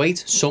a lot of weight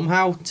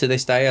somehow to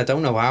this day. I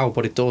don't know how,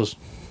 but it does.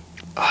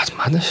 Oh, it's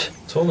madness.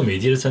 It's all the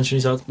media attention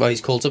he's had. Well,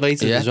 he's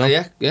cultivated as well.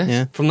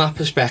 Yeah. From that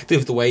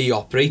perspective, the way he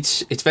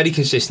operates, it's very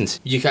consistent.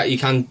 You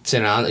can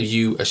turn around and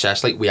you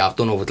assess, like we have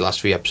done over the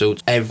last 3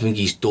 episodes, everything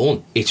he's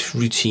done, it's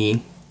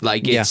routine.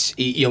 Like it's,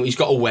 he's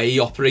got a way he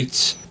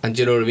operates, and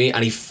do you know what I mean?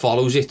 And he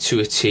follows it to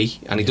a T,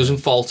 and he doesn't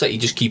falter. He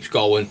just keeps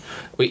going.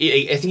 I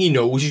think he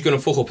knows he's going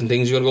to fuck up and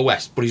things are going to go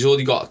west, but he's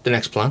already got the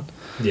next plan.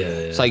 Yeah.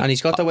 It's like, and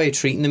he's got the way of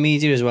treating the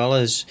media as well,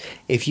 as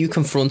if you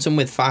confront him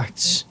with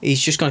facts,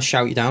 he's just going to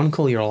shout you down and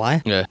call you a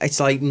liar. Yeah. It's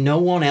like no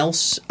one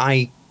else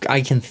I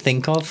can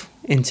think of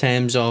in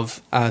terms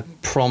of a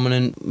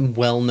prominent,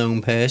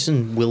 well-known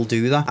person will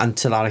do that, and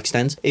to that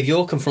extent. If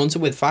you're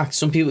confronted with facts,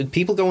 some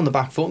people go on the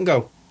back foot and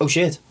go, oh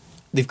shit,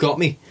 they've got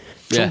me.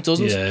 Trump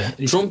doesn't. Yeah.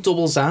 Trump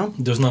doubles down.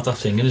 He doesn't have that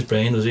thing in his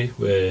brain, does he?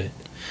 Where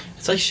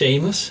it's like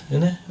shameless,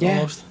 isn't it? Yeah.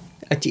 Almost.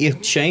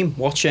 Shame?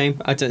 What shame?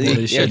 I don't.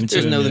 He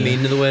doesn't know the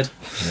meaning of the word.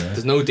 Yeah.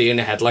 There's no deer in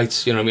the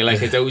headlights. You know what I mean?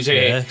 Like if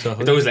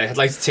those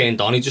headlights turned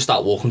on, he'd just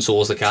start walking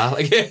towards the car.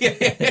 Like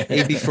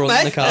he'd be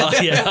fronting the car.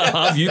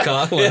 Yeah, have you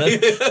car?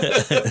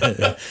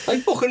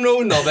 Like fucking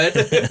rolling knobhead.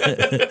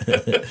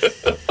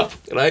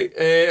 Right.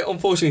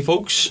 Unfortunately,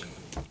 folks,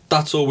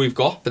 that's all we've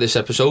got for this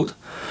episode.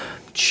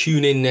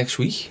 Tune in next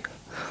week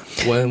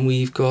when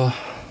we've got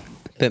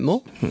bit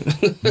more.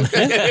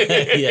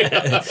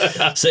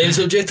 Yeah. Same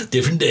subject,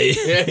 different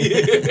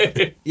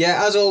day.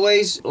 Yeah, as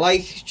always,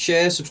 like,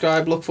 share,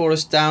 subscribe, look for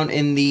us down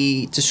in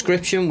the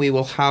description. We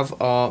will have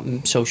our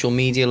social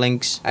media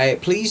links.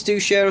 Please do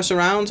share us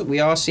around.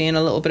 We are seeing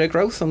a little bit of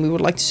growth and we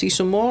would like to see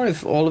some more.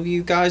 If all of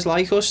you guys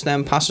like us,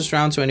 then pass us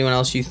around to anyone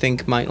else you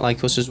think might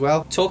like us as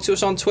well. Talk to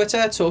us on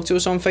Twitter, talk to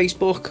us on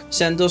Facebook,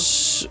 send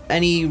us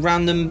any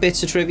random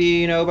bits of trivia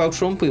you know about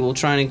Trump. We will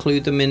try and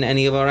include them in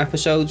any of our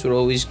episodes. We're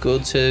always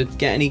good to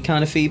get get any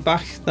kind of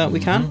feedback that we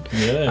can.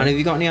 Yeah. And if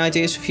you've got any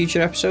ideas for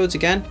future episodes,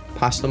 again,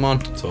 pass them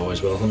on. It's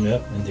always welcome,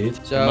 yeah, indeed.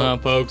 So Come on,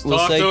 folks, we'll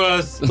talk say, to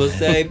us. We'll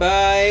say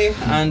bye,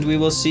 and we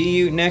will see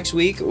you next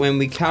week when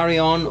we carry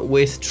on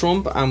with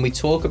Trump and we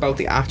talk about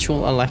the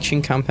actual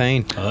election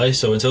campaign. Aye,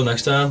 so until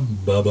next time,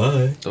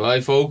 bye-bye.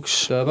 Bye,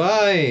 folks.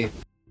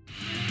 Bye-bye.